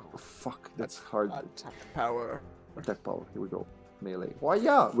 That's hard. Attack power. Attack power. Here we go. Melee. Why?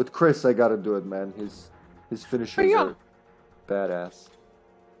 Yeah. With Chris, I gotta do it, man. His finishers are badass.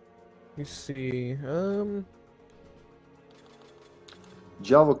 You see,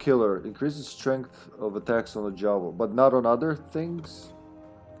 Java Killer increases strength of attacks on a Java, but not on other things.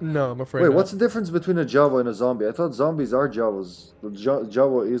 No, I'm afraid. Wait, not. what's the difference between a Java and a zombie? I thought zombies are Javas. The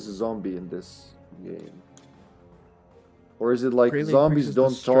Java is a zombie in this game. Or is it like Greatly zombies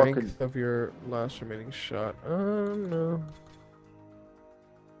increases don't the talk? strength of your last remaining shot. No.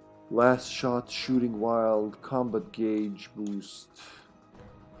 Last shot, shooting wild, combat gauge boost.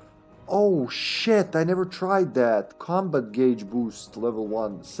 Oh shit, I never tried that. Combat gauge boost, level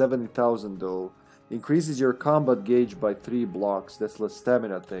 1, 70,000 though. Increases your combat gauge by 3 blocks. That's the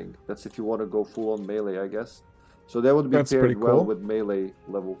stamina thing. That's if you want to go full on melee, I guess. So that would be paired well cool. with melee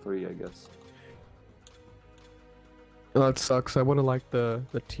level 3, I guess. Well, that sucks. I would have liked the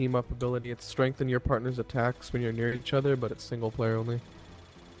team up ability. It's strengthen your partner's attacks when you're near each other, but it's single player only.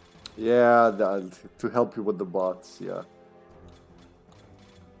 Yeah, to help you with the bots, yeah.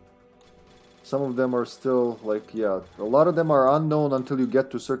 Some of them are still, like, yeah, a lot of them are unknown until you get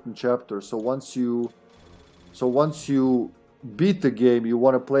to certain chapters. So once you beat the game, you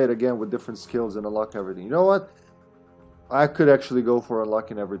want to play it again with different skills and unlock everything. You know what? I could actually go for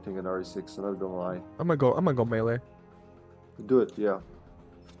unlocking everything in RE6, I'm not gonna lie. I'm gonna go melee. Do it, yeah.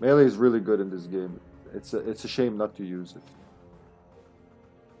 Melee is really good in this game. It's a shame not to use it.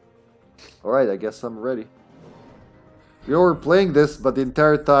 Alright, I guess I'm ready. We were playing this, but the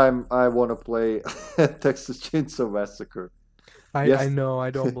entire time I want to play Texas Chainsaw Massacre. I know, I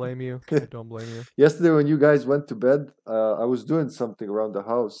don't blame you. I don't blame you. Yesterday when you guys went to bed, I was doing something around the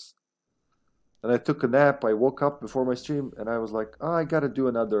house. And I took a nap, I woke up before my stream, and I was like, oh, I gotta do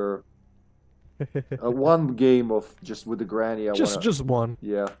another... one game of just with the granny. Just one.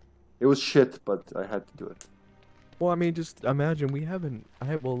 Yeah. It was shit, but I had to do it. Well, I mean, just imagine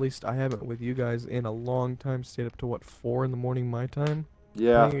at least I haven't with you guys in a long time. Stayed up to what, 4 in the morning my time?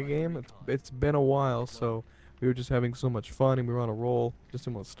 Yeah. Playing a game. It's been a while, so we were just having so much fun and we were on a roll. Just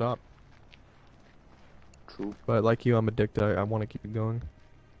didn't want to stop. True. But like you, I'm addicted. I want to keep it going.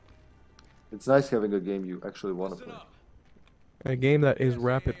 It's nice having a game you actually want to play. A game that is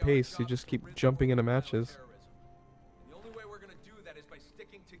rapid pace. You just keep jumping into matches. The only way we're gonna do that is by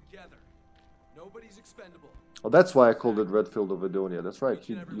sticking together. Nobody's expendable. Oh, that's why I called it Redfield of Edonia. That's right.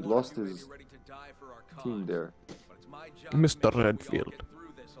 He lost his team there. Mr. Redfield.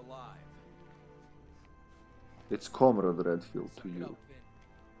 It's Comrade Redfield to you.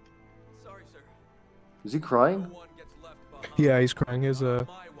 Sorry, sir. Is he crying? Yeah, he's crying. His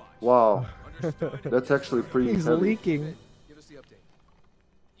Wow. That's actually pretty He's heavy. leaking. Give us the update.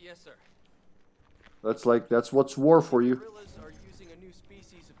 Yes, sir. That's what's war for you. Gorillas are using a new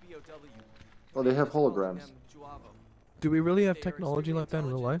species of BOW. Oh, they have holograms. Do we really have technology like that in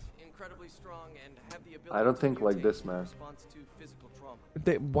real life? Incredibly strong and have the ability I don't to think like mutate this, in man. response to physical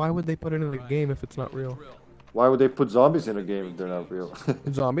trauma. Why would they put it in the game if it's not real? Why would they put zombies in a game if they're not real?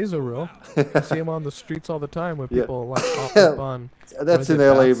 Zombies are real. You see them on the streets all the time when Yeah. people like hop up on. That's when in they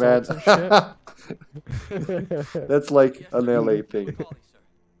LA, did man. bath salts and shit. That's like an LA thing. God.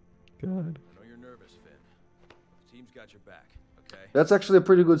 I know you're nervous, Finn. The team's got your back, okay? That's actually a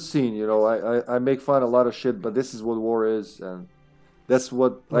pretty good scene, you know. I make fun a lot of shit, but this is what war is, and that's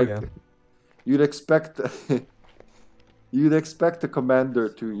what Oh, like yeah. you'd expect you'd expect the commander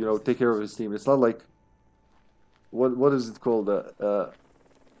to, you know, take care of his team. It's not like what is it called?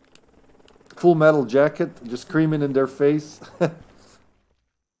 Full Metal Jacket, just screaming in their face.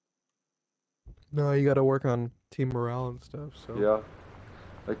 No, you gotta work on team morale and stuff, so. Yeah.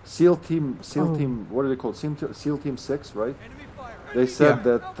 Like SEAL Team, what are they called? SEAL Team 6, right? They said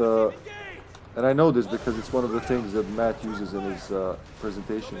that, and I know this because it's one of the things that Matt uses in his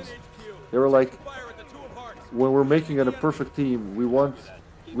presentations. They were like, when we're making it a perfect team, we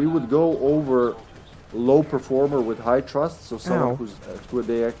would go over low performer with high trust, so someone who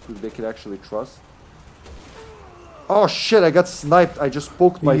they can actually trust. Oh shit, I got sniped. I just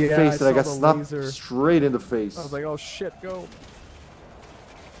poked my face and I got sniped straight in the face. I was like, oh shit, go.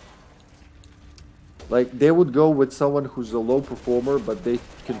 Like, they would go with someone who's a low performer, but they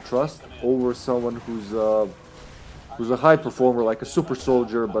can trust, over someone who's a high performer, like a super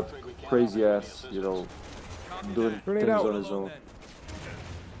soldier, but crazy ass, you know, doing things on his own.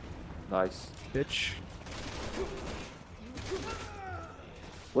 Nice. Bitch.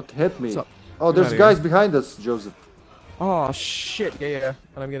 What hit me? What's up? Oh, there's guys behind us, Joseph. Oh shit, yeah.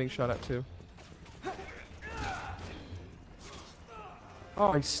 And I'm getting shot at too.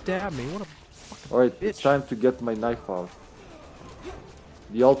 Oh, he stabbed me. What a fucking Alright, bitch. it's time to get my knife out.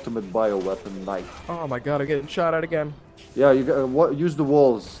 The ultimate bioweapon knife. Oh my god, I'm getting shot at again. Yeah, you got use the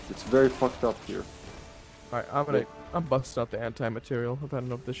walls. It's very fucked up here. Alright, I'm busting out the anti-material. I've had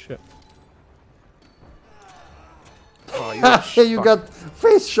enough of this shit. Oh, you got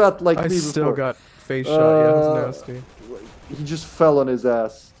face shot like me before. I still got face shot, yeah, it's nasty. He just fell on his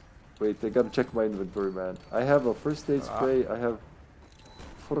ass. Wait, I gotta check my inventory, man. I have a first aid spray, I have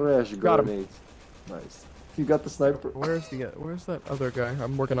fresh grenades. Nice. You got the sniper. Where's that other guy?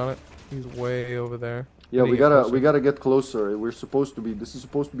 I'm working on it. He's way over there. Yeah, we gotta get closer. This is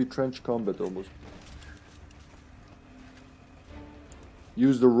supposed to be trench combat almost.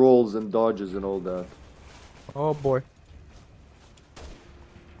 Use the rolls and dodges and all that. Oh boy.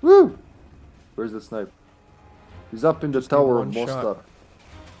 Woo! Where's the sniper? He's up in the tower of Mostar.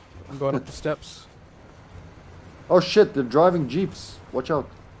 I'm going up the steps. Oh shit, they're driving jeeps. Watch out.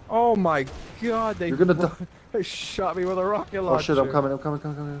 Oh my god, You're gonna die. They shot me with a rocket launcher. Oh shit, I'm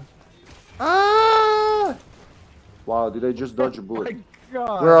coming. Ah! Wow, did I just dodge a bullet? Oh my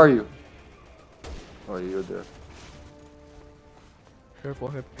god. Where are you? Oh, you're there. Careful,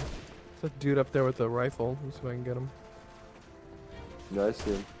 Hippy. There's a dude up there with a rifle. Let's see if I can get him. Yeah, I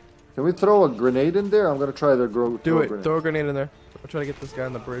see him. Can we throw a grenade in there? I'm gonna try to Throw a grenade in there. I'll try to get this guy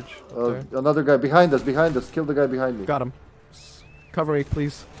on the bridge. Another guy behind us. Kill the guy behind me. Got him. Cover me,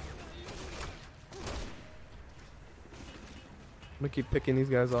 please. I'm gonna keep picking these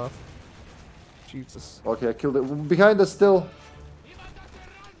guys off. Jesus. Okay, I killed it. Behind us still.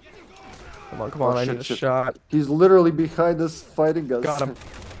 Come on, I need a shot. He's literally behind us fighting us. Got him.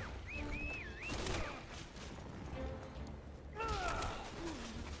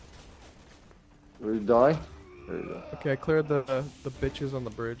 Will you die? There you go. Okay, I cleared the bitches on the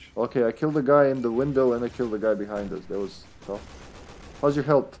bridge. Okay, I killed the guy in the window and I killed the guy behind us. That was tough. How's your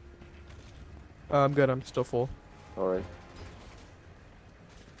health? I'm good, I'm still full. Alright.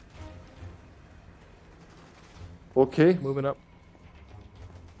 Okay. Moving up.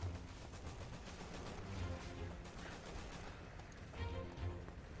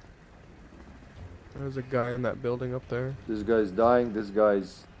 There's a guy in that building up there. This guy's dying, this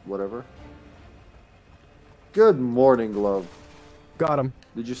guy's whatever. Good morning, Glove. Got him.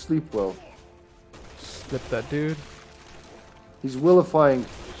 Did you sleep well? Snip that dude. He's vilifying.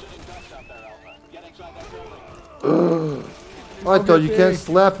 I thought you can't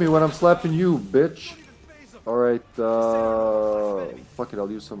slap me when I'm slapping you, bitch. Alright, fuck it,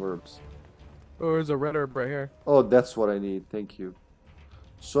 I'll use some herbs. Oh, there's a red herb right here. Oh, that's what I need, thank you.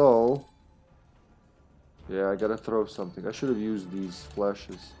 So... yeah, I gotta throw something. I should have used these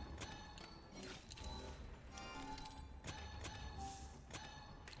flashes.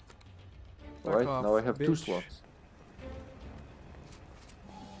 Alright, now I have 2 slots.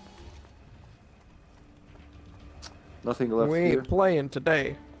 Nothing left here. We ain't playing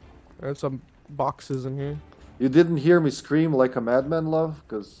today. There's some boxes in here. You didn't hear me scream like a madman, Love?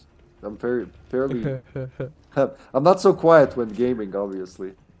 Because I'm fairly... I'm not so quiet when gaming,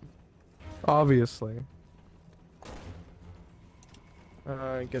 obviously. Obviously.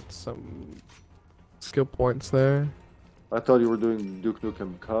 Get some skill points there. I thought you were doing Duke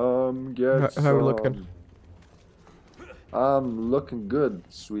Nukem. Come get some. How are we looking? I'm looking good,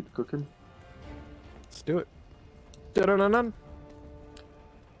 sweet cooking. Let's do it. Da-da-da-dun.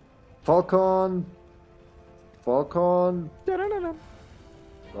 Falcon. Da-da-da-dun.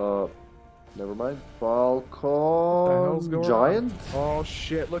 Never mind. What the hell's Falcon going Giant? on? Oh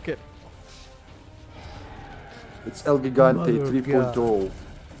shit, look at. It's El Gigante Mother 3.0.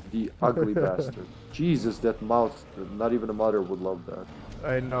 The ugly bastard. Jesus, that mouth. Not even a mother would love that.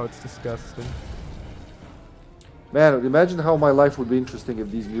 I know, it's disgusting. Man, imagine how my life would be interesting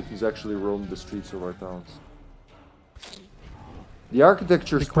if these mutants actually roamed the streets of our towns. The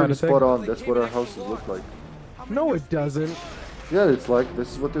architecture is Be quite pretty a thing. spot on. That's what our houses look like. No, it doesn't. Yeah, it's like,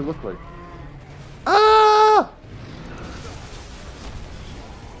 this is what they look like. Ah!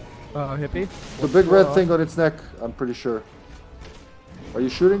 Hippie? The big red thing on its neck, I'm pretty sure. Are you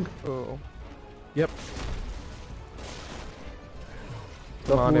shooting? Oh. Yep. Stop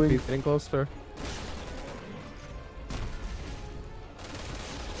Come on, moving. Hippie, getting closer.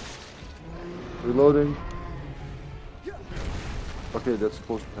 Reloading. Okay, that's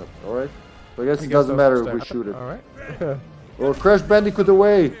supposed to happen. Alright. So I guess it guess doesn't that matter was if we that. shoot it. Alright. Or Crash Bandicoot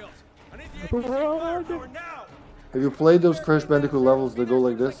away! Have you played those Crash Bandicoot levels that go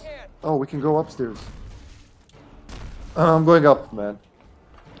like this? Oh, we can go upstairs. I'm going up, man.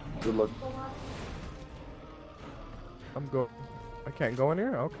 Good luck. I'm going. I can't go in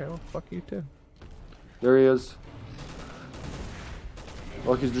here? Okay, well, fuck you too. There he is.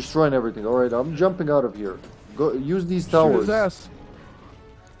 Oh, he's destroying everything. Alright, I'm jumping out of here. Go use these Shoot towers. his ass.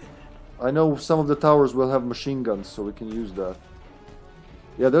 I know some of the towers will have machine guns, so we can use that.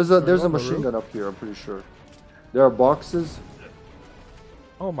 Yeah, there's a on the machine roof? gun up here, I'm pretty sure. There are boxes.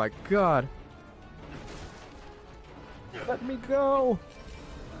 Oh my god. Let me go.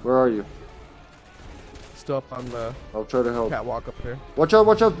 Where are you? Still up on the I'll try to help. catwalk up here. Watch out,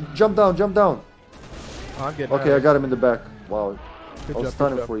 watch out! Jump down, jump down! Oh, I'm getting Okay, I got him in the back. Wow. Good I'll job, stun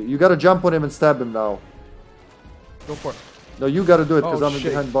good him job. for you. You gotta jump on him and stab him now. Go for it. No, you gotta do it because Oh, I'm in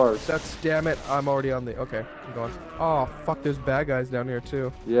shit. behind bars. That's damn it. I'm already on the. Okay, I'm going. Oh fuck, there's bad guys down here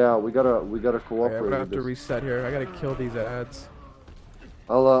too. Yeah, we gotta Okay, I'm cooperate gonna with have to this. reset here. I gotta kill these ads.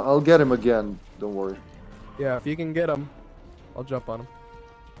 I'll get him again. Don't worry. Yeah, if you can get them, I'll jump on them.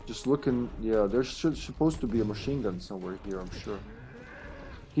 Just looking. Yeah, there's supposed to be a machine gun somewhere here. I'm sure.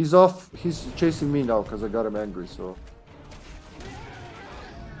 He's off. He's chasing me now because I got him angry. So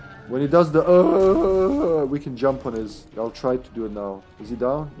when he does the we can jump on his. I'll try to do it now. Is he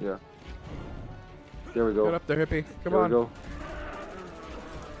down? Yeah. There we go. Get up there, Hippie. Come There on. we go.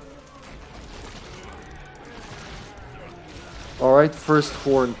 Alright, first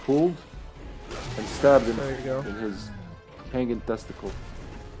horn pulled and stabbed him There you go. in his hanging testicle.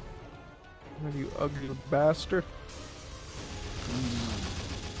 You ugly bastard.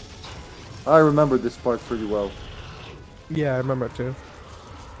 I remember this part pretty well. Yeah, I remember it too.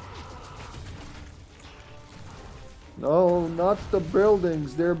 No, not the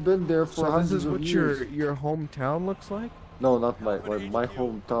buildings. They've been there for So this hundreds is of what years. your hometown looks like? No, not my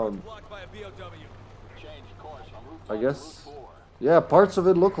hometown. Change course on Route I 5 guess. Route 4. Yeah, parts of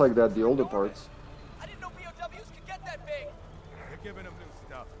it look like that. The older parts. I didn't know BOWs could get that big. They're giving them new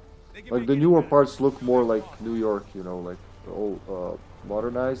stuff. Like the newer parts look more like New York, you know, like the old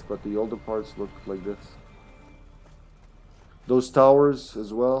modernized, but the older parts look like this. Those towers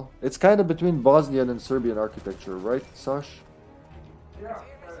as well. It's kind of between Bosnian and Serbian architecture, right, Sash?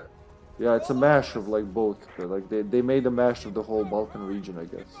 Yeah, it's a mash of like both. But like they made a mash of the whole Balkan region, I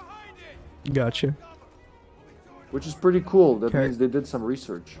guess. Gotcha. Which is pretty cool. That Okay. means they did some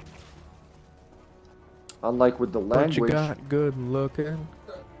research. Unlike with the What you language. got good looking?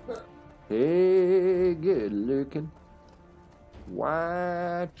 Hey, good looking.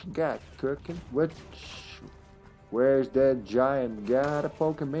 What you got cooking? Where's that giant? Got a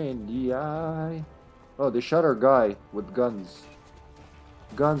poke him in the eye. Oh, they shot our guy with guns.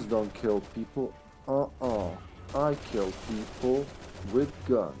 Guns don't kill people. I kill people with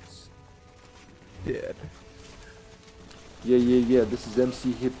guns. Dead. Yeah. This is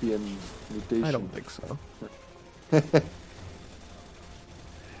MC Hippie and mutation. I don't think so.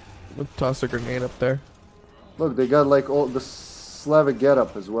 Let's toss a grenade up there. Look, they got like all the Slavic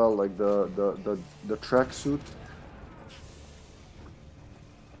getup as well, like the tracksuit.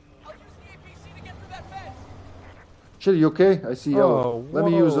 I'll use the APC to get through that fence. Shit, you okay? I see yellow. Oh, Let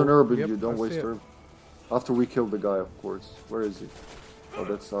me use an whoa. urban, Yep, you don't I waste see it. herb. After we kill the guy, of course. Where is he? Oh,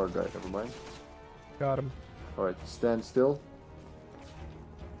 that's our guy, never mind. Got him. Alright, stand still.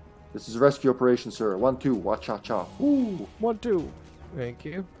 This is rescue operation, sir. 1, 2, wa-cha-cha. Ooh, 1, 2. Thank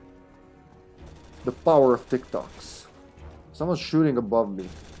you. the power of TikToks. Someone's shooting above me.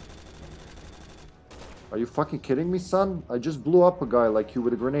 Are you fucking kidding me, son? I just blew up a guy like you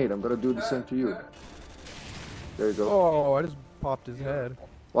with a grenade. I'm gonna do the same to you. There you go. Oh, I just popped his head.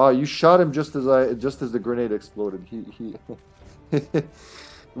 Wow, you shot him just as the grenade exploded. He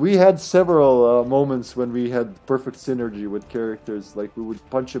We had several moments when we had perfect synergy with characters. Like we would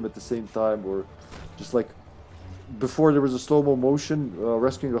punch him at the same time, or just like before there was a slow-mo motion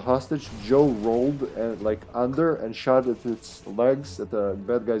rescuing a hostage. Joe rolled and like under and shot at its legs, at the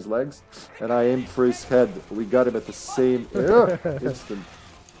bad guy's legs, and I aimed for his head. We got him at the same instant.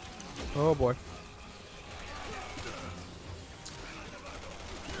 Oh boy.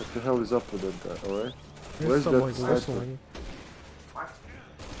 What the hell is up with that guy? All right. There's Where's some, that like, sniper? whistling.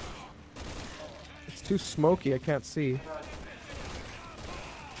 It's too smoky, I can't see.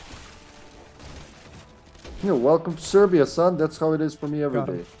 You know, welcome to Serbia, son. That's how it is for me every Got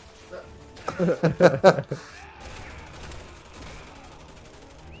day. him.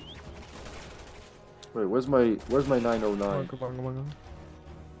 Wait, where's my 909? Come on, come on, come on.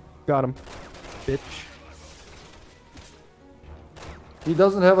 Got him. Bitch. He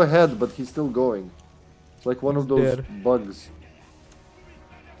doesn't have a head, but he's still going. It's like one of those dead. bugs.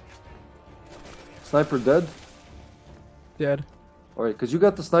 Sniper dead? Dead. Alright, because you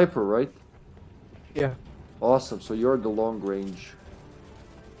got the sniper, right? Yeah. Awesome, so you're the long range.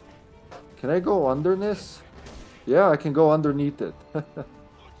 Can I go under this? Yeah, I can go underneath it.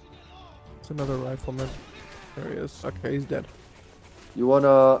 It's another rifleman. There he is. Okay, he's dead. You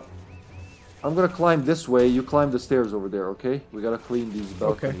wanna... I'm gonna climb this way, you climb the stairs over there, okay? We gotta clean these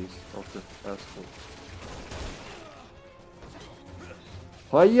balconies. Okay, asshole.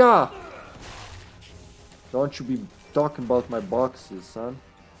 Hiya! Don't you be talking about my boxes, son.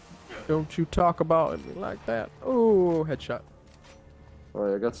 Don't you talk about me like that. Oh, headshot.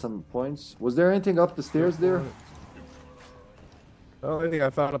 Alright, I got some points. Was there anything up the stairs there? The only thing I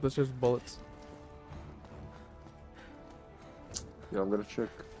found up is just bullets. Yeah, I'm gonna check.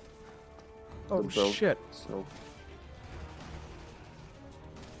 Oh the belt, shit. So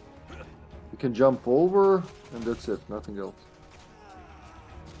you can jump over, and that's it. Nothing else.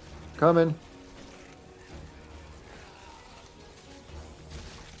 Coming.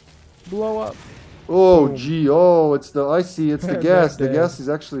 Blow up. Oh, Boom. gee. Oh, it's the. I see. It's the They're gas. The dead. gas is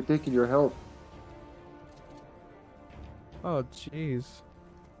actually taking your health. Oh jeez.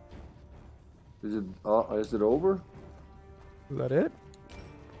 Is it over? Is that it?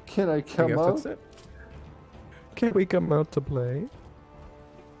 Can I I come guess out? that's it. Can we come out to play?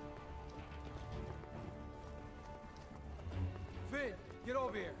 Finn, get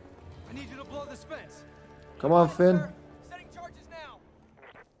over here. I need you to blow this fence. Come on, Finn. Setting charges now.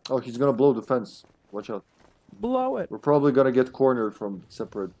 Oh, he's gonna blow the fence. Watch out. Blow it. We're probably gonna get cornered from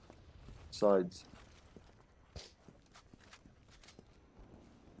separate sides.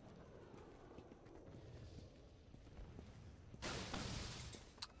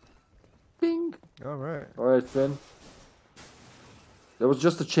 Bing. Alright. Alright, Finn. That was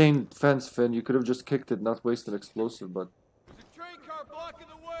just a chain fence, Finn. You could have just kicked it, not waste an explosive, but... There's a train car blocking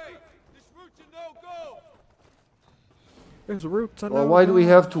the way. This route's a no-go. There's roots. Well, why do we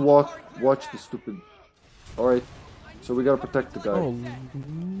have to watch the stupid... Alright, so we gotta protect the guy. Oh,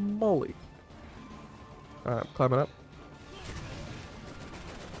 moly. Alright, climbing up.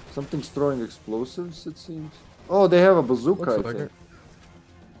 Something's throwing explosives, it seems. Oh, they have a bazooka, Looks I like think. it.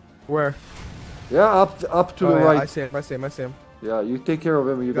 Where? Yeah, up to Oh, the yeah, right. I see him, I see him, I see him. Yeah, you take care of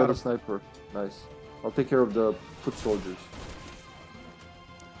him. You Got got a him. sniper. Nice. I'll take care of the foot soldiers.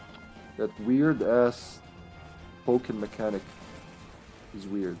 That weird ass poking mechanic is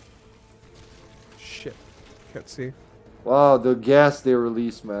weird. Shit. Can't see. Wow, the gas they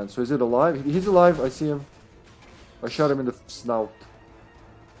release, man. So is it alive? He's alive. I see him. I shot him in the snout.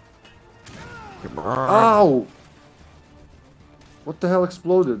 Come on. Ow! What the hell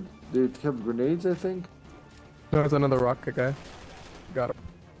exploded? They have grenades, I think. There's another rocket guy. Got him.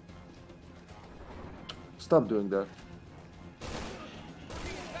 Stop doing that.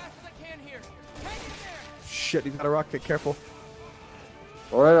 Shit, he's got a rocket. Careful.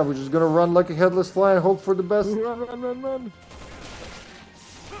 Alright, I'm just gonna run like a headless fly and hope for the best. Run, run, run, run.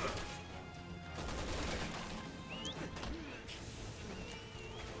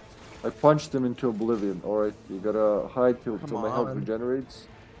 I punched him into oblivion. Alright, you gotta hide till my health on. regenerates.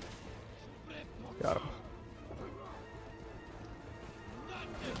 Got him.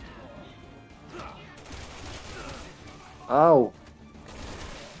 Ow!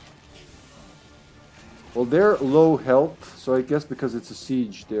 Well, they're low health, so I guess because it's a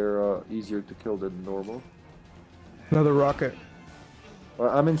siege, they're easier to kill than normal. Another rocket.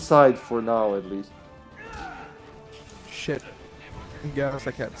 I'm inside for now, at least. Shit. Gas,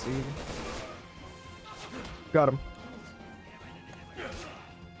 I can't see. Got him.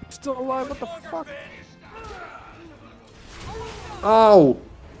 Still alive, what the fuck? Ow!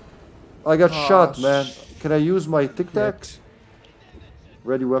 I got Aw, shot, man. Can I use my tic tac? Shit.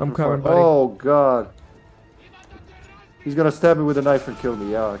 Ready weapon. I'm coming, fire. buddy. Oh god. He's gonna stab me with a knife and kill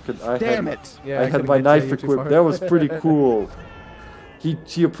me. Yeah, Damn it! Yeah, I had couldn't my get knife you, you're too equipped. far. That was pretty cool.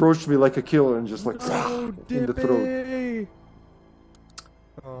 He approached me like a killer and just like No, in the throat. Dippy!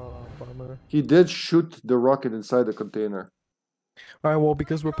 Oh, bummer. He did shoot the rocket inside the container. Alright, well,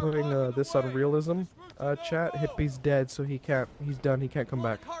 because we're putting this on realism, chat, Hippie's dead, so he can't, he's done, he can't come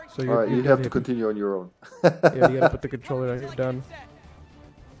back. So Alright, you dead, have to Hippie. continue on your own. Yeah, you gotta put the controller down, you're done.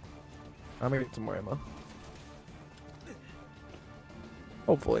 I'm gonna get some more ammo.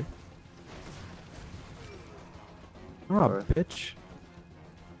 Hopefully. Oh, Alright. bitch.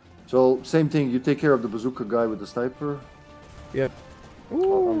 So, same thing, you take care of the bazooka guy with the sniper. Yep. I'm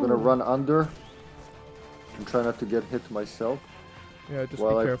gonna Ooh. run under and try not to get hit myself. Yeah, just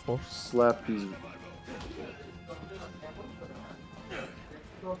while be I careful. slap these.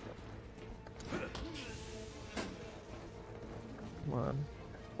 Come on.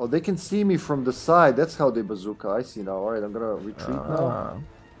 Oh, they can see me from the side. That's how they bazooka. I see now. Alright, I'm gonna retreat now.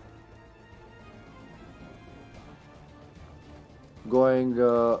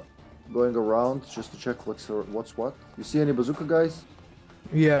 Going around just to check what's what. You see any bazooka guys?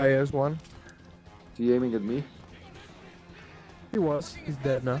 Yeah, there's one. Is he aiming at me? He was. He's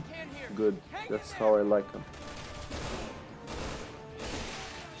dead now. Good. That's how I like him.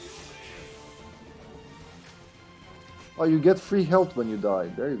 Oh, you get free health when you die.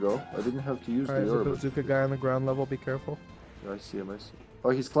 There you go. I didn't have to use Alright, the there's a herb. bazooka guy on the ground level. Be careful. I see him. I see.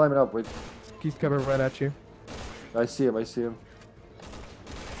 Oh, he's climbing up. Wait. He's coming right at you. I see him. I see him.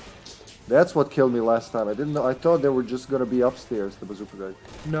 That's what killed me last time. I didn't know. I thought they were just gonna be upstairs. The bazooka guy.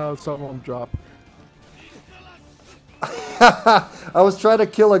 No, some of them drop. I was trying to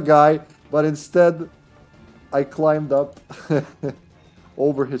kill a guy, but instead I climbed up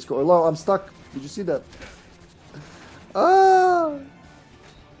over his core. Oh, I'm stuck. Did you see that? Ah!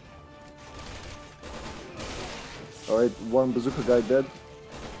 Alright, one bazooka guy dead.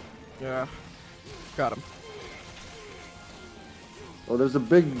 Yeah. Got him. Oh, there's a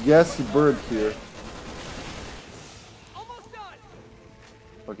big gassy bird here.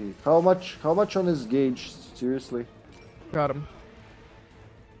 Okay, how much on his gauge? Seriously? Got him.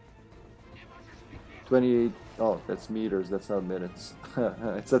 28. Oh, that's meters. That's not minutes.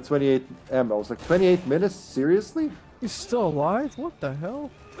 It's at 28 M. I was like, 28 minutes? Seriously? He's still alive? What the hell?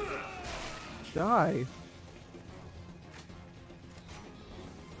 Die.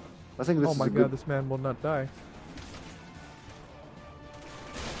 I think this Oh is my a god, good... this man will not die.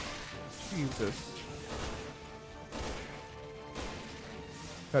 Jesus.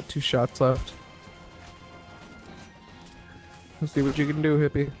 Got 2 shots left. Let's see what you can do,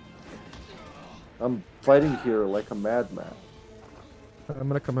 Hippie. I'm fighting here like a madman. I'm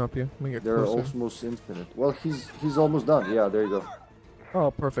gonna come help you. Let me get They're closer. almost infinite. Well, he's almost done. Yeah, there you go.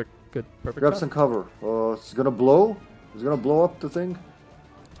 Oh, perfect. Good. Perfect. Grab shot. some cover. It's gonna blow. It's gonna blow up the thing.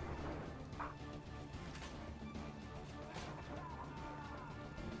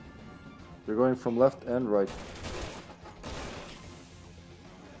 They're going from left and right.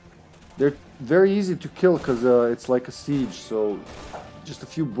 They're very easy to kill because it's like a siege, so just a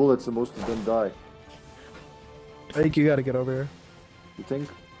few bullets and most of them die. I think you gotta get over here. You think?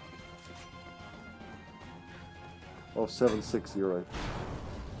 Oh, 7-6, you're right.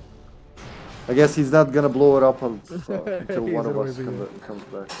 I guess he's not gonna blow it up until one of us comes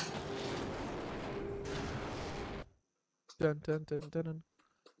back. Dun, dun, dun, dun, dun.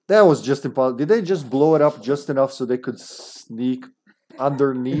 That was just impossible. Did they just blow it up just enough so they could sneak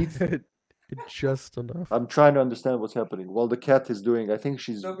underneath? Just enough. I'm trying to understand what's happening. Well, the cat is doing, I think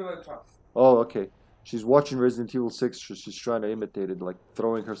she's... Oh, okay. She's watching Resident Evil 6, so she's trying to imitate it, like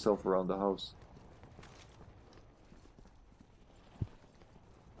throwing herself around the house.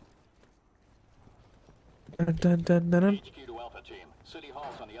 Dun, dun, dun, dun, dun. HQ to Alpha Team. City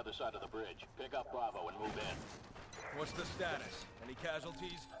Hall's on the other side of the bridge. Pick up Bravo and move in. What's the status? Any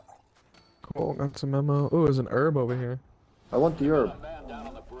casualties? Cool, got some ammo. Oh, there's an herb over here. I want the herb. A man down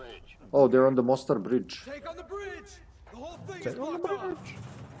on the bridge. Oh, they're on the Mostar Bridge. Take on the bridge! The whole thing Take is on the blocked off! bridge.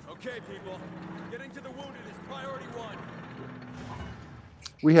 Okay, people. Getting to the wounded is priority 1.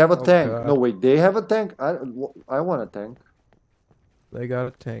 We have a Oh, tank. God. No, wait, they have a tank? I want a tank. They got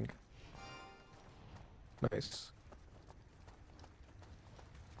a tank. Nice.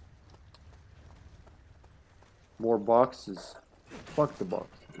 More boxes. Fuck the box.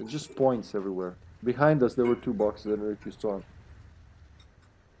 It's just points everywhere. Behind us there were 2 boxes. I don't know if you saw them.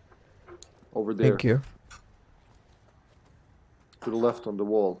 Over there. Thank you. To the left on the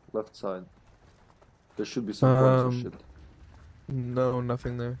wall. Left side. There should be some points and shit. No,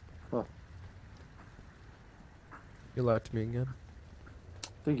 nothing there. Huh. You lied to me again.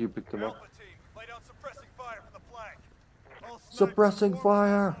 think you picked him up. Alpha team, lay down suppressing fire for the flag. All snipers Suppressing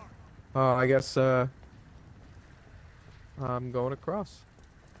forward. fire. I guess I'm going across.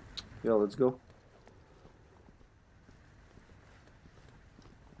 Yeah, let's go.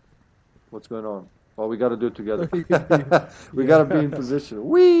 What's going on? Oh, we gotta do it together. We gotta be in position.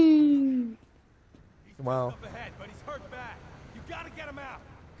 Whee! Wow. Up ahead, but he's hurt bad. You gotta get him out.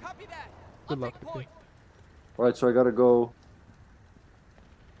 Copy that. Good luck. Alright, so I gotta go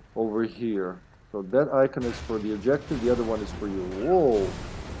over here. So that icon is for the objective, the other one is for you. Whoa!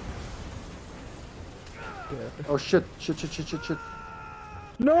 Yeah. Oh shit, shit.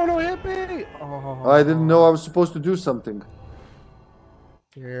 No, Hippie! Oh. I didn't know I was supposed to do something.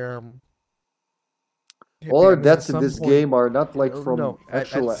 Yeah. All our Hippie, deaths at in some this point- game are not like from no, at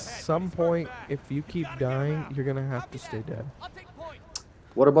actual... some point, if you keep dying, you're gonna have to stay dead. I'll take point.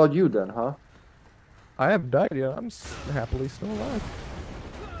 What about you then, huh? I haven't died yet. I'm happily still alive.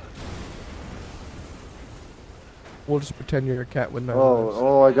 We'll just pretend you're a cat with no lives.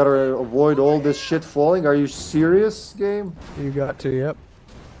 Oh, I gotta avoid all this shit falling. Are you serious, game? You got to, yep.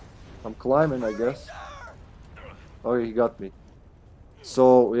 I'm climbing, I guess. Oh, he got me.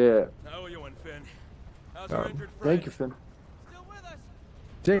 So, yeah. How are you, Finn? How's our injured friend? Thank you, Finn. Still with us.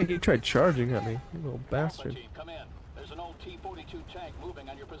 Dang, he tried charging at me. You little Alpha bastard. team, come in. There's an old T-42 tank moving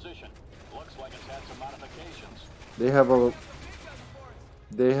on your position. Looks like it's had some modifications. They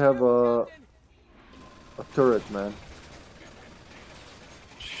have a turret, man.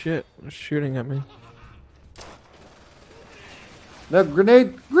 Shit, they're shooting at me. No,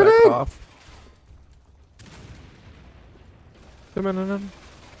 grenade! Back Grenade! off. Come on.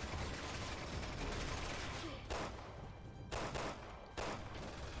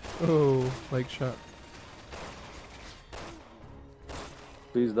 Oh, leg shot.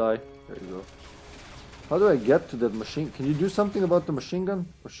 Please die. There you go. How do I get to that machine? Can you do something about the machine gun?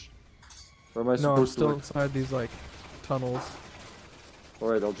 Or am I No, I'm supposed still to... inside these, like, tunnels.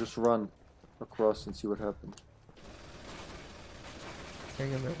 Alright, I'll just run across and see what happens.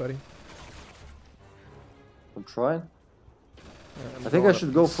 Hang in there, buddy. I'm trying. I'm I think I going should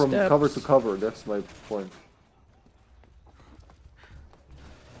up go these from cover to steps. cover. That's my point.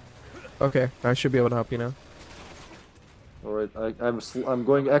 Okay, I should be able to help you now. Alright, I'm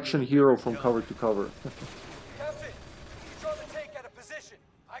going action hero from cover to cover. Captain, draw the tank out of position.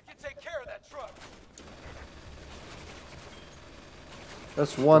 I can take care of that truck.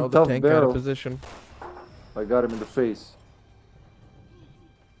 That's Throw one the tough tank out barrel. of position. I got him in the face.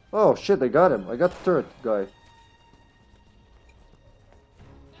 Oh shit, I got him. I got the turret guy.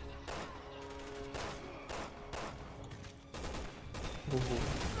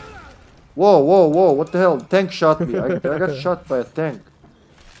 Whoa, what the hell? The tank shot me. I got shot by a tank.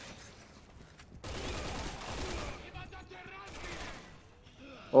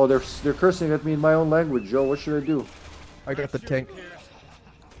 Oh, they're cursing at me in my own language, Joe. What should I do? I got the tank. The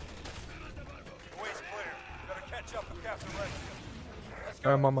way's clear. Gotta catch up with Captain Redfield.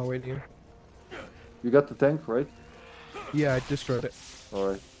 I'm on my way to you. You got the tank, right? Yeah, I destroyed it.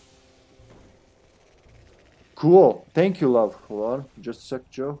 Alright. Cool. Thank you, love. Hold on. Just a sec,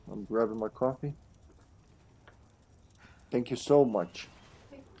 Joe. I'm grabbing my coffee. Thank you so much.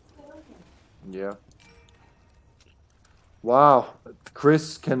 Yeah. Wow.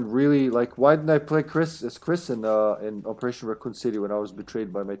 Chris can really, like, why didn't I play Chris as Chris in Operation Raccoon City when I was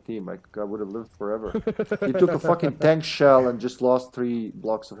betrayed by my team? I would have lived forever. He took a fucking tank shell and just lost 3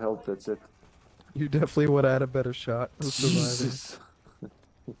 blocks of health. That's it. You definitely would have had a better shot of surviving. Jesus.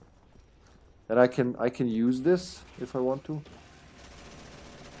 And I can use this if I want to.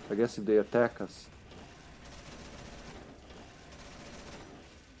 I guess if they attack us.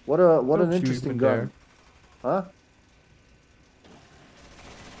 What an Don't you interesting even gun. dare. Huh?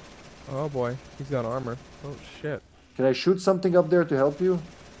 Oh boy, he's got armor. Oh shit. Can I shoot something up there to help you?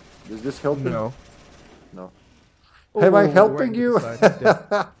 Is this helping? No. No. Am I Oh, helping right to you? the side, he's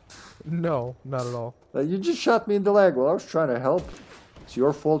dead. No, not at all. You just shot me in the leg. Well, I was trying to help. It's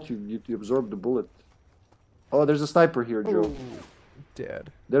your fault. You absorbed the bullet. Oh, there's a sniper here, Joe. Oh,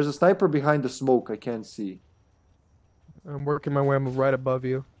 dead. There's a sniper behind the smoke. I can't see. I'm working my way. I'm right above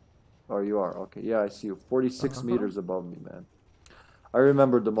you. Oh, you are? Okay. Yeah, I see you. 46 meters above me, man. I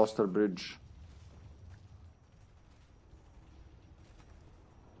remember the Mostar Bridge.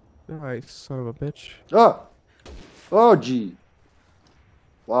 Nice, son of a bitch. Ah! Oh, gee.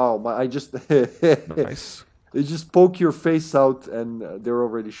 Wow, I just... Nice. They just poke your face out and they're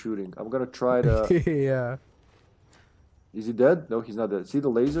already shooting. I'm gonna try to... Yeah. Is he dead? No, he's not dead. See the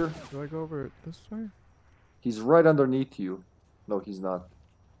laser? Do I go over this way? He's right underneath you. No, he's not.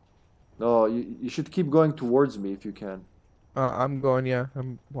 No, you should keep going towards me if you can. I'm going, yeah.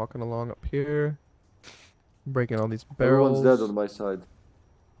 I'm walking along up here. Breaking all these Everyone's barrels. dead on my side.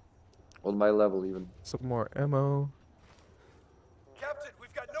 On my level, even. Some more ammo. Captain,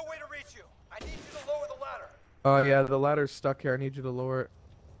 we've got no way to reach you. I need you to lower the ladder. Oh, yeah, the ladder's stuck here. I need you to lower it.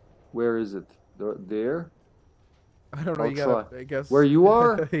 Where is it? There? I don't know, I'll you gotta, try. I guess. Where you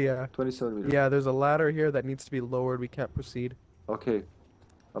are? Yeah. 20 centimeters. Yeah, there's a ladder here that needs to be lowered. We can't proceed. Okay.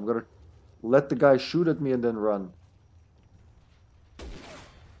 I'm gonna let the guy shoot at me and then run.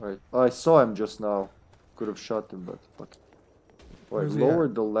 Alright. Oh, I saw him just now. Could have shot him, but fuck. Alright, Where's he at?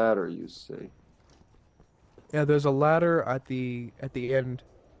 lowered the ladder, you say. Yeah, there's a ladder at the end.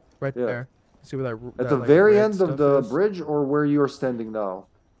 Right Yeah. there. See where that At that, the like, very red end of stuff the is? bridge, or where you're standing now?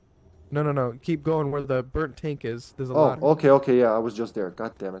 No, no, no. Keep going where the burnt tank is. There's a Oh, ladder. okay, okay, yeah, I was just there.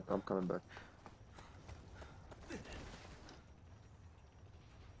 God damn it, I'm coming back.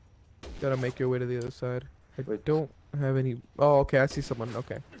 Gotta make your way to the other side. I Wait. don't have any... Oh, okay, I see someone.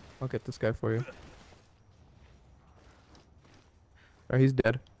 Okay. I'll get this guy for you. Alright, he's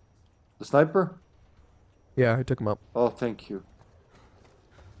dead. The sniper? Yeah, I took him up. Oh, thank you.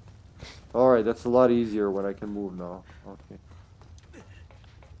 Alright, that's a lot easier when I can move now. Okay.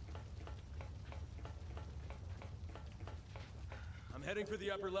 I'm heading for the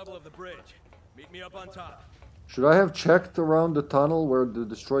upper level of the bridge. Meet me up on top. Should I have checked around the tunnel where the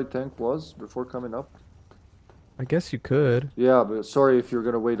destroyed tank was before coming up? I guess you could. Yeah, but sorry if you're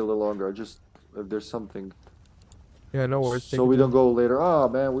gonna wait a little longer. I just... If there's something. Yeah, no worries. So we don't go later. Ah,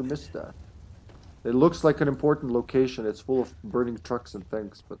 man, we missed that. It looks like an important location. It's full of burning trucks and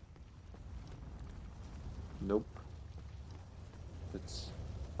tanks, but... Nope. It's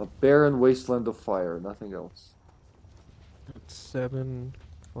a barren wasteland of fire, nothing else. 7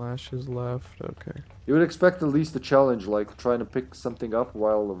 flashes left. Okay. You would expect at least a challenge, like trying to pick something up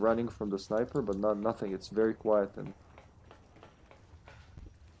while running from the sniper, but nothing. It's very quiet and...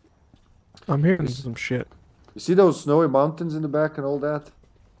 I'm hearing some shit. You see those snowy mountains in the back and all that?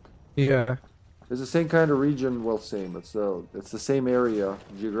 Yeah. It's the same kind of region, well, same. It's the same area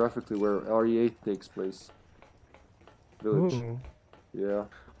geographically where RE8 takes place. Village. Ooh. Yeah.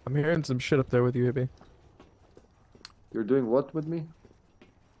 I'm hearing some shit up there with you, Hippie. You're doing what with me?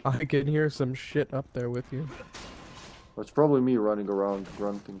 I can hear some shit up there with you. Well, it's probably me running around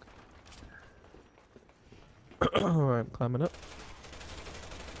grunting. I'm climbing up.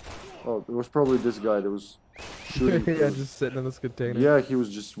 Oh, it was probably this guy that was shooting. Yeah, just sitting in this container. Yeah, he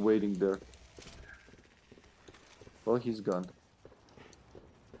was just waiting there. Well, he's gone.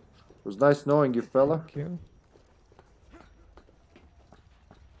 It was nice knowing you, fella. Thank you.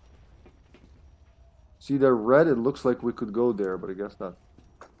 See, they're red. It looks like we could go there, but I guess not.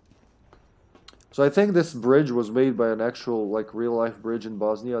 So I think this bridge was made by an actual, like, real-life bridge in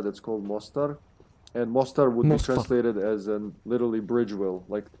Bosnia that's called Mostar. And Mostar would be Mostar. translated as an literally Bridgeville,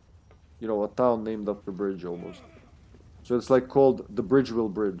 like, you know, a town named after bridge almost. So it's like called the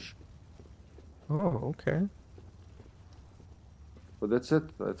Bridgeville Bridge. Oh, okay. But that's it.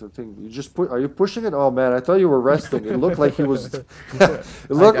 That's the thing. You just put. Are you pushing it? Oh man, I thought you were resting. It looked like he was. It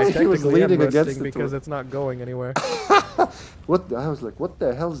looked like he was technically am leaning against resting it. because it's not going anywhere. What? I was like, what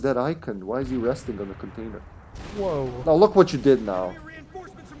the hell is that icon? Why is he resting on the container? Whoa. Now look what you did now.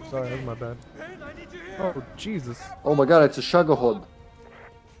 Sorry, that was my bad. Oh, Jesus. Oh my god, it's a Shagahod.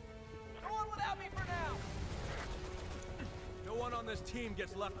 No one on this team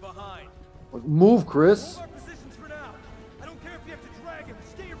gets left behind. Move, Chris. Hold our positions for now. I don't care if you have to drag him.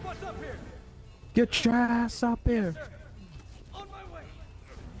 Just get your butts up here. Get your ass up here. On my way.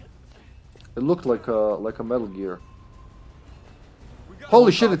 It looked like a Metal Gear.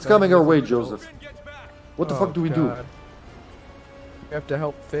 Holy shit, it's coming our way, Joseph. What the fuck do we do? God. We have to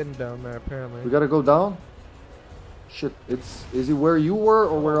help Finn down there, apparently. We gotta go down? Shit, is he where you were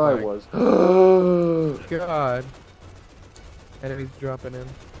or where I my was? God. Enemies dropping in.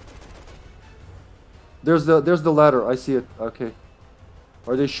 There's the ladder. I see it. Okay.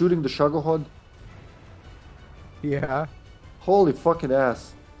 Are they shooting the Shagahod? Yeah. Holy fucking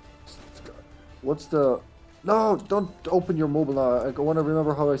ass. What's the... No, don't open your mobile now. I want to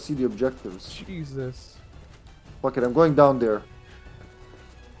remember how I see the objectives. Jesus. Fuck it, I'm going down there.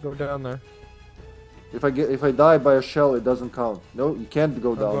 Go down there. If I die by a shell, it doesn't count. No, you can't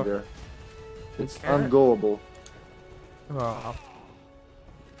go down there. It's can't? ungoable. Oh.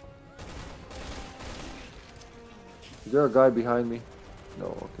 Is there a guy behind me? No,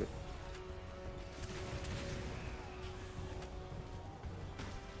 okay.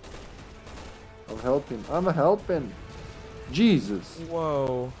 I'm helping. I'm helping. Jesus.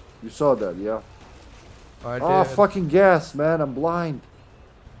 Whoa. You saw that, yeah? I did. Oh, fucking gas, man. I'm blind.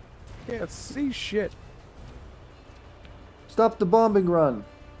 Can't see shit. Stop the bombing run.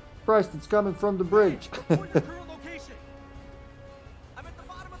 Christ, it's coming from the bridge. Report your current location. I'm at the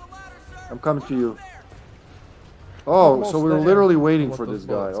bottom of the ladder, sir. I'm coming to you. There. Oh, Almost so we were there. literally waiting Almost for those this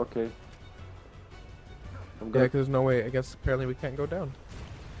guy. bullets. Okay. I'm Yeah, gonna... because there's no way. I guess apparently we can't go down.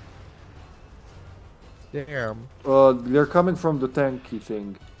 Damn. They're coming from the tanky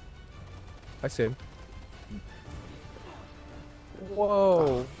thing. I see him.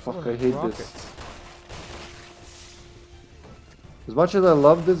 Whoa. Fuck, someone I has hate rockets. this. As much as I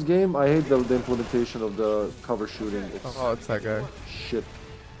love this game, I hate the implementation of the cover shooting. It's Oh, it's that guy. shit.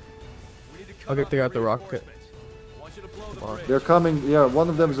 We need to I'll cut get off the guy the with the rocket. reinforcements. I want you to blow the Come on. bridge. They're coming. Yeah, one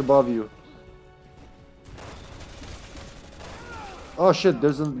of them is above you. Oh shit,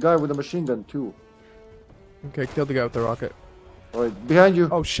 there's a guy with a machine gun too. Okay, kill the guy with the rocket. Alright, behind you.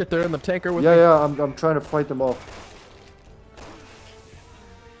 Oh shit, they're in the tanker with Yeah, me. yeah, I'm trying to fight them off.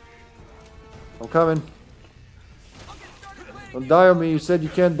 I'm coming. Don't die on me, you said you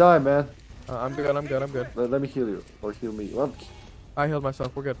can't die, man. I'm good, I'm good, I'm good. Let me heal you. Or heal me. Well, I healed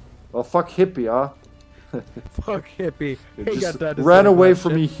myself, we're good. oh fuck hippie, huh? Fuck hippy. It He just got that ran away that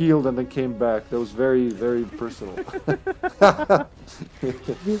from shit. me, healed, and then came back. That was very, very personal. I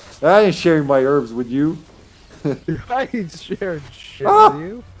ain't sharing my herbs with you. I ain't sharing shit Ah! with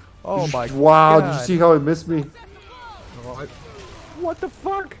you. Oh my Wow, god. did you see how it missed me? What the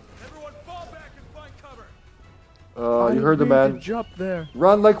fuck? Everyone fall back and find cover. You I heard the need to man. jump there.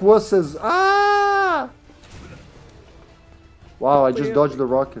 Run like wusses. Ah! Wow, I just dodged the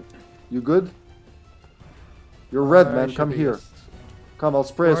rocket. You good? You're red, I man. should Come be, here. yes. Come, I'll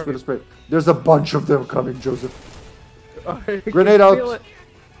spray us Where with are a spray. There's a bunch of them coming, Joseph. I can Grenade out. feel it.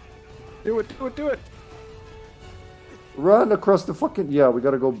 Do it, do it, do it. Run across the fucking... Yeah, we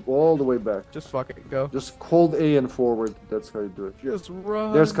gotta go all the way back. Just fucking go. Just hold A and forward. That's how you do it. Just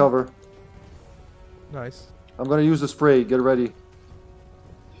run. There's cover. Nice. I'm gonna use the spray. Get ready.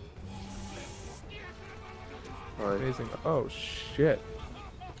 Alright. Amazing. Oh shit.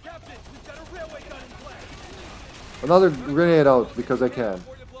 Captain, we've got a railway gun in play. Another grenade out because I can.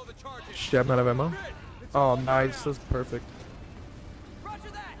 Before you blow the charges. Shit, I'm out of ammo. Oh, nice. That's perfect. Roger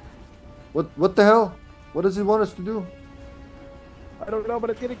that. What the hell? What does he want us to do? I don't know, but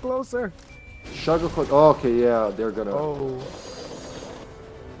it's getting closer. Sugar coat. Oh, okay, yeah, they're gonna. Oh.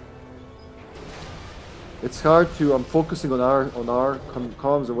 It's hard to. I'm focusing on our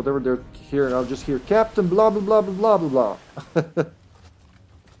comms or whatever they're hearing. I'll just hear Captain blah blah blah blah blah blah blah.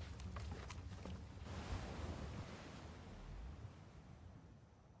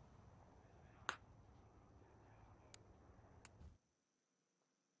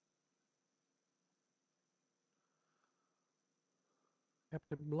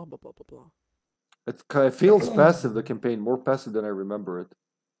 Captain blah blah blah blah blah. It feels passive. The campaign more passive than I remember it.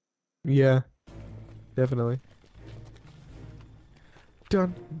 Yeah. Definitely.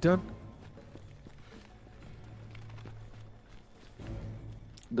 Done. Done.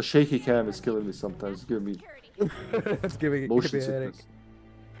 The shaky cam is killing me sometimes. It's giving me That's giving motion me a headache. sickness.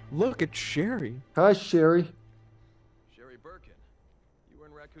 Look at Sherry. Hi, Sherry. Sherry Birkin, you were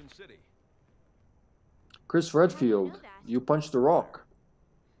in Raccoon City. Chris Redfield. You punched the rock.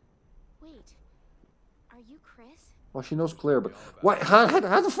 Wait, are you Chris? Well, she knows Claire, but what? How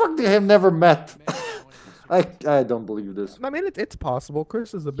the fuck they have never met? I don't believe this. I mean, it's possible.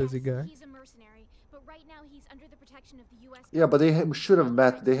 Chris is a busy guy. He's a mercenary, but right now he's under the protection of the U.S. Yeah, but they should have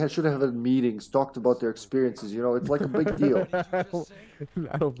met. They should have had meetings, talked about their experiences. You know, it's like a big deal.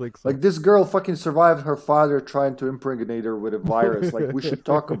 I don't think so. Like this girl fucking survived her father trying to impregnate her with a virus. Like we should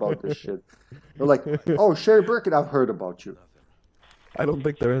talk about this shit. They're like, oh, Sherry Birkin, I've heard about you. I don't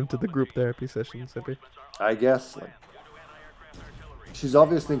think they're into the group therapy sessions, Hippy. I guess. Like, she's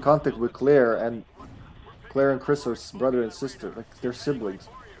obviously in contact with Claire, and Claire and Chris are brother and sister. Like they're siblings.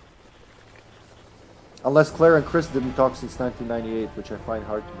 Unless Claire and Chris didn't talk since 1998, which I find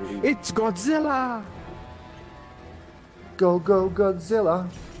hard to believe. It's Godzilla! Go, go, Godzilla!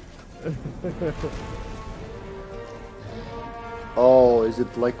 Oh, is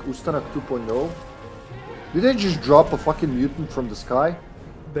it like Ustanak 2.0? Did they just drop a fucking mutant from the sky?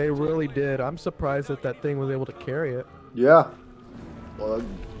 They really did. I'm surprised that that thing was able to carry it. Yeah. Well,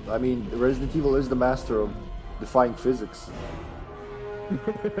 I mean, Resident Evil is the master of defying physics.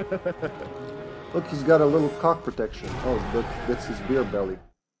 Look, he's got a little cock protection. Oh, that's his beer belly.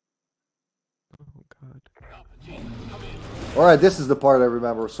 Oh, God. Alright, this is the part I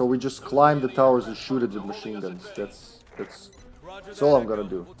remember. So we just climb the towers and shoot at the machine guns. That's all I'm gonna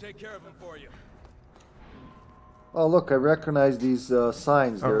do. We'll take care of him for you. Oh, look, I recognize these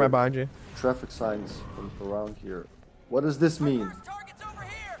signs. Oh, They're right behind you. traffic signs from around here. What does this mean? Target's over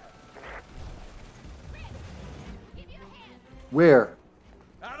here. Where?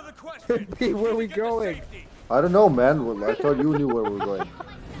 Out of the question. Pete, where are we Get to going? safety. I don't know, man. Well, I thought you knew where we were going.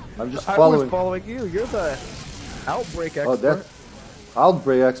 I'm just I following. was following you. You're the outbreak expert. Oh, that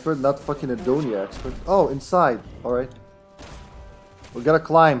outbreak expert, not fucking Edonia expert. Oh, inside. All right. We gotta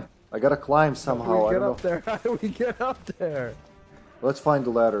climb. I gotta climb somehow. I How do we get don't know. up there? How do we get up there? Let's find the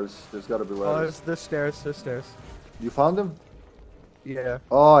ladders. There's gotta be Oh, ladders. there's stairs. There's stairs. You found them? Yeah.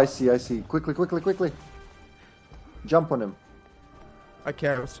 Oh, I see. I see. Quickly, quickly, quickly. Jump on him. I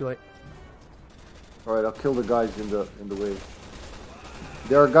can't. It's too late. All right, I'll kill the guys in the way.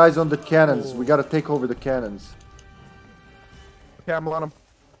 There are guys on the cannons. We gotta take over the cannons. Okay, I'm on him.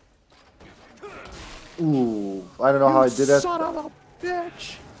 Ooh, I don't know how I did that. Son of a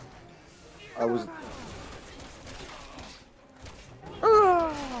bitch! I was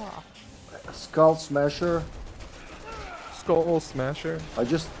Ah! skull smasher. Skull smasher. I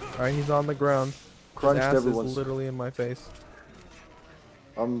just Alright, he's on the ground. crunched His ass everyone's. is literally in my face.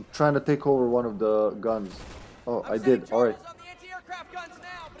 I'm trying to take over one of the guns. Oh, I did. All right.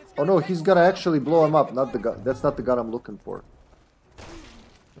 Oh no, he's gonna actually blow him up. Not the gun. That's not the gun I'm looking for.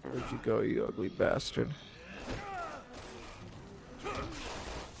 Where'd you go, you ugly bastard?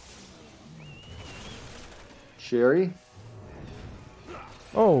 Sherry.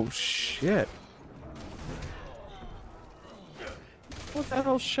 Oh shit! What the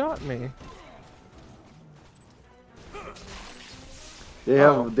hell shot me? They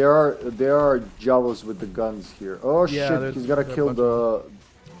have. There are Javos with the guns here. Oh Yeah, shit! He's gonna there's a kill bunch the.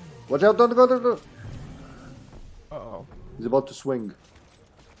 Watch out! Don't go! Don't go! Uh oh. He's about to swing.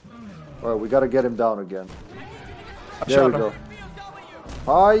 Alright, we gotta get him down again. I There shot we him.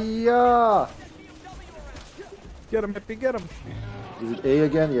 go. Hiya! Get him, Hippy, get him! Is it A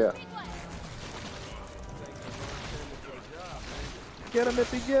again? Yeah. Get him,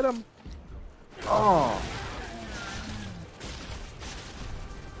 Hippy, get him! Oh.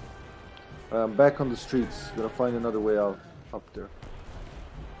 I'm back on the streets. Gonna find another way out up there.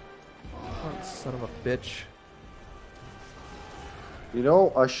 Oh, son of a bitch. You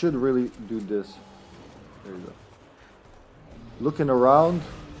know, I should really do this. There you go. Looking around.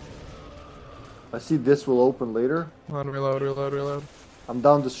 I see this will open later. Come on, reload, reload, reload. I'm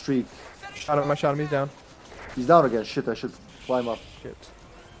down the street. Shot him, I shot him, he's down. He's down again. Shit, I should climb up. Shit.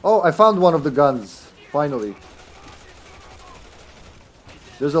 Oh, I found one of the guns. Finally.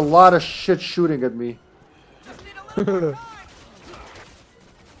 There's a lot of shit shooting at me. I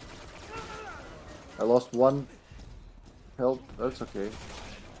lost one health. That's okay.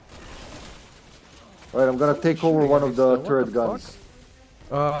 Alright, I'm gonna take over one of the turret guns.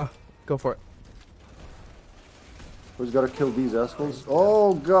 Go for it. Who's gotta kill these assholes?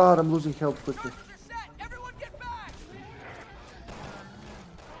 Oh god, I'm losing health quickly.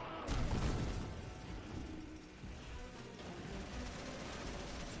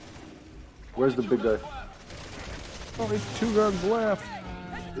 Where's the big guy? Only 2 guns left.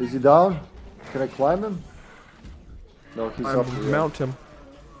 Is he down? Can I climb him? No, he's up here. Mount him.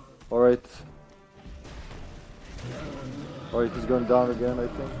 Alright. Alright, he's going down again, I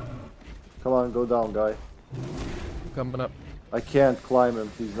think. Come on, go down, guy. Coming up. I can't climb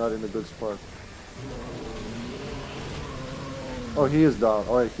him. He's not in a good spot. Oh, he is down.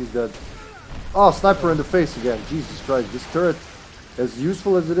 Alright, he's dead. Oh, sniper in the face again. Jesus Christ. This turret, as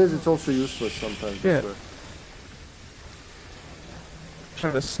useful as it is, it's also useless sometimes. Yeah.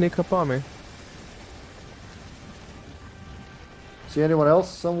 Trying to sneak up on me. See anyone else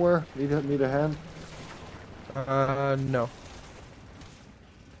somewhere? Need a hand? No.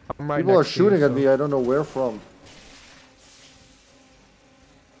 I'm right People are next to you, shooting at so- me. I don't know where from.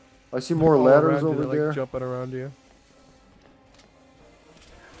 I see more All ladders around you, over they're, like, there. jumping around you.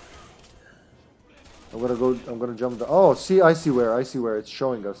 I'm gonna jump down. Oh, see, I see where. It's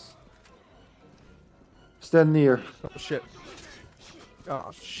showing us. Stand near. Oh shit.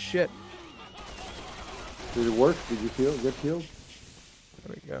 Oh shit. Did it work? Did you get healed?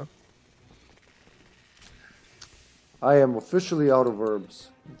 There we go. I am officially out of herbs.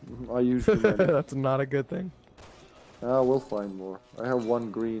 I used too many. That's not a good thing. We'll find more. I have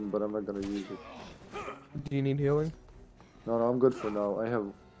one green, but I'm not gonna use it. Do you need healing? No, I'm good for now.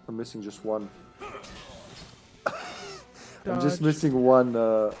 I'm missing just one. I'm just Dodge. missing one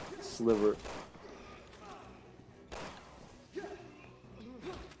sliver.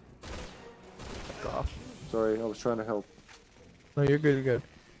 Fuck off. Sorry, I was trying to help. No, you're good, you're good.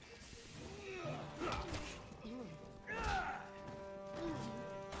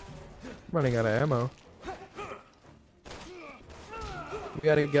 Running out of ammo. We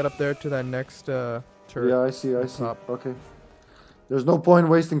gotta get up there to that next turret. Yeah, I see. Top. Okay. There's no point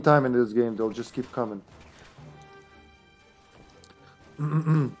wasting time in this game. They'll just keep coming.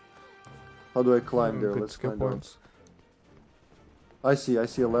 How do I climb there? Good Let's skill find out. points. I see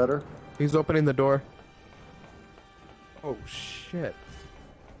a ladder. He's opening the door. Oh shit.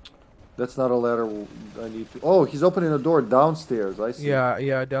 That's not a ladder I need to... Oh, he's opening a door downstairs. I see.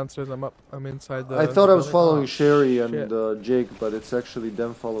 Yeah, downstairs. I'm inside the... I thought I was building. following Oh, Sherry shit. and Jake, but it's actually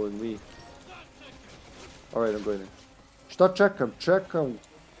them following me. Alright, I'm going in. Šta čekam? Čekam.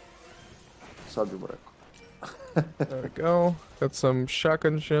 Sad bi mu rekao. There we go. Got some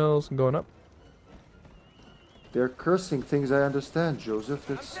shotgun shells going up. They're cursing things I understand, Joseph.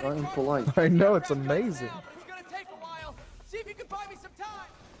 It's impolite. I know, it's amazing. It's gonna take a while. See if you can buy me some time.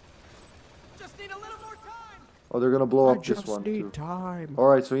 Just need a little more time. Oh, they're gonna blow I up this just one need too. time.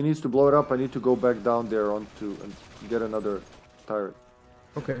 Alright, so he needs to blow it up. I need to go back down there onto and get another turret.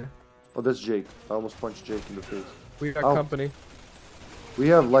 Okay. Oh, that's Jake. I almost punched Jake in the face. We got Ow. company. We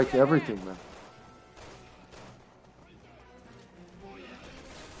have like everything, man.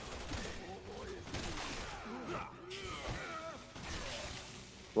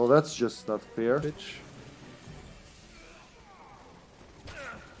 Well, that's just not fair. Bitch.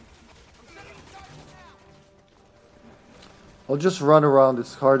 I'll just run around.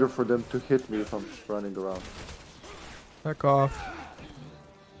 It's harder for them to hit me if I'm just running around. Back off.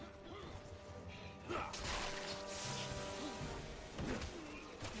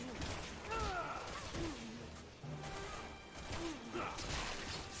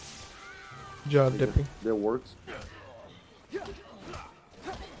 Good job, Dippy. That works.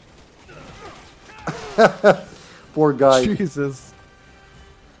 Poor guy. Jesus.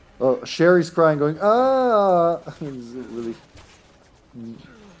 Oh, Sherry's crying, going, ah! It's really...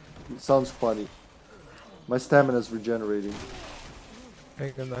 It sounds funny. My stamina's regenerating.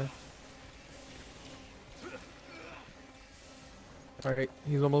 Hang in there. Alright,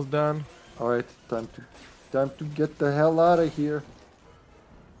 he's almost done. Alright, time to get the hell out of here.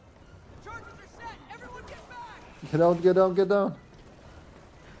 Charges are set. Everyone get back. Get down, get down, get down.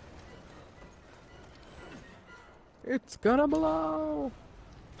 It's gonna blow!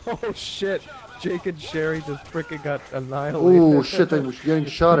 Oh shit! Jake and Sherry just freaking got annihilated. Oh shit, I'm getting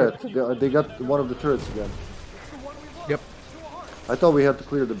shot at. They got one of the turrets again. Yep. I thought we had to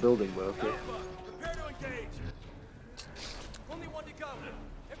clear the building, but okay. Prepare to engage. Only one to go.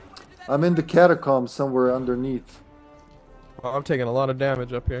 Everyone to that. I'm in the catacombs somewhere underneath. Well, I'm taking a lot of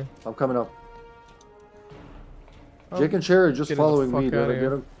damage up here. I'm coming up. Oh, Jake and Sherry are just getting the following me. fuck They outta don't, here.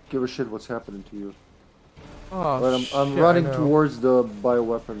 they don't give a shit what's happening to you. Oh, But I'm shit, running I know. towards the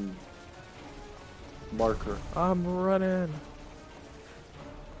bioweapon marker. I'm running.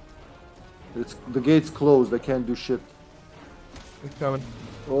 It's the gate's closed. I can't do shit. He's coming.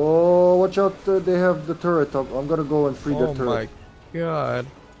 Oh, watch out! They have the turret up. I'm gonna go and free Oh the turret. my god.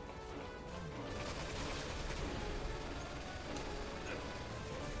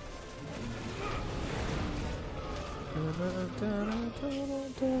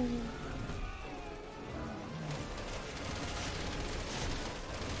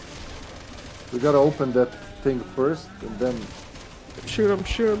 We gotta open that thing first, and then Shoot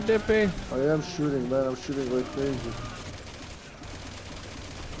him, Dippy. I am shooting, man. I'm shooting like crazy.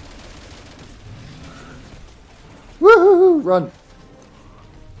 Woohoo! Run!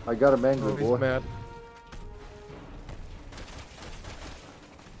 I got him angry, Oh, boy. he's mad.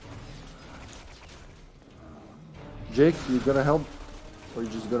 Jake, you gonna help? Or you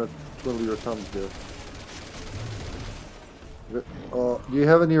just gonna twiddle your thumbs there? Do you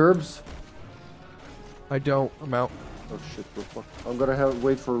have any herbs? I don't. I'm out. Oh shit, we're fucked. I'm gonna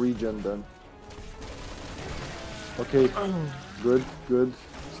wait for regen then. Okay, good, good.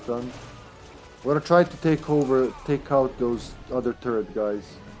 Stunned. We're gonna try to take out those other turret guys.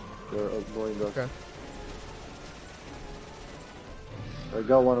 They're annoying us. Okay. I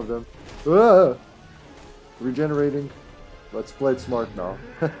got one of them. Ah! Regenerating. Let's play it smart now.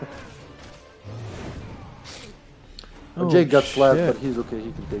 Oh, Jake got slapped, shit. but he's okay.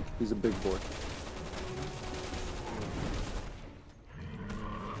 He can take. He's a big boy.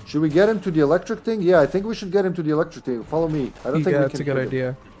 Should we get him to the electric thing? Yeah, I think we should get him to the electric thing. Follow me. I don't think we can. That's a good hit him.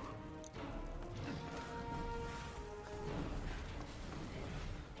 idea.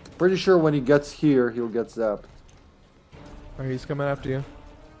 Pretty sure when he gets here, he'll get zapped. Alright, he's coming after you.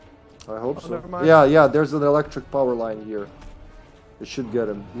 I hope Oh, so. never mind. Yeah, there's an electric power line here. It should get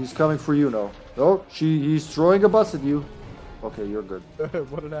him. He's coming for you now. Oh, he's throwing a bus at you. Okay, you're good.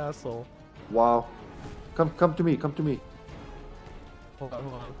 What an asshole. Wow. Come to me, come to me. Hold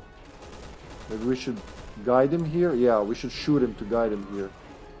on. Maybe we should guide him here? Yeah, we should shoot him to guide him here.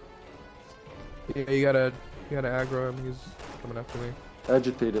 Yeah, you gotta aggro him. He's coming after me.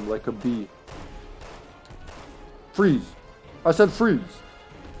 Agitate him like a bee. Freeze! I said freeze.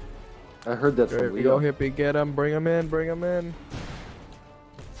 I heard that There from we go, Leon. Hippie. Get him. Bring him in. Bring him in.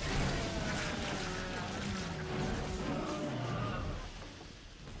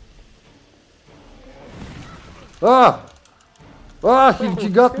 Ah! Ah! He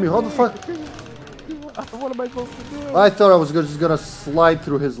got me. How the fuck? What am I supposed to do? I thought I was just gonna slide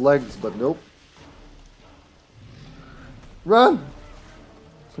through his legs, but nope. Run!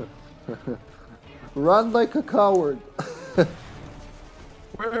 Run like a coward.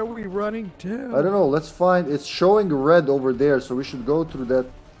 Where are we running to? I don't know. Let's find. It's showing red over there, so we should go through that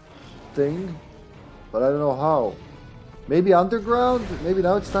thing. But I don't know how. Maybe underground? Maybe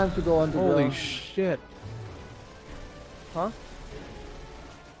now it's time to go underground. Holy shit. Huh?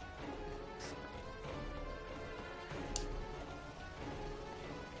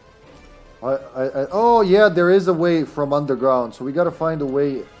 Oh yeah, there is a way from underground, so we gotta find a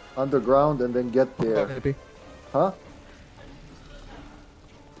way underground and then get there. Hippie. Huh?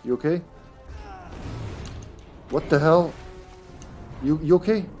 You okay? What the hell? You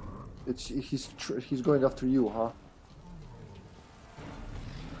okay? He's going after you, huh?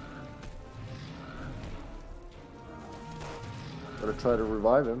 Gotta try to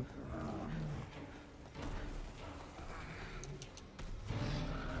revive him.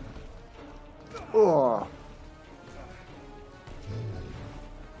 Oh.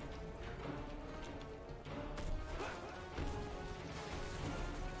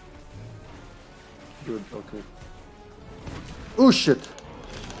 Good, okay. Oh shit!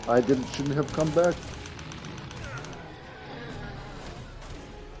 I shouldn't have come back.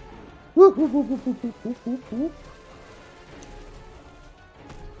 Whoop, whoop, whoop, whoop, whoop, whoop, whoop, whoop.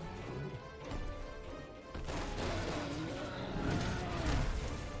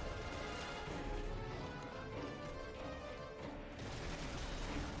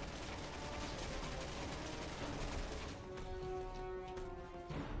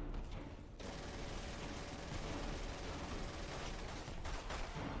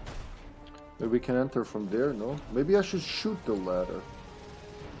 Maybe we can enter from there, no? Maybe I should shoot the ladder.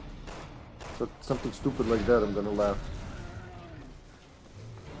 So something stupid like that, I'm gonna laugh.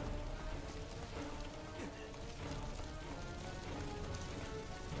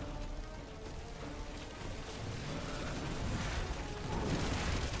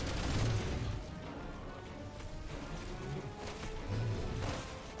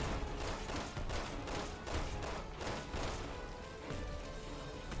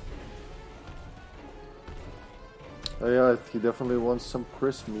 Oh yeah, he definitely wants some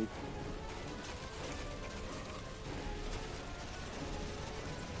crisp meat.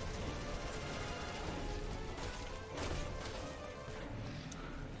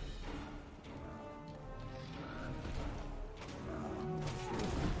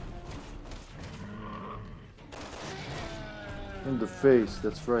 In the face,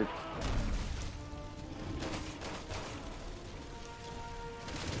 that's right.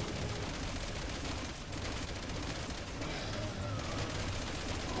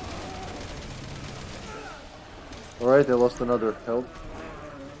 Alright, I lost another health.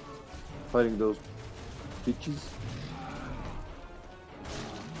 Fighting those bitches.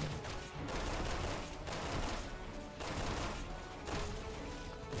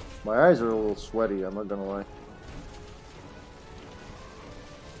 My eyes are a little sweaty, I'm not gonna lie.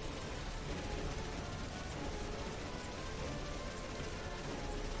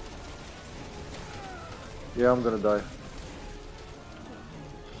 Yeah, I'm gonna die.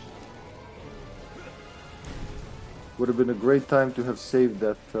 Would have been a great time to have saved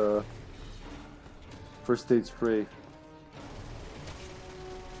that first aid spray.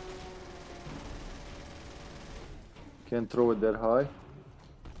 Can't throw it that high.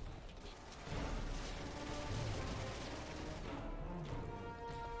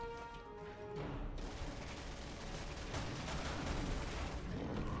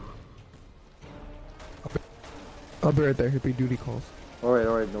 I'll be right there. Hippie duty calls.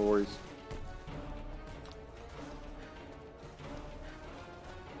 Alright, no worries.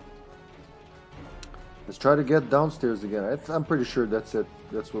 Let's try to get downstairs again. I'm pretty sure that's it.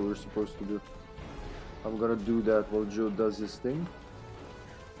 That's what we're supposed to do. I'm gonna do that while Joe does his thing.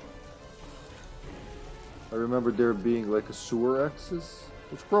 I remember there being like a sewer access.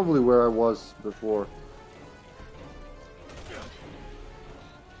 It's probably where I was before.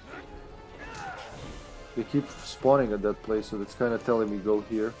 They keep spawning at that place, so that's kind of telling me go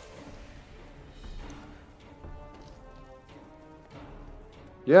here.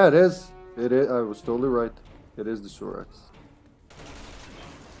 Yeah, it is. It is. I was totally right. It is the Surex.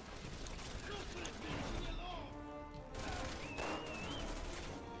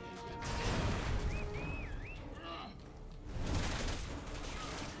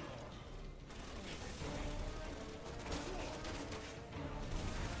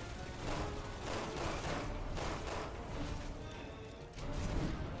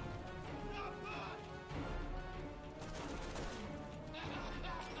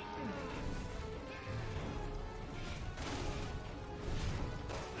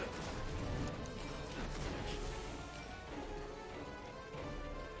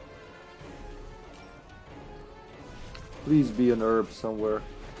 Please be an herb somewhere.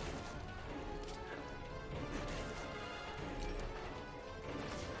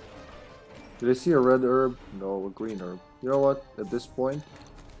 Did I see a red herb? No, a green herb. You know what? At this point,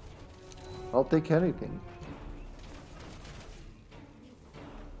 I'll take anything.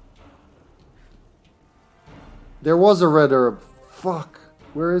 There was a red herb. Fuck.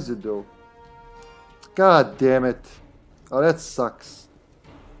 Where is it though? God damn it. Oh, that sucks.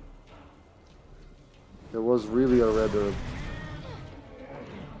 There was really a red herb.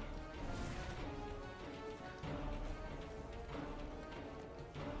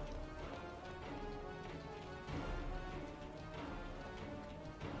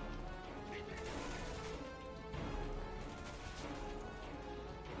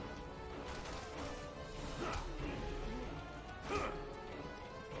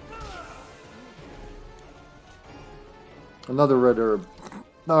 Another red herb.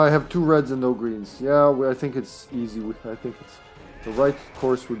 Now I have 2 reds and no greens. Yeah, I think it's easy. I think it's the right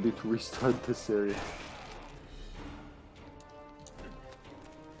course would be to restart this area.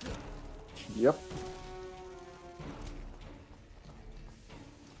 Yep.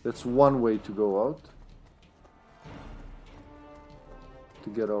 That's one way to go out. To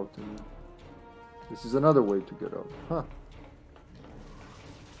get out. And this is another way to get out. Huh.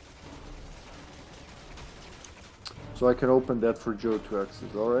 So I can open that for Joe to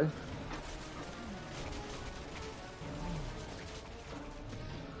access, alright?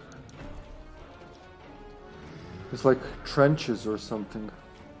 It's like trenches or something.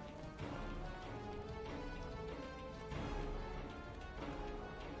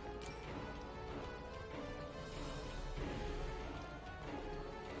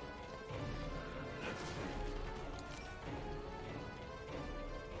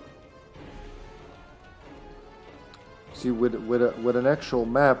 See, with an actual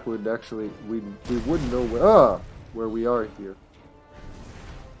map, we wouldn't know where we are here.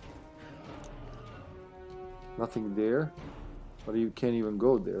 Nothing there, but you can't even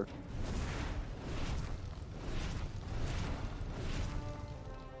go there.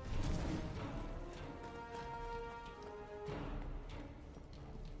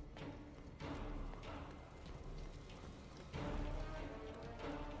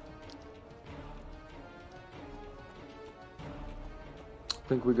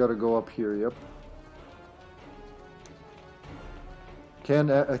 I think we gotta go up here, yep.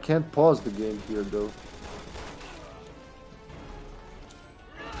 I can't pause the game here though.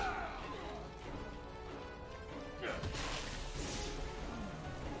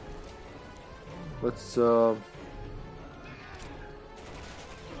 Let's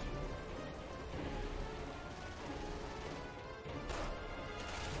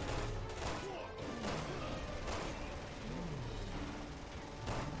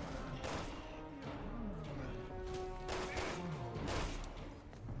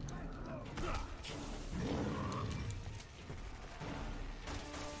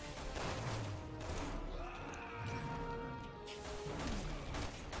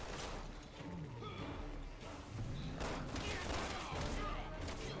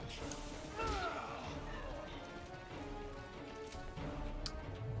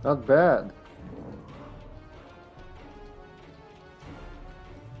not bad.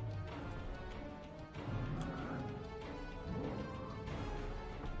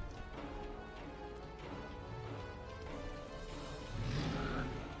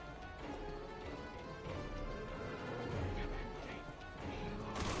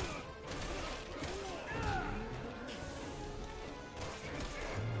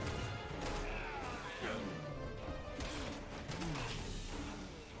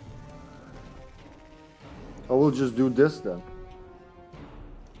 I will just do this then.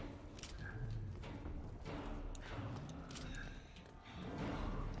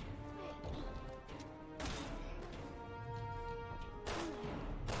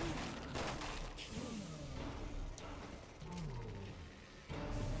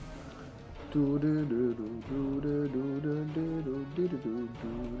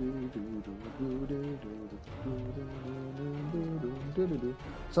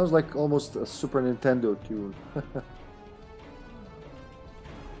 Sounds like almost a Super Nintendo tune.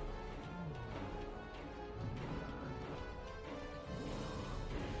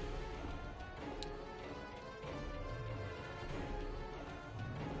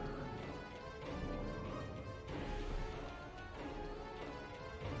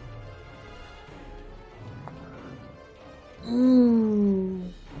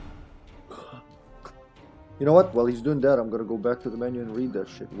 You know what? While he's doing that, I'm gonna go back to the menu and read that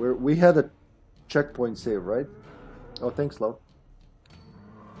shit. We had a checkpoint save, right? Oh, thanks, love.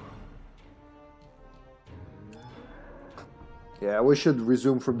 Yeah, we should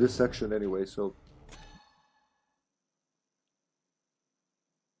resume from this section anyway, so...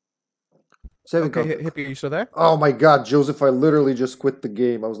 Saving Okay, content. Hippie, you still there? Oh my god, Joseph, I literally just quit the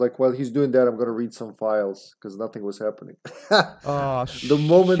game. I was like, while he's doing that, I'm gonna read some files, because nothing was happening. Oh, The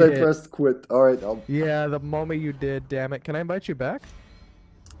moment I shit. pressed quit. Alright, Yeah, the moment you did, damn it. Can I invite you back?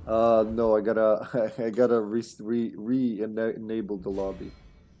 no, I gotta re-enable the lobby.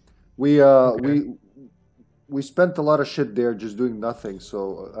 We spent a lot of shit there just doing nothing,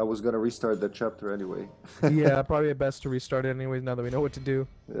 so I was gonna restart that chapter anyway. Yeah, probably best to restart it anyways now that we know what to do.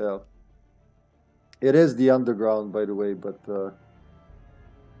 Yeah. It is the underground, by the way, but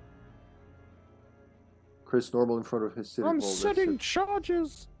Chris normal in front of his city hall. I'm setting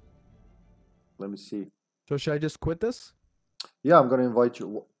charges. Let me see. So should I just quit this? Yeah, I'm gonna invite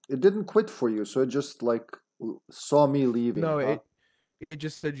you. It didn't quit for you, so it just like saw me leaving. No, huh? it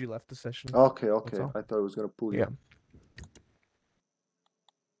just said you left the session. Okay, That's okay. all. I thought it was gonna pull you. Yeah.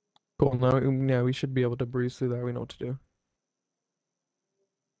 Cool. No, yeah, we should be able to breeze through that. We know what to do.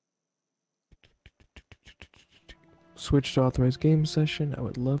 Switch to authorized game session. I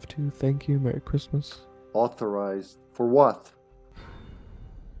would love to. Thank you. Merry Christmas. Authorized for what?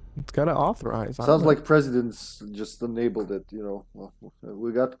 It's gotta authorize. I Sounds don't know. like presidents just enabled it. You know, well,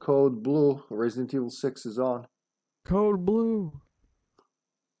 we got code blue. Resident Evil 6 is on. Code blue.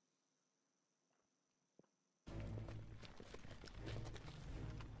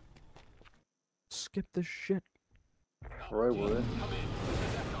 Skip this shit. All right, we're in.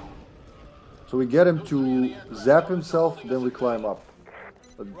 So we get him to zap himself, then we climb up.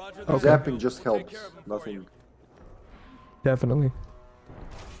 But Okay. zapping just helps. Nothing. Definitely.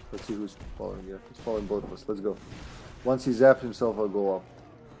 Let's see who's following here. He's following both of us. Let's go. Once he zaps himself, I'll go up.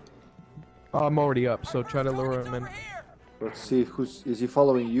 I'm already up, so try to lure him in. Let's see who's. Is he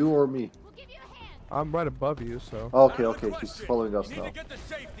following you or me? I'm right above you, so. Okay, okay. He's following us now. Don't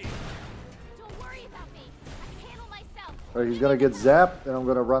worry about me. I can handle myself. Alright, he's gonna get zapped, and I'm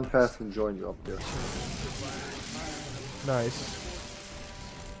gonna run past and join you up there. Nice.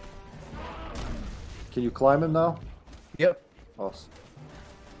 Can you climb him now? Yep. Awesome.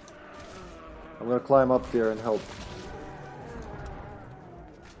 I'm gonna climb up there and help.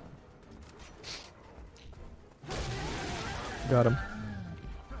 Got him.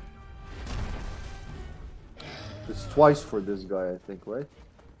 It's twice for this guy, I think, right?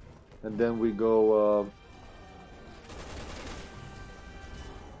 And then we go.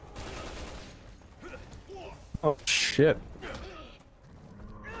 Oh shit.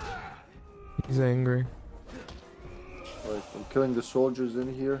 He's angry. Right, I'm killing the soldiers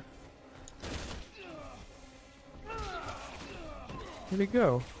in here. Where'd he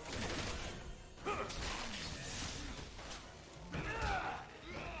go?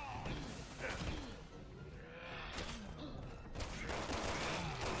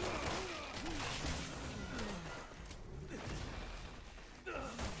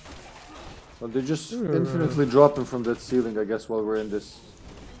 Well, they're just infinitely dropping from that ceiling, I guess, while we're in this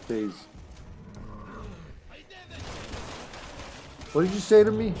phase. What did you say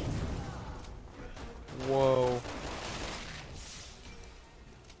to me? Whoa.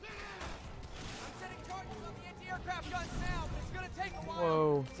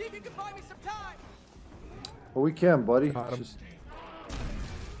 Whoa. See if you can buy me some time. Well, we can, buddy. Got It's him. just-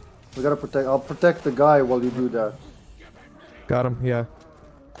 we gotta protect. I'll protect the guy while you do that. Got him, yeah.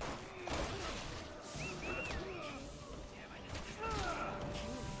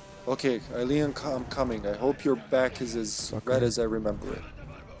 Okay, Eileen, I'm coming. I hope your back is as red as I remember it.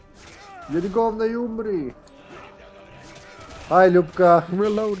 Gigante umri. Hi, Lupka.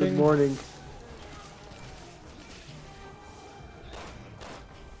 Reloading. Good morning.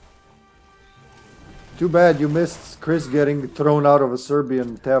 Too bad you missed Chris getting thrown out of a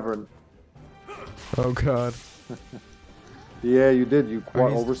Serbian tavern. Oh god. Yeah, you did. You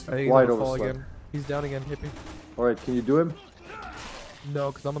quite Alright, he's quite gonna fall overslept. again. He's down again, Hippie. Alright, can you do him?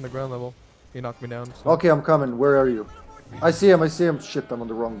 No, because I'm on the ground level. He knocked me down. So. Okay, I'm coming. Where are you? I see him. I see him. Shit, I'm on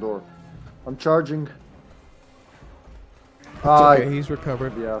the wrong door. I'm charging. It's okay, he's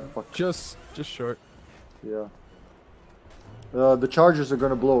recovered. Yeah, fuck. Just short. Yeah. The chargers are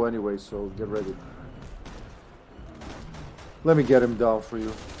gonna blow anyway, so get ready. Let me get him down for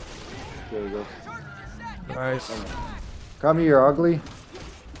you. There we go. Nice. Come here, ugly.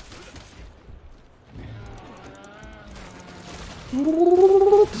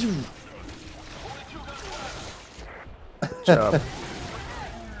 Job.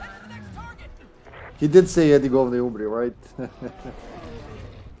 He did say Eddie Govne Umri, right?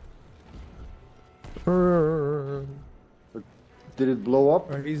 Did it blow up?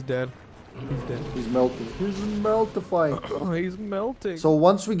 Alright, he's dead. He's dead. He's melting. He's meltifying. Oh, he's melting. So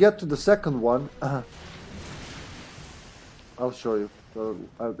once we get to the second one, I'll show you.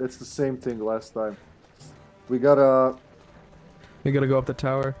 It's the same thing last time. We gotta... You gotta go up the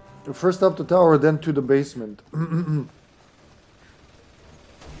tower. First up the tower, then to the basement.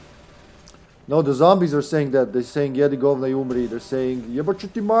 No, the zombies are saying that. They're saying Jedi govna umri. They're saying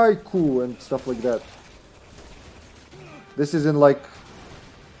Jebačuti majku and stuff like that. This is in like...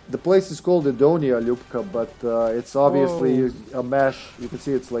 The place is called Edonia, Ljubka, but it's obviously a mash. You can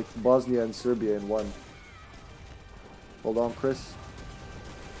see it's like Bosnia and Serbia in one. Hold on, Chris.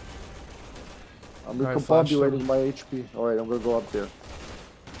 I'm recombobulating my HP. Alright, I'm gonna go up there.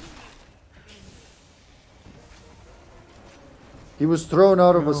 He was thrown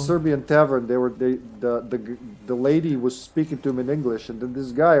out of a Serbian tavern. The lady was speaking to him in English, and then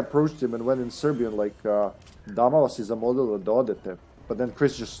this guy approached him and went in Serbian like, Dama vas je zamolila da odete. But then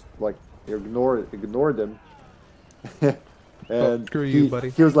Chris just like ignored him. And screw you, buddy.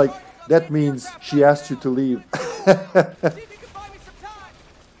 He was like, that means she asked you to leave.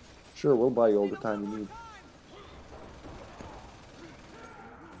 Sure, we'll buy you all the time you need.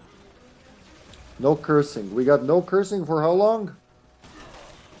 No cursing. We got no cursing for how long?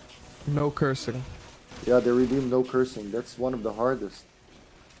 No cursing. Yeah, they redeemed no cursing. That's one of the hardest.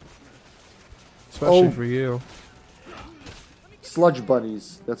 Especially for you. Sludge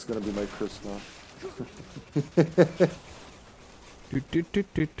bunnies. That's gonna be my curse now.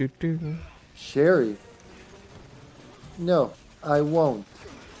 Sherry. No, I won't.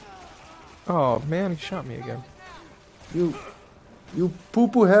 Oh man, he shot me again. You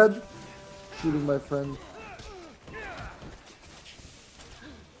poo-poo head. Shooting my friend.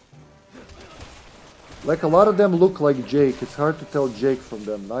 Like a lot of them look like Jake. It's hard to tell Jake from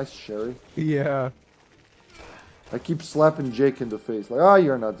them. Nice, Sherry. Yeah. I keep slapping Jake in the face. Like,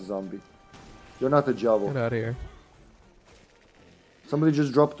 you're not a zombie. You're not a Javo. Get out of here. Somebody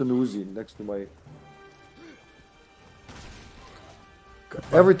just dropped an Uzi next to my...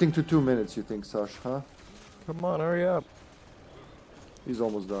 Everything to 2 minutes, you think, Sash, huh? Come on, hurry up. He's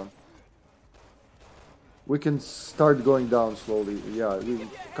almost done. We can start going down slowly. Yeah,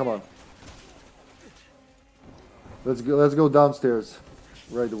 come on. Let's go downstairs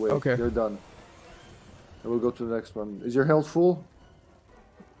right away. Okay. You're done. And we'll go to the next one. Is your health full?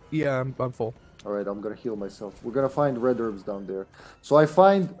 Yeah, I'm full. Alright, I'm gonna heal myself. We're gonna find red herbs down there. So I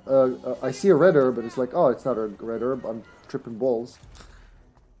find, I see a red herb, and it's like, oh, it's not a red herb. I'm tripping balls.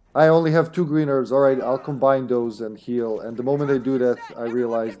 I only have 2 green herbs. Alright, I'll combine those and heal. And the moment I do that, I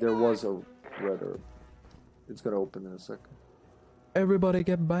realize there was a red herb. It's gonna open in a second. Everybody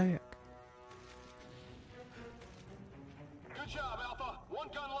get back. Good job, Alpha. 1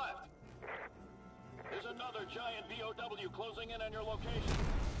 gun left. There's another giant BOW closing in on your location.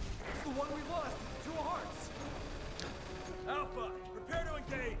 It's the one we lost. 2 hearts. Alpha, prepare to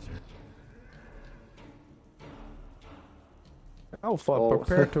engage. Alpha,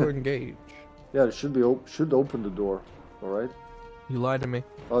 prepare to engage. Yeah, it should open the door. Alright. You lied to me.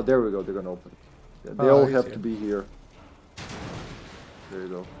 Oh, there we go. They're gonna open. Yeah, they all have easy. to be here. There you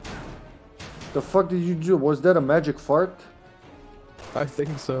go. The fuck did you do? Was that a magic fart? I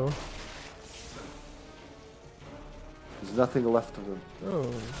think so. There's nothing left of him.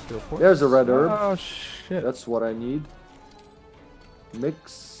 Oh, still force. There's a red herb. Oh shit. That's what I need.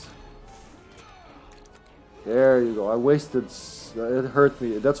 Mix. There you go. I wasted. It hurt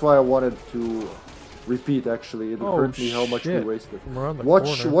me. That's why I wanted to repeat. Actually, it hurt me how much we wasted.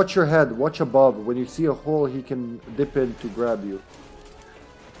 Watch your head. Watch above. When you see a hole, he can dip in to grab you.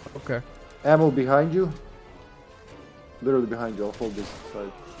 Okay. Ammo behind you. Literally behind you. I'll hold this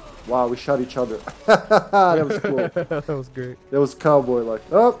side. Wow, we shot each other. That was cool. That was great. That was cowboy like.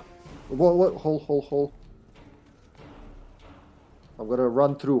 Oh, what? Hole. I'm gonna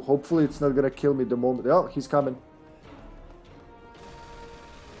run through. Hopefully, it's not gonna kill me the moment. Oh, he's coming.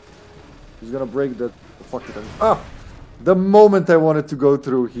 He's gonna break that. Fuck it. Ah! The moment I wanted to go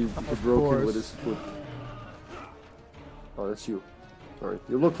through, he broke it with his foot. Oh, that's you. Sorry.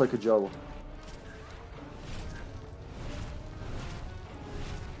 You look like a Java.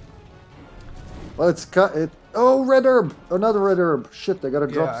 Well, it's cut. Oh, red herb! Another red herb. Shit, I gotta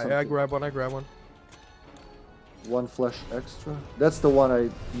drop something. Yeah, I grab one. 1 flesh extra. That's the one I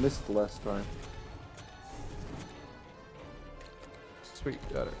missed last time. Sweet,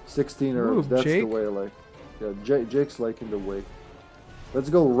 got it. 16 herbs. Move, That's Jake. the way I like. Yeah, Jake's liking the way. Let's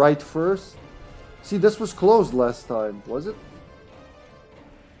go right first. See, this was closed last time, was it?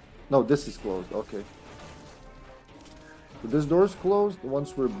 No, this is closed. Okay. So this door's closed.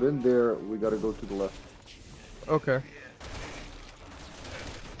 Once we've been there, we gotta go to the left. Okay.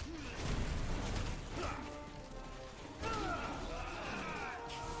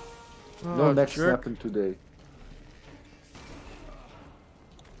 No Oh, neck jerk. snapping today.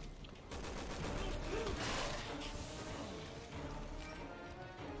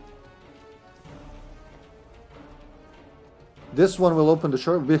 This one will open the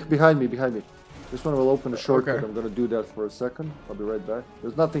short... Behind me. This one will open the shortcut. Okay. I'm gonna do that for a second. I'll be right back.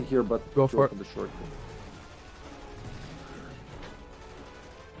 There's nothing here but Go to for open the shortcut.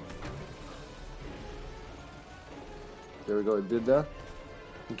 There we go, it did that.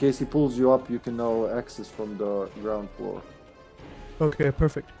 In case he pulls you up, you can now access from the ground floor. Okay,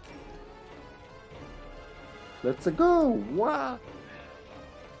 perfect. Let's go! Wow!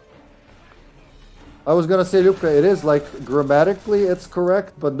 I was gonna say, Luca, it is like grammatically it's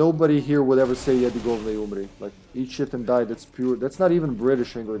correct, but nobody here would ever say Yedigovne Umri. Like, eat shit and die, that's pure. That's not even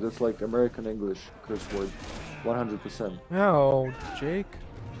British English, that's like American English curse word. 100%. Oh, Jake.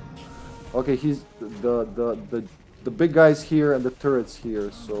 Okay, he's the big guy's here and the turret's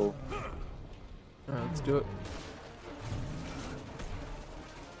here, so Alright, let's do it.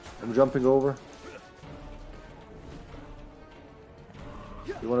 I'm jumping over.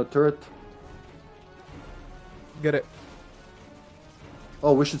 You want a turret? Get it.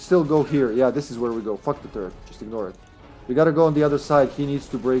 Oh, we should still go here. Yeah, this is where we go. Fuck the turret. Just ignore it. We gotta go on the other side. He needs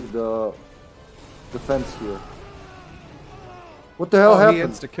to break the fence here. What the hell happened? He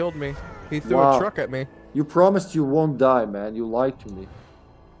insta-killed me. He threw Wow. a truck at me. You promised you won't die, man. You lied to me.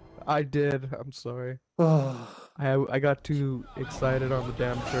 I did. I'm sorry. I got too excited on the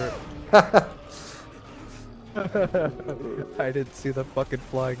damn turret. I didn't see the fucking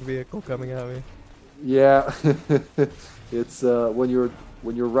flying vehicle coming at me. Yeah, it's when you're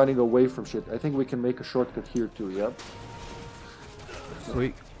running away from shit. I think we can make a shortcut here too. Yep.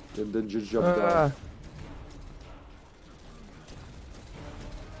 Sweet. And then just jump down.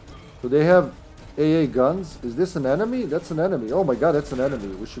 So they have AA guns. Is this an enemy? That's an enemy. Oh my god, that's an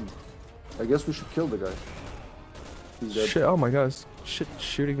enemy. We should. I guess we should kill the guy. He's dead. Shit! Oh my god, it's shit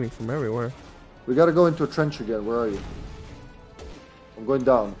shooting me from everywhere. We gotta go into a trench again. Where are you? I'm going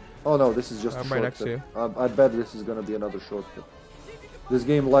down. Oh no, this is just a I'm shortcut. right next to you. I bet this is gonna be another shortcut. This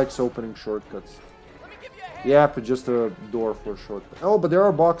game likes opening shortcuts. Yeah, but just a door for a shortcut. Oh, but there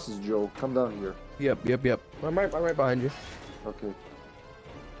are boxes, Joe. Come down here. Yep. I'm right behind you. Okay.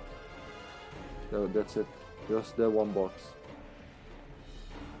 No, that's it. Just that one box.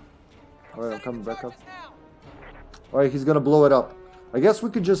 Alright, I'm coming back up. Alright, he's gonna blow it up. I guess we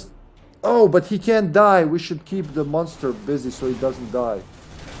could just... Oh, but he can't die. We should keep the monster busy so he doesn't die.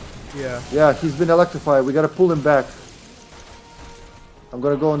 Yeah. Yeah, he's been electrified. We gotta pull him back. I'm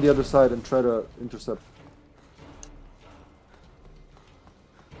gonna go on the other side and try to intercept.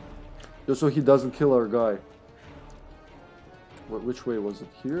 Just so he doesn't kill our guy. Which way was it?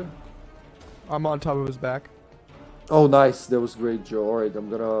 Here? I'm on top of his back. Oh, nice. That was great, Joe. Alright, I'm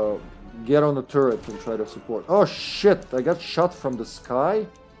gonna get on the turret and try to support. Oh, shit. I got shot from the sky?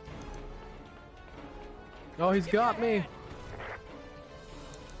 Oh, he's got me.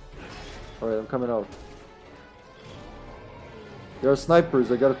 Alright, I'm coming out. There are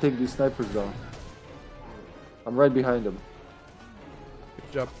snipers. I gotta take these snipers down. I'm right behind them.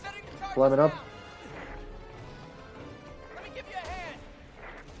 Good job. Climbing up.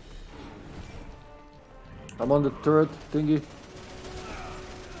 I'm on the turret thingy.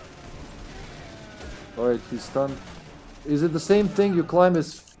 Alright, he's stunned. Is it the same thing? You climb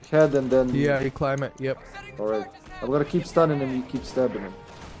his head and then... Yeah, you climb it. Yep. Alright. I'm gonna keep stunning him, you keep stabbing him.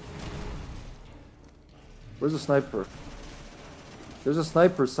 Where's the sniper? There's a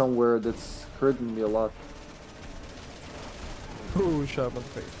sniper somewhere that's hurting me a lot. Ooh, shot him in the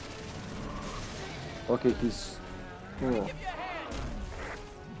face. Okay, he's... Oh.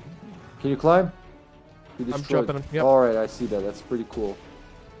 Can you climb? He I'm destroyed. jumping him, yep. Alright, I see that. That's pretty cool.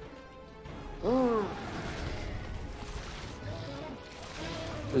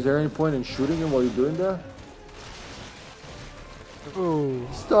 Is there any point in shooting him while you're doing that? Ooh.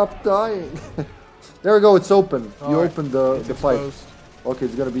 Stop dying! There we go, it's open. You Alright, opened the pipe. exposed. Okay,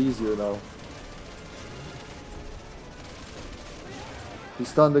 it's gonna be easier now. He's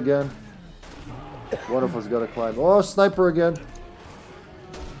stunned again. One of us gotta climb. Oh, sniper again!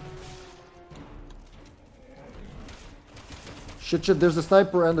 Shit, there's a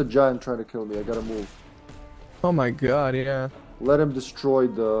sniper and a giant trying to kill me. I gotta move. Oh my god, yeah. Let him destroy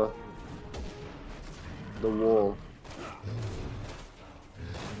the wall.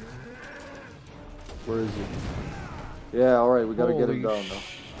 Where is he? Yeah, alright, we gotta get him down now.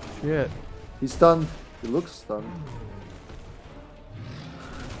 Shit. He's stunned. He looks stunned.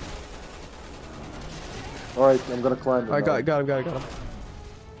 Alright, I'm gonna climb him. I got him.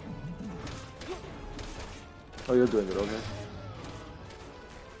 Oh, you're doing it, okay.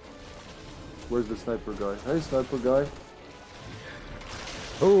 Where's the sniper guy? Hey, sniper guy.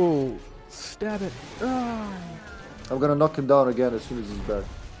 Oh, stab it. Ah. I'm gonna knock him down again as soon as he's back.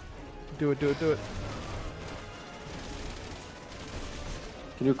 Do it, do it, do it.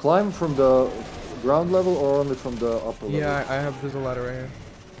 Can you climb from the ground level or only from the upper level? Yeah, there's a ladder right here.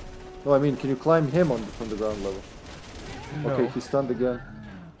 No, I mean, can you climb him from the ground level? No. Okay, he's stunned again.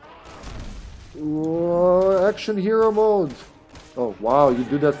 Whoa, action hero mode! Oh, wow, you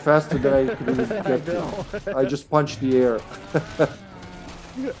do that faster than I could even get to. I just punched the air.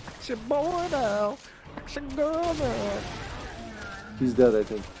 Action boy now. Action girl now. He's dead, I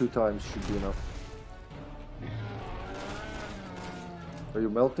think. 2 times should be enough. Are you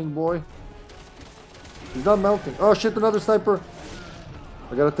melting, boy? He's not melting. Oh shit, another sniper!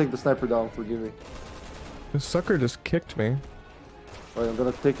 I gotta take the sniper down, forgive me. This sucker just kicked me. Alright, I'm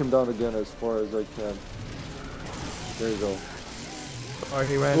gonna take him down again as far as I can. There you go. Oh,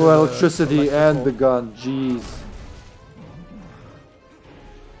 he ran Oh, electricity and the gun, jeez.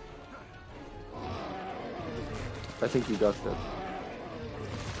 I think you got that.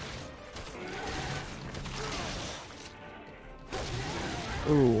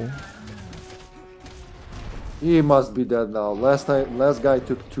 Ooh. He must be dead now. Last guy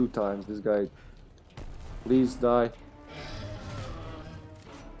took 2 times. This guy, please die.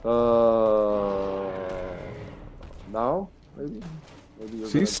 Now maybe.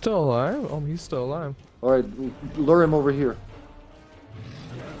 Is he still alive? Oh, he's still alive. All right, lure him over here.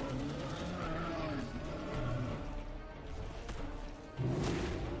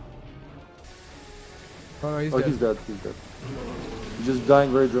 Oh, no, he's Oh, dead. he's dead. He's dead. He's just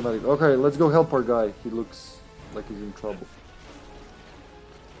dying very dramatic. Okay, let's go help our guy. He looks like he's in trouble.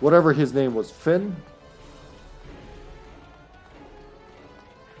 Whatever his name was, Finn?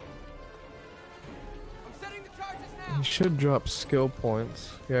 He should drop skill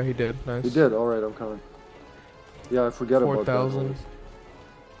points. Yeah, he did. Nice. He did. All right, I'm coming. Yeah, I forget about that. 4,000.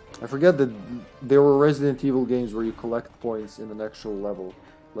 I forget that there were Resident Evil games where you collect points in an actual level,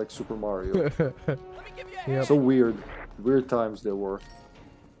 like Super Mario. Yep. So weird. Weird times there were.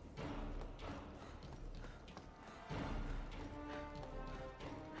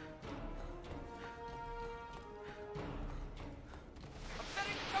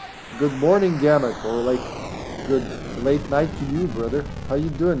 Good morning, Gamut, or like good late night to you, brother. How you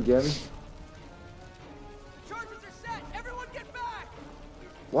doing, Gammy?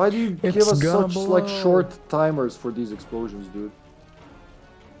 Why do you give us such like short timers for these explosions, dude?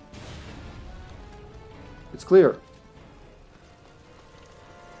 It's clear.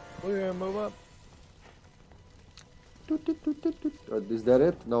 Clear, move up. Is that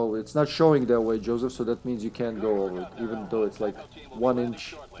it? No, it's not showing that way, Joseph, so that means you can't go over it, even though it's like 1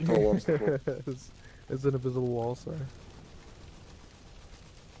 inch tall obstacle. It's an invisible wall, sorry.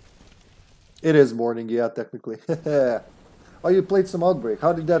 It is morning, yeah, technically. Oh, you played some Outbreak.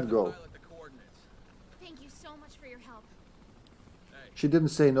 How did that go? Thank you so much for your help. She didn't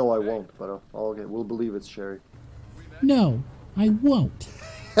say no, I won't, but okay, we'll believe it's Sherry. No, I won't.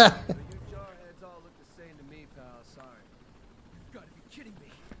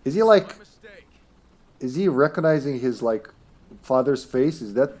 Is he like... Is he recognizing his, like, father's face?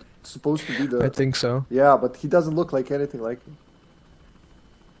 Is that supposed to be the... I think so. Yeah, but he doesn't look like anything like him.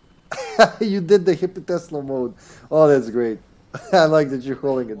 You did the HippyTesla mode. Oh, that's great. I like that you're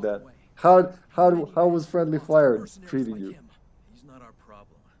calling it that. How was Friendly Fire treating you? He's not our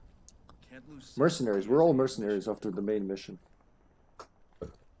problem. Can't lose. Mercenaries. We're all mercenaries after the main mission.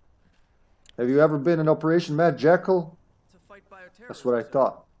 Have you ever been in Operation Mad Jackal? That's what I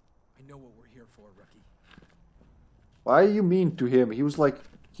thought. I know what we're here for, rookie. Why are you mean to him? He was like,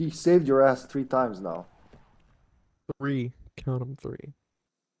 he saved your ass 3 times now. 3. Count them 3.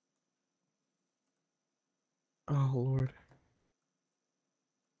 Oh, Lord.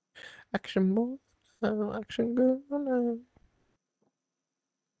 Action boy. Action girl now.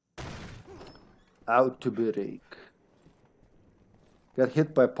 Out to break. Got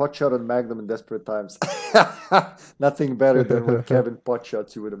hit by potshot and magnum in desperate times. Nothing better than when Kevin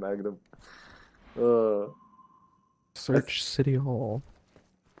potshots you with a magnum. Search City Hall.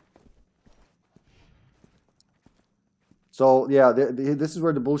 So yeah, this is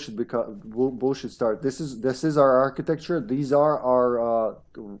where the bullshit starts. This is our architecture. These are our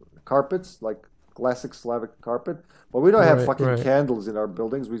carpets, like classic Slavic carpet. But we don't have fucking candles in our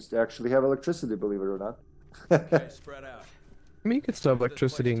buildings. We actually have electricity, believe it or not. Okay, spread out. I mean, you could still have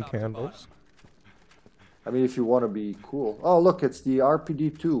electricity and candles. I mean, if you want to be cool. Oh, look, it's the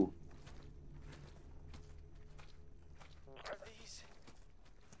RPD-2.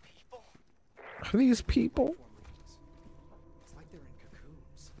 Are these people? It's like they're in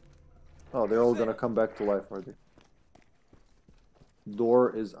cocoons. Oh, they're all gonna come back to life, are they?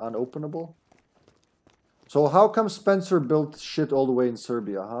 Door is unopenable. So how come Spencer built shit all the way in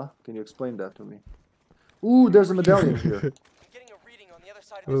Serbia, huh? Can you explain that to me? Ooh, there's a medallion here.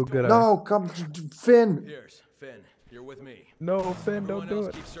 Oh, good eye. No, come, Finn. Here's Finn. You're with me. No, Finn, don't Everyone do else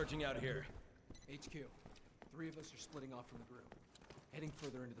it. keep searching out here. HQ, 3 of us are splitting off from the group, heading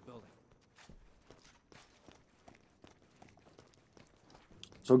further into the building.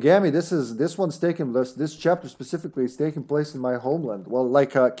 So Gammy, this one's taking this chapter specifically is taking place in my homeland. Well,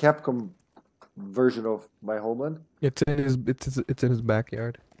 like a Capcom version of my homeland. It's in his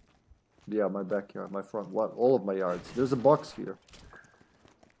backyard. Yeah, my backyard, my front, all of my yards. There's a box here.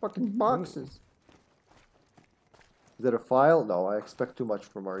 Fucking boxes. Is that a file? No, I expect too much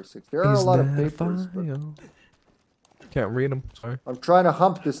from RE6. There are a lot of papers. But can't read them. Sorry. I'm trying to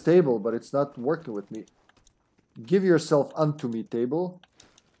hump this table, but it's not working with me. Give yourself unto me, table.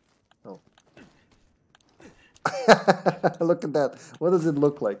 Oh. Look at that. What does it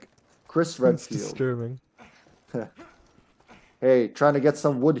look like? Chris Redfield. It's disturbing. Hey, trying to get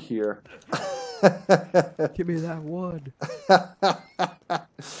some wood here. Give me that wood.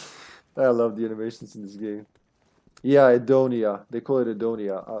 I love the animations in this game. Yeah, Edonia. They call it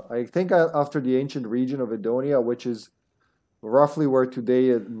Edonia. I think after the ancient region of Edonia, which is roughly where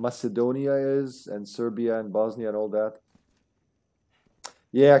today Macedonia is, and Serbia and Bosnia and all that.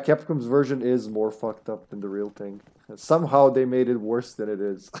 Yeah, Capcom's version is more fucked up than the real thing. Somehow they made it worse than it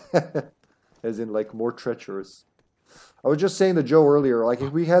is. As in, like, more treacherous. I was just saying to Joe earlier, like,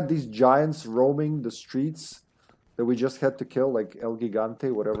 if we had these giants roaming the streets that we just had to kill, like El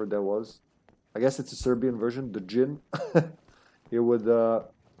Gigante, whatever that was. I guess it's a Serbian version, the Djinn. it would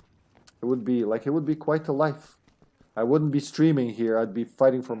be quite a life. I wouldn't be streaming here, I'd be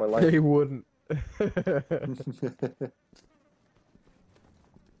fighting for my life. He wouldn't.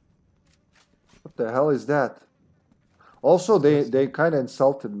 What the hell is that? Also, they kind of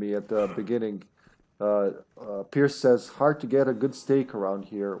insulted me at the beginning. Pierce says, hard to get a good steak around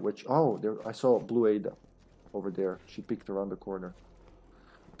here, which, oh, there, I saw Blue Ada over there. She peeked around the corner.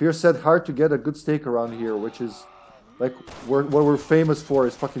 Pierce said, hard to get a good steak around here, which is, like, what we're famous for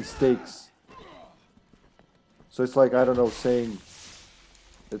is fucking steaks. So it's like, I don't know, saying,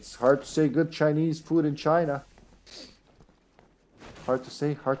 it's hard to say good Chinese food in China. Hard to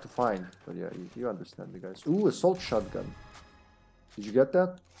say, hard to find. But yeah, you understand me, guys. Ooh, assault shotgun. Did you get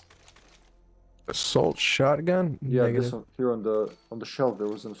that? Assault shotgun? Yeah, Negative. this one here on the shelf there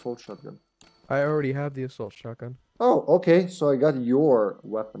was an assault shotgun. I already have the assault shotgun. Oh, okay. So I got your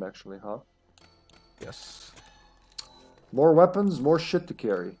weapon actually, huh? Yes. More weapons, more shit to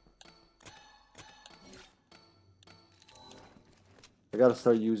carry. I gotta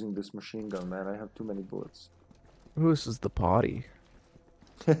start using this machine gun, man. I have too many bullets. Ooh, this is the potty.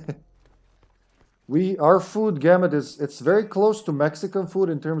 Our food gamut it's very close to Mexican food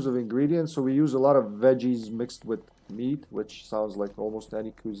in terms of ingredients, so we use a lot of veggies mixed with meat, which sounds like almost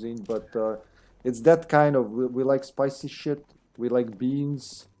any cuisine, but it's that kind of, we like spicy shit, we like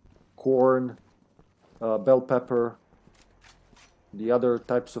beans, corn, bell pepper, the other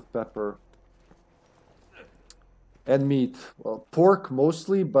types of pepper, and meat. Well, pork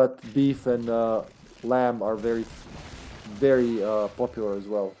mostly, but beef and lamb are very, very popular as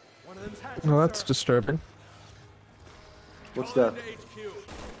well. Oh, that's disturbing. What's that?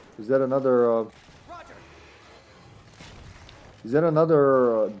 Is that another? Is that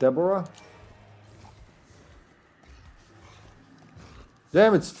another Deborah?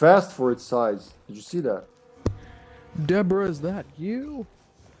 Damn, it's fast for its size. Did you see that? Deborah, is that you?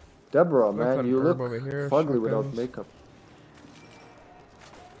 Deborah, man, you look here, fugly without shotguns. makeup.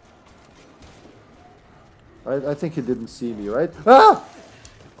 I think he didn't see me, right? Ah!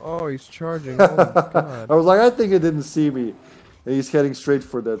 Oh, he's charging. Oh my god. I was like, I think he didn't see me. And he's heading straight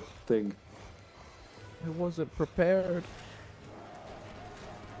for that thing. I wasn't prepared.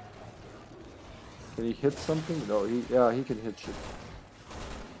 Can he hit something? No, he can hit shit.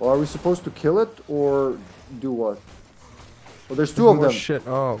 Well, are we supposed to kill it or do what? Well, there's two of More them. shit.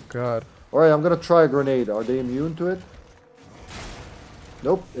 Oh god. Alright, I'm gonna try a grenade. Are they immune to it?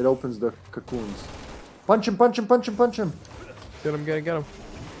 Nope, it opens the cocoons. Punch him, punch him, punch him, punch him. Get him, get him.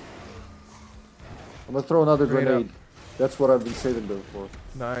 I'm gonna throw another Grenade grenade. That's what I've been saving them for.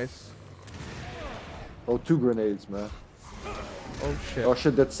 Nice. Oh, 2 grenades, man. Oh shit. Oh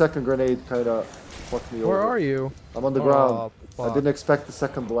shit, that second grenade kinda fucked me over. Where are you? I'm on the ground. I didn't expect the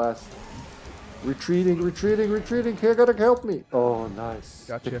second blast. Retreating, retreating, retreating. Here, gotta help me. Oh, nice.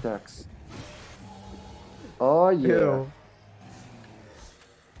 Gotcha. Tic Tacs. Oh, yeah. Ew.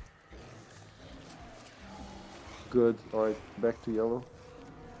 Good. Alright, back to yellow.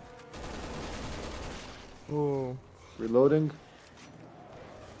 Oh. Reloading.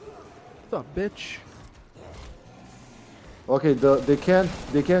 What's up, bitch? Okay, they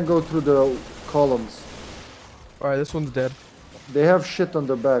can't go through the columns. Alright, this one's dead. They have shit on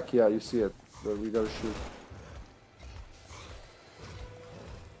their back, yeah, you see it. But we gotta shoot.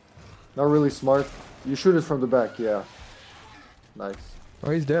 Not really smart. You shoot it from the back, yeah. Nice.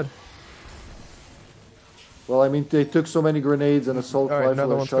 Oh, he's dead. Well, I mean, they took so many grenades and assault Alright, another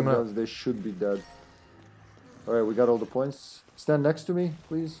rifle and one's coming up. shotguns, they should be dead. Alright, we got all the points. Stand next to me,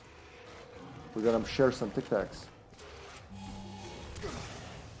 please. We're gonna share some Tic Tacs.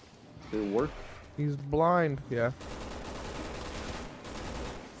 They work? He's blind, yeah.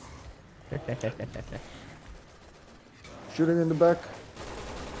 Shooting in the back.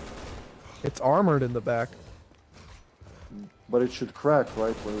 It's armored in the back. But it should crack,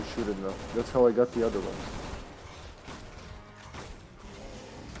 right, when we shoot it now. That's how I got the other ones.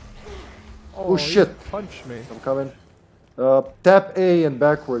 Oh shit! Punch me. I'm coming. Tap A and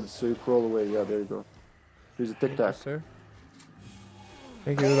backwards so you crawl away. Yeah, there you go. Here's a Tic Tac. Sir.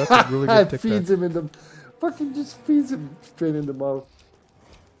 Thank you, that's a really good Tic Tac. Feeds him in the... Fucking just feeds him straight in the mouth.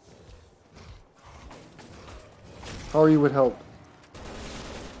 How are you with help?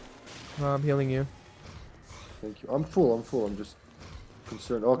 I'm healing you. Thank you. I'm full, I'm just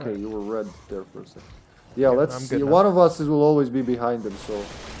concerned. Okay, you were red there for a second. Yeah, I'm let's good see. now. One of us will always be behind him, so...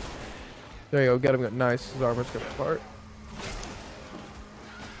 There you go, get him. Nice, his armor's coming apart.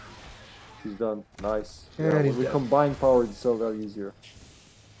 He's done. Nice. And Yeah, when he's we dead. combine power, it's so that easier.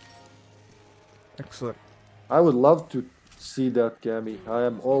 Excellent. I would love to see that, Gammy. I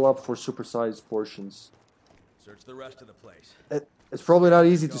am all up for supersized portions. Search the rest of the place. It's probably not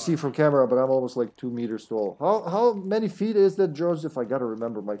easy to see from camera, but I'm almost like 2 meters tall. How many feet is that, Joseph? I gotta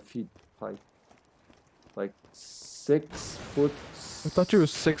remember my feet height. Like 6 foot. I thought you were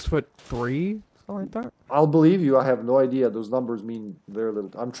 6'3", something like that. I'll believe you. I have no idea. Those numbers mean very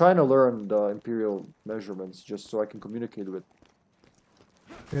little. I'm trying to learn the imperial measurements just so I can communicate with.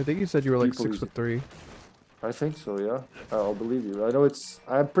 Yeah, I think you said you were like People 6'3". I think so. Yeah, I'll believe you. I know it's.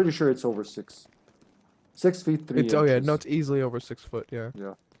 I'm pretty sure it's over 6. 6 feet 3 inches. Oh yeah, no, it's easily over 6 foot. Yeah.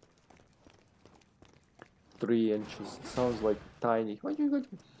 Yeah. 3 inches. It sounds like tiny. What you got?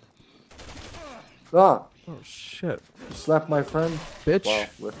 Ah! Oh shit! You slapped my friend, bitch.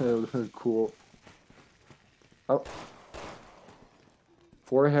 Wow, cool. Oh.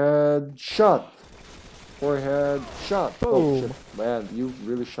 Forehead shot. Forehead shot. Oh shit, man! You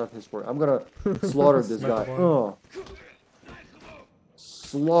really shot his forehead. I'm gonna slaughter this guy. Oh.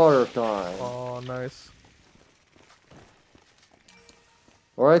 Slaughter time. Oh, nice.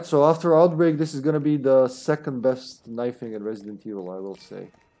 Alright, so after Outbreak, this is gonna be the second best knifing in Resident Evil, I will say.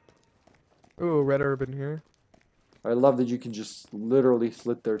 Ooh, red herb in here. I love that you can just literally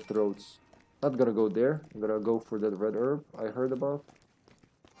slit their throats. Not gonna go there. I'm gonna go for that red herb I heard about.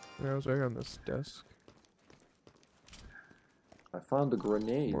 Yeah, I was right on this desk. I found a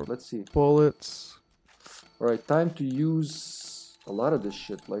grenade. Let's see. Bullets. Alright, time to use a lot of this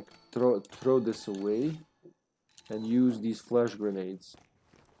shit. Like, throw this away. And use these flash grenades.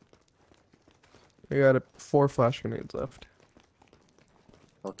 I got 4 flash grenades left.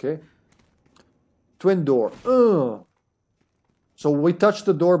 Okay. Twin door. So we touched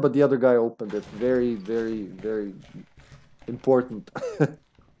the door, but the other guy opened it. Very, very, very important.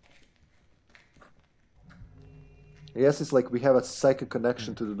 Yes, it's like we have a psychic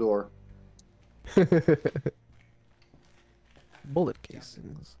connection to the door. Bullet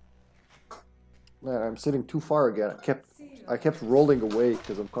casings. Man, I'm sitting too far again. I kept rolling away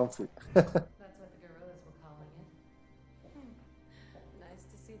because I'm comfy. That's what the guerrillas were calling it. Nice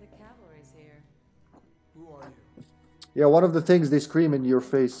to see the cavalry's here. Who are you? Yeah, one of the things they scream in your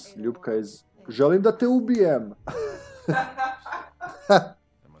face, Ljubka, is "Želim da te ubijem." Yeah,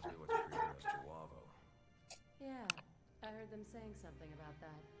 I heard them saying something about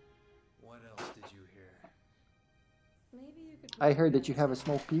that. What else did you hear? Maybe you could. I heard that you have a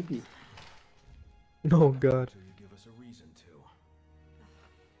small peepee. Oh god. So you give us a reason to.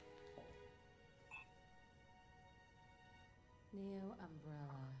 Neo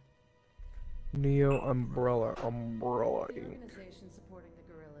Umbrella. Neo Umbrella. Umbrella The Inc. organization supporting the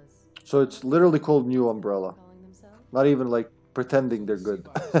guerrillas. So it's literally called New Umbrella. Calling themselves? Not even like pretending they're good.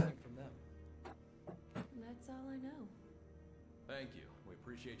 That's all I know. Thank you. We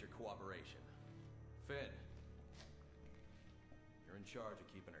appreciate your cooperation. Finn, you're in charge of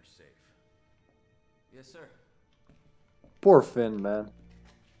keeping her safe. Yes, sir. Poor Finn, man.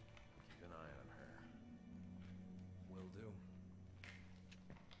 Keep an eye on her. Will do.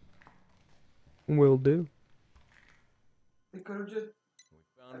 Will do. We found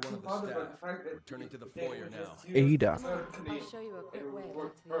Found one of the staff. Returning to the foyer now. Ada. I'll show you a quick way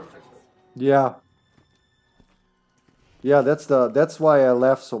back to the entrance. Yeah. Yeah, that's why I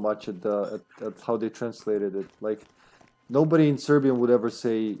laugh so much at at how they translated it. Like, nobody in Serbian would ever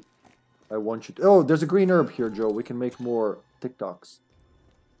say, "I want you to." Oh, there's a green herb here, Joe. We can make more TikToks.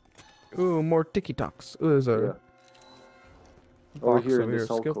 Ooh, more tiki talks. Ooh, there's a Over box here over in here. this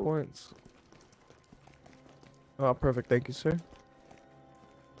Skill alcove. points. Oh, perfect. Thank you, sir.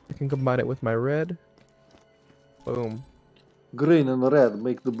 I can combine it with my red. Boom. Green and red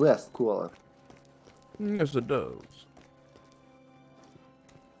make the best color. Yes, it does.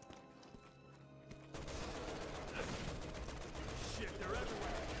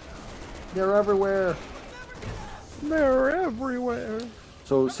 They're everywhere. They're everywhere.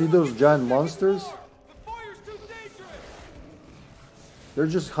 So see those giant monsters? They're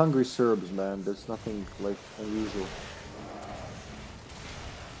just hungry Serbs, man. There's nothing like unusual.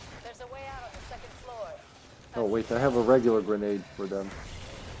 There's a way out on the second floor. Oh wait, I have a regular grenade for them.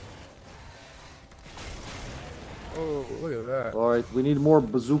 Oh, look at that. Alright, we need more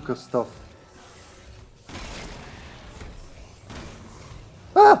bazooka stuff.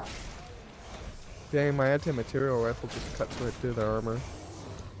 Ah! Dang, my anti-material rifle just cuts right through their armor.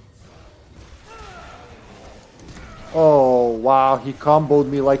 Oh wow, he comboed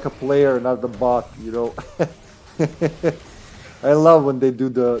me like a player, not the bot, you know. I love when they do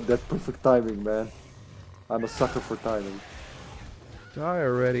that perfect timing, man. I'm a sucker for timing. Die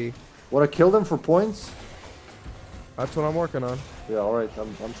already. Wanna kill them for points? That's what I'm working on. Yeah, alright,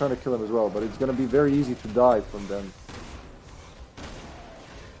 I'm trying to kill them as well, but it's gonna be very easy to die from them.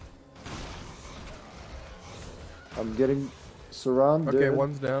 I'm getting surrounded. Okay,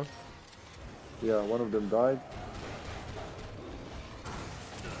 one's down. Yeah, one of them died.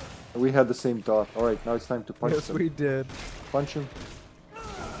 We had the same thought. Alright, now it's time to punch Yes, them. we did. Punch him.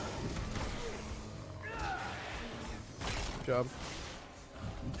 Good job.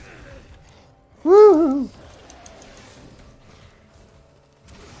 Woo!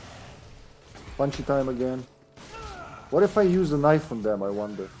 Punchy time again. What if I use a knife on them, I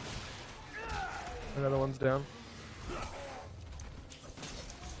wonder? Another one's down.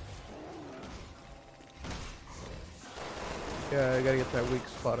 Yeah, I gotta get that weak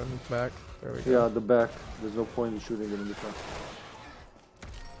spot on his back. There we go. Yeah, the back. There's no point in shooting him in the front.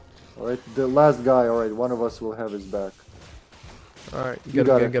 Alright, the last guy, alright, one of us will have his back. Alright, You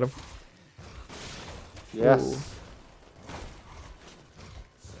got it. get him. Yes. Ooh.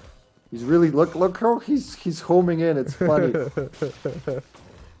 He's really look how he's homing in, it's funny.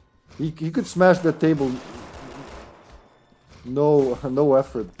 he could smash that table. No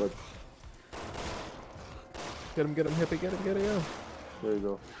effort, but Get him, Hippie, get him, yeah. there you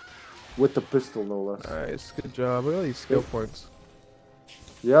go. With the pistol, no less. Nice, good job. Look at all these skill points.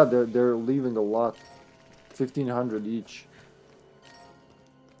 Yeah, they're leaving a lot. 1,500 each.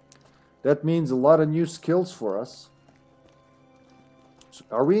 That means a lot of new skills for us. So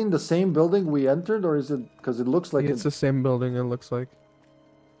are we in the same building we entered, or is it because it looks like It's the same building, it looks like.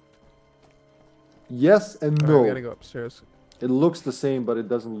 Yes and Alright, no. we gotta go upstairs. It looks the same, but it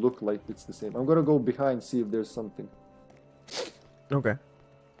doesn't look like it's the same. I'm gonna go behind, see if there's something. Okay.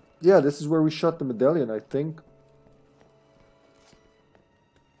 Yeah, this is where we shot the medallion, I think.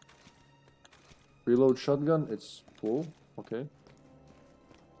 Reload shotgun, it's full. Okay.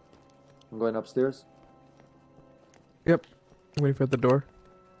 I'm going upstairs. Yep. I'm waiting for the door.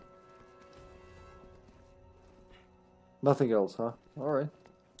 Nothing else, huh? Alright.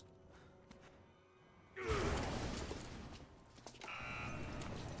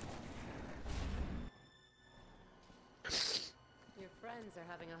 Your friends are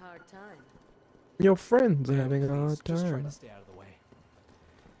having a hard time. Your friends are having a hard Just trying time. to stay out of the way.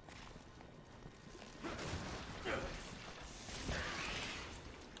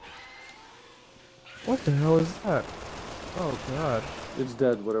 What the hell is that? Oh god. It's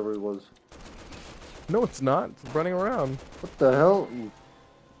dead, whatever it was. No, it's not. It's running around. What the hell?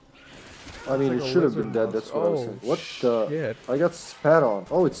 I mean, like it a should have been lizard dead, mouse. that's what I was Oh, saying. What the? shit. I got spat on.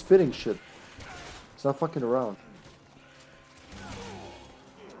 Oh, it's spitting shit. It's not fucking around.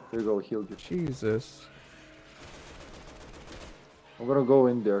 There you go, healed you. Jesus. I'm gonna go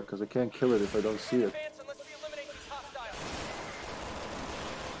in there, because I can't kill it if I don't see it.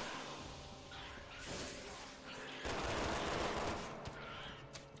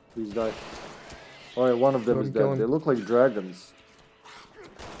 Please die. Alright, one of them Go is and kill dead. him. They look like dragons.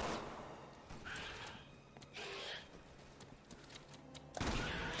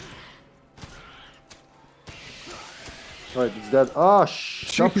 Alright, it's dead. Ah,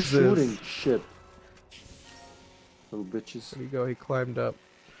 stop Jesus. shooting. Shit. Little bitches. There you go, he climbed up.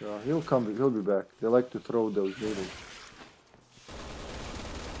 Yeah, he'll come. He'll be back. They like to throw those needles.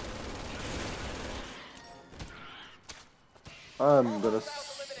 I'm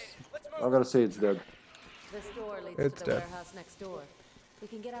gonna say it's dead. This door leads It's to the dead. warehouse next door. We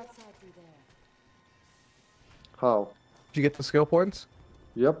can get outside through there. How? Did you get the skill points?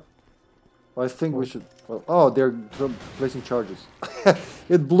 Yep. I think we should. Well, oh, they're placing charges.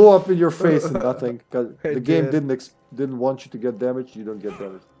 It blew up in your face and nothing. 'Cause the game didn't want you to get damaged. You don't get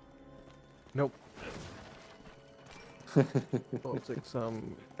damaged. Nope. We'll take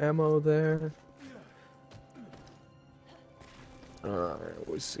some ammo there. Alright,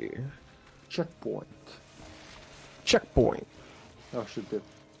 let's see. Checkpoint. Checkpoint. Oh shit!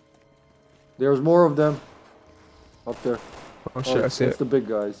 There's more of them. Up there. Oh shit! I see it's it. the big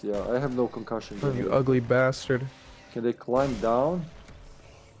guys. Yeah, I have no concussion. Oh, you ugly bastard. Can they climb down?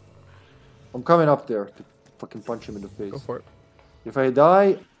 I'm coming up there to fucking punch him in the face. Go for it. If I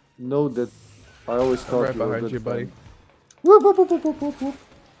die, know that I always thought Right you were a behind good you, buddy. friend. Whoop, whoop, whoop, whoop, whoop,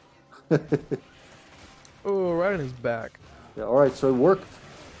 whoop. Oh, right on his back. Yeah, alright, so it worked.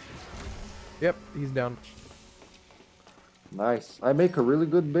 Yep, he's down. Nice. I make a really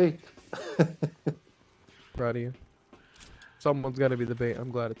good bait. Proud of you. Someone's got to be the bait.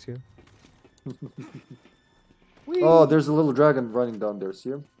 I'm glad it's you. Oh, there's a little dragon running down there. See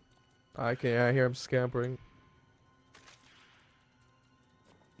him? I hear him scampering.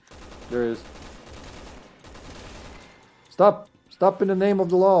 There he is. Stop! Stop in the name of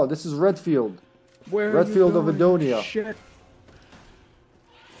the law. This is Redfield. Where Redfield of Edonia. Shit.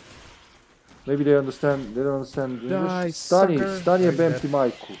 Maybe they understand. They don't understand Die, English. Stani sucker. abemti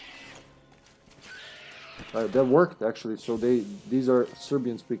majku. That worked actually. So these are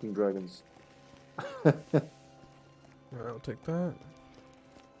Serbian-speaking dragons. I'll take that.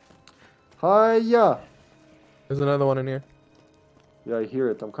 Hiya! There's another one in here. Yeah, I hear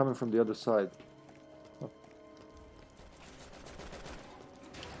it. I'm coming from the other side.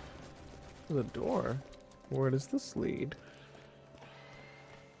 There's a door. Where does this lead?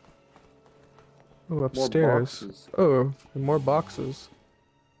 Oh, upstairs. boxes. Oh, and more boxes.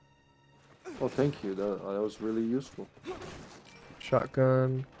 Oh, thank you. That was really useful.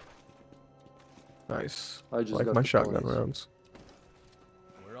 Shotgun. Nice. I just like got my the shotgun points. rounds.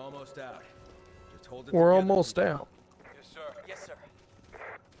 We're almost out. Just hold it We're together. almost out. Yes, sir. Yes, sir.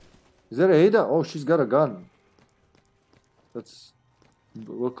 Is that Ada? Oh, she's got a gun. That's...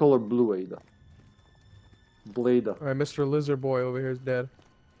 We'll call her Blue Ada. Blada. Alright, Mr. Lizard Boy over here is dead.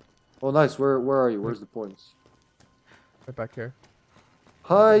 Oh, nice. Where are you? Where's the points? Right back here.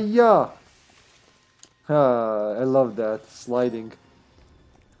 Hiya! Ah, I love that. Sliding.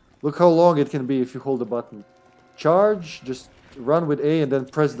 Look how long it can be if you hold the button. Charge, just run with A and then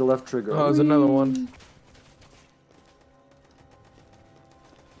press the left trigger. Oh, there's another one.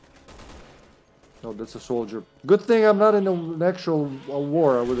 No, that's a soldier. Good thing I'm not in an actual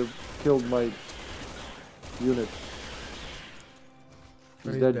war. I would have killed my unit.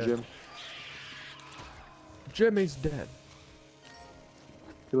 He's He's dead, dead. Jim. Jimmy's dead.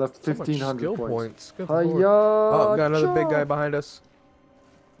 He left So much 1,500 skill points. Good Hiya! lord. Oh, got another big guy behind us.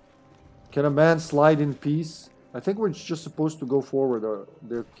 Can a man slide in peace? I think we're just supposed to go forward or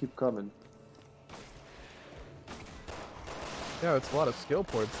they keep coming. Yeah, it's a lot of skill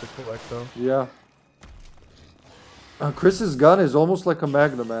points to collect though. Yeah. Chris's gun is almost like a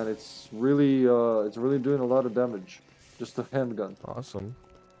Magnum, man. It's really doing a lot of damage. Just a handgun. Awesome.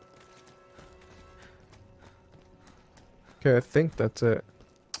 Okay, I think that's it.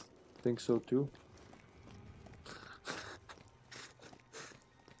 Think so too.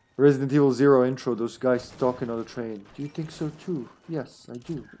 Resident Evil 0 intro, those guys talking on the train. Do you think so too? Yes, I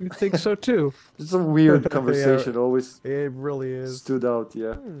do. You think so too? It's a weird conversation, always It really is. stood out,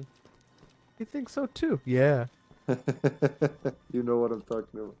 yeah. You think so too? Yeah. You know what I'm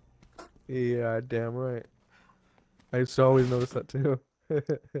talking about. Yeah, damn right. I used to always notice that too.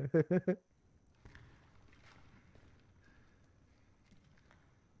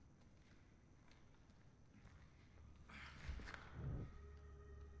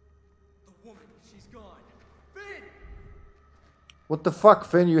 She's gone. Finn! What the fuck,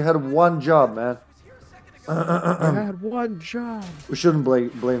 Finn? You had one job, man. I had one job. We shouldn't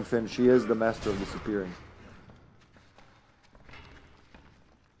blame Finn. She is the master of disappearing.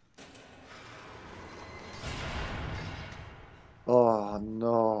 Oh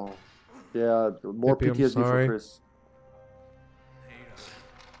no. Yeah, more Hippie, I'm PTSD for sorry. Chris.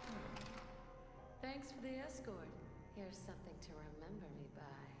 Thanks for the escort. Here's something to remember me by.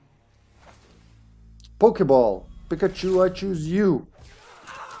 Pokeball. Pikachu, I choose you.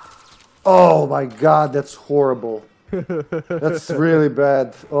 Oh my god, that's horrible. That's really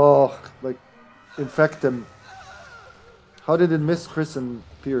bad. Oh, like, infect them. How did it miss Chris and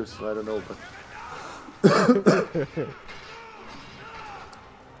Pierce? I don't know, but...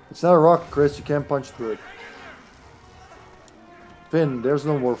 It's not a rock, Chris. You can't punch through it. Finn. There's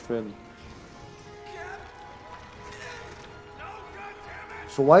no more Finn.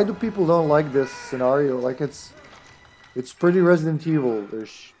 So why do people don't like this scenario? Like, it's pretty Resident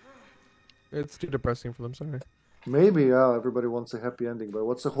Evil-ish. It's too depressing for them, sorry. Maybe, yeah, everybody wants a happy ending, but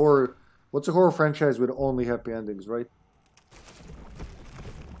what's a horror franchise with only happy endings, right?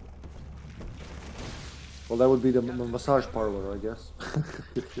 Well, that would be the massage parlor, I guess.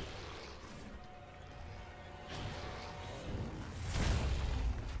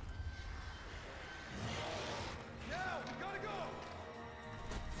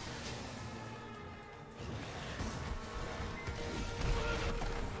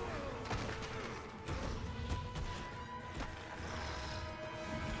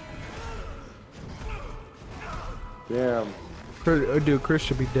 Damn. Dude, Chris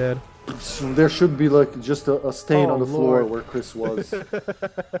should be dead. So there should be like just a stain on the floor Lord. where Chris was. I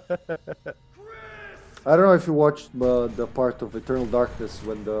don't know if you watched the part of Eternal Darkness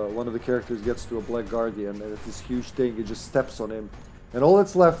when one of the characters gets to a Black Guardian and it's this huge thing, it just steps on him. And all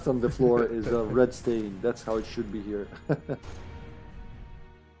that's left on the floor is a red stain. That's how it should be here.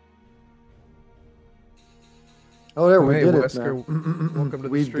 Oh, there, we did it, man. Welcome to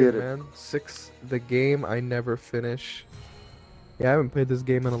We the stream, did it. man. 6, the game I never finish. Yeah, I haven't played this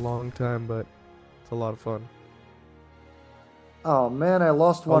game in a long time, but it's a lot of fun. Oh man, I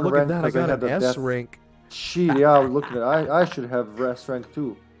lost one look rank at that! I because I, got had an the S death. rank. Shit, yeah, look at it. I should have S rank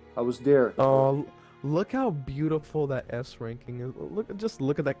too. I was there. Oh, look how beautiful that S ranking is. Just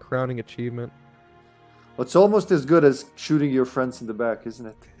look at that crowning achievement. It's almost as good as shooting your friends in the back,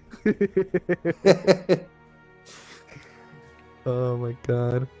 isn't it? Oh my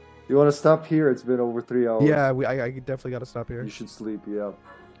god. You want to stop here? It's been over 3 hours. Yeah, I definitely got to stop here. You should sleep, yeah.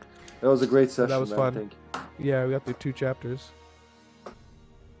 That was a great session, That was man, fun. thank you. Yeah, we got through 2 chapters.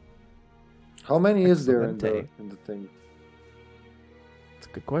 How many is there in Excelente. the thing? It's a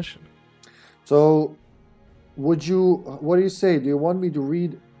good question. So, what do you say? Do you want me to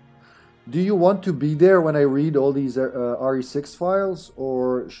read... Do you want to be there when I read all these RE6 files?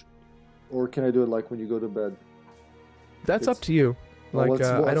 Or can I do it like when you go to bed? That's up to you. Well, Like, it's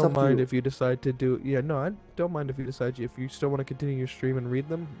I up don't to mind you. if you decide to do... Yeah, no, I don't mind if you decide... If you still want to continue your stream and read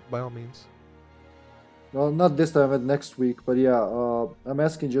them, by all means. Well, not this time, but next week. But yeah, I'm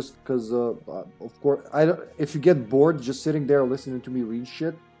asking just because, of course, if you get bored just sitting there listening to me read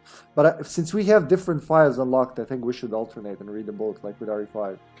shit. But since we have different files unlocked, I think we should alternate and read them both, like with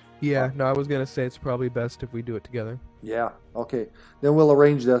RE5. Yeah, no, I was going to say it's probably best if we do it together. Yeah, okay. Then we'll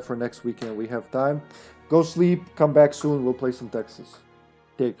arrange that for next weekend. We have time. Go sleep, come back soon, we'll play some Texas.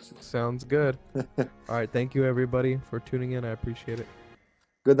 Sounds good. Alright, thank you everybody for tuning in. I appreciate it.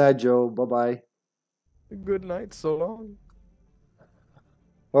 Good night, Joe. Bye-bye. Good night, so long.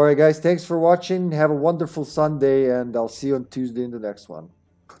 Alright, guys, thanks for watching. Have a wonderful Sunday, and I'll see you on Tuesday in the next one.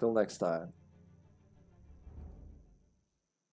 Till next time.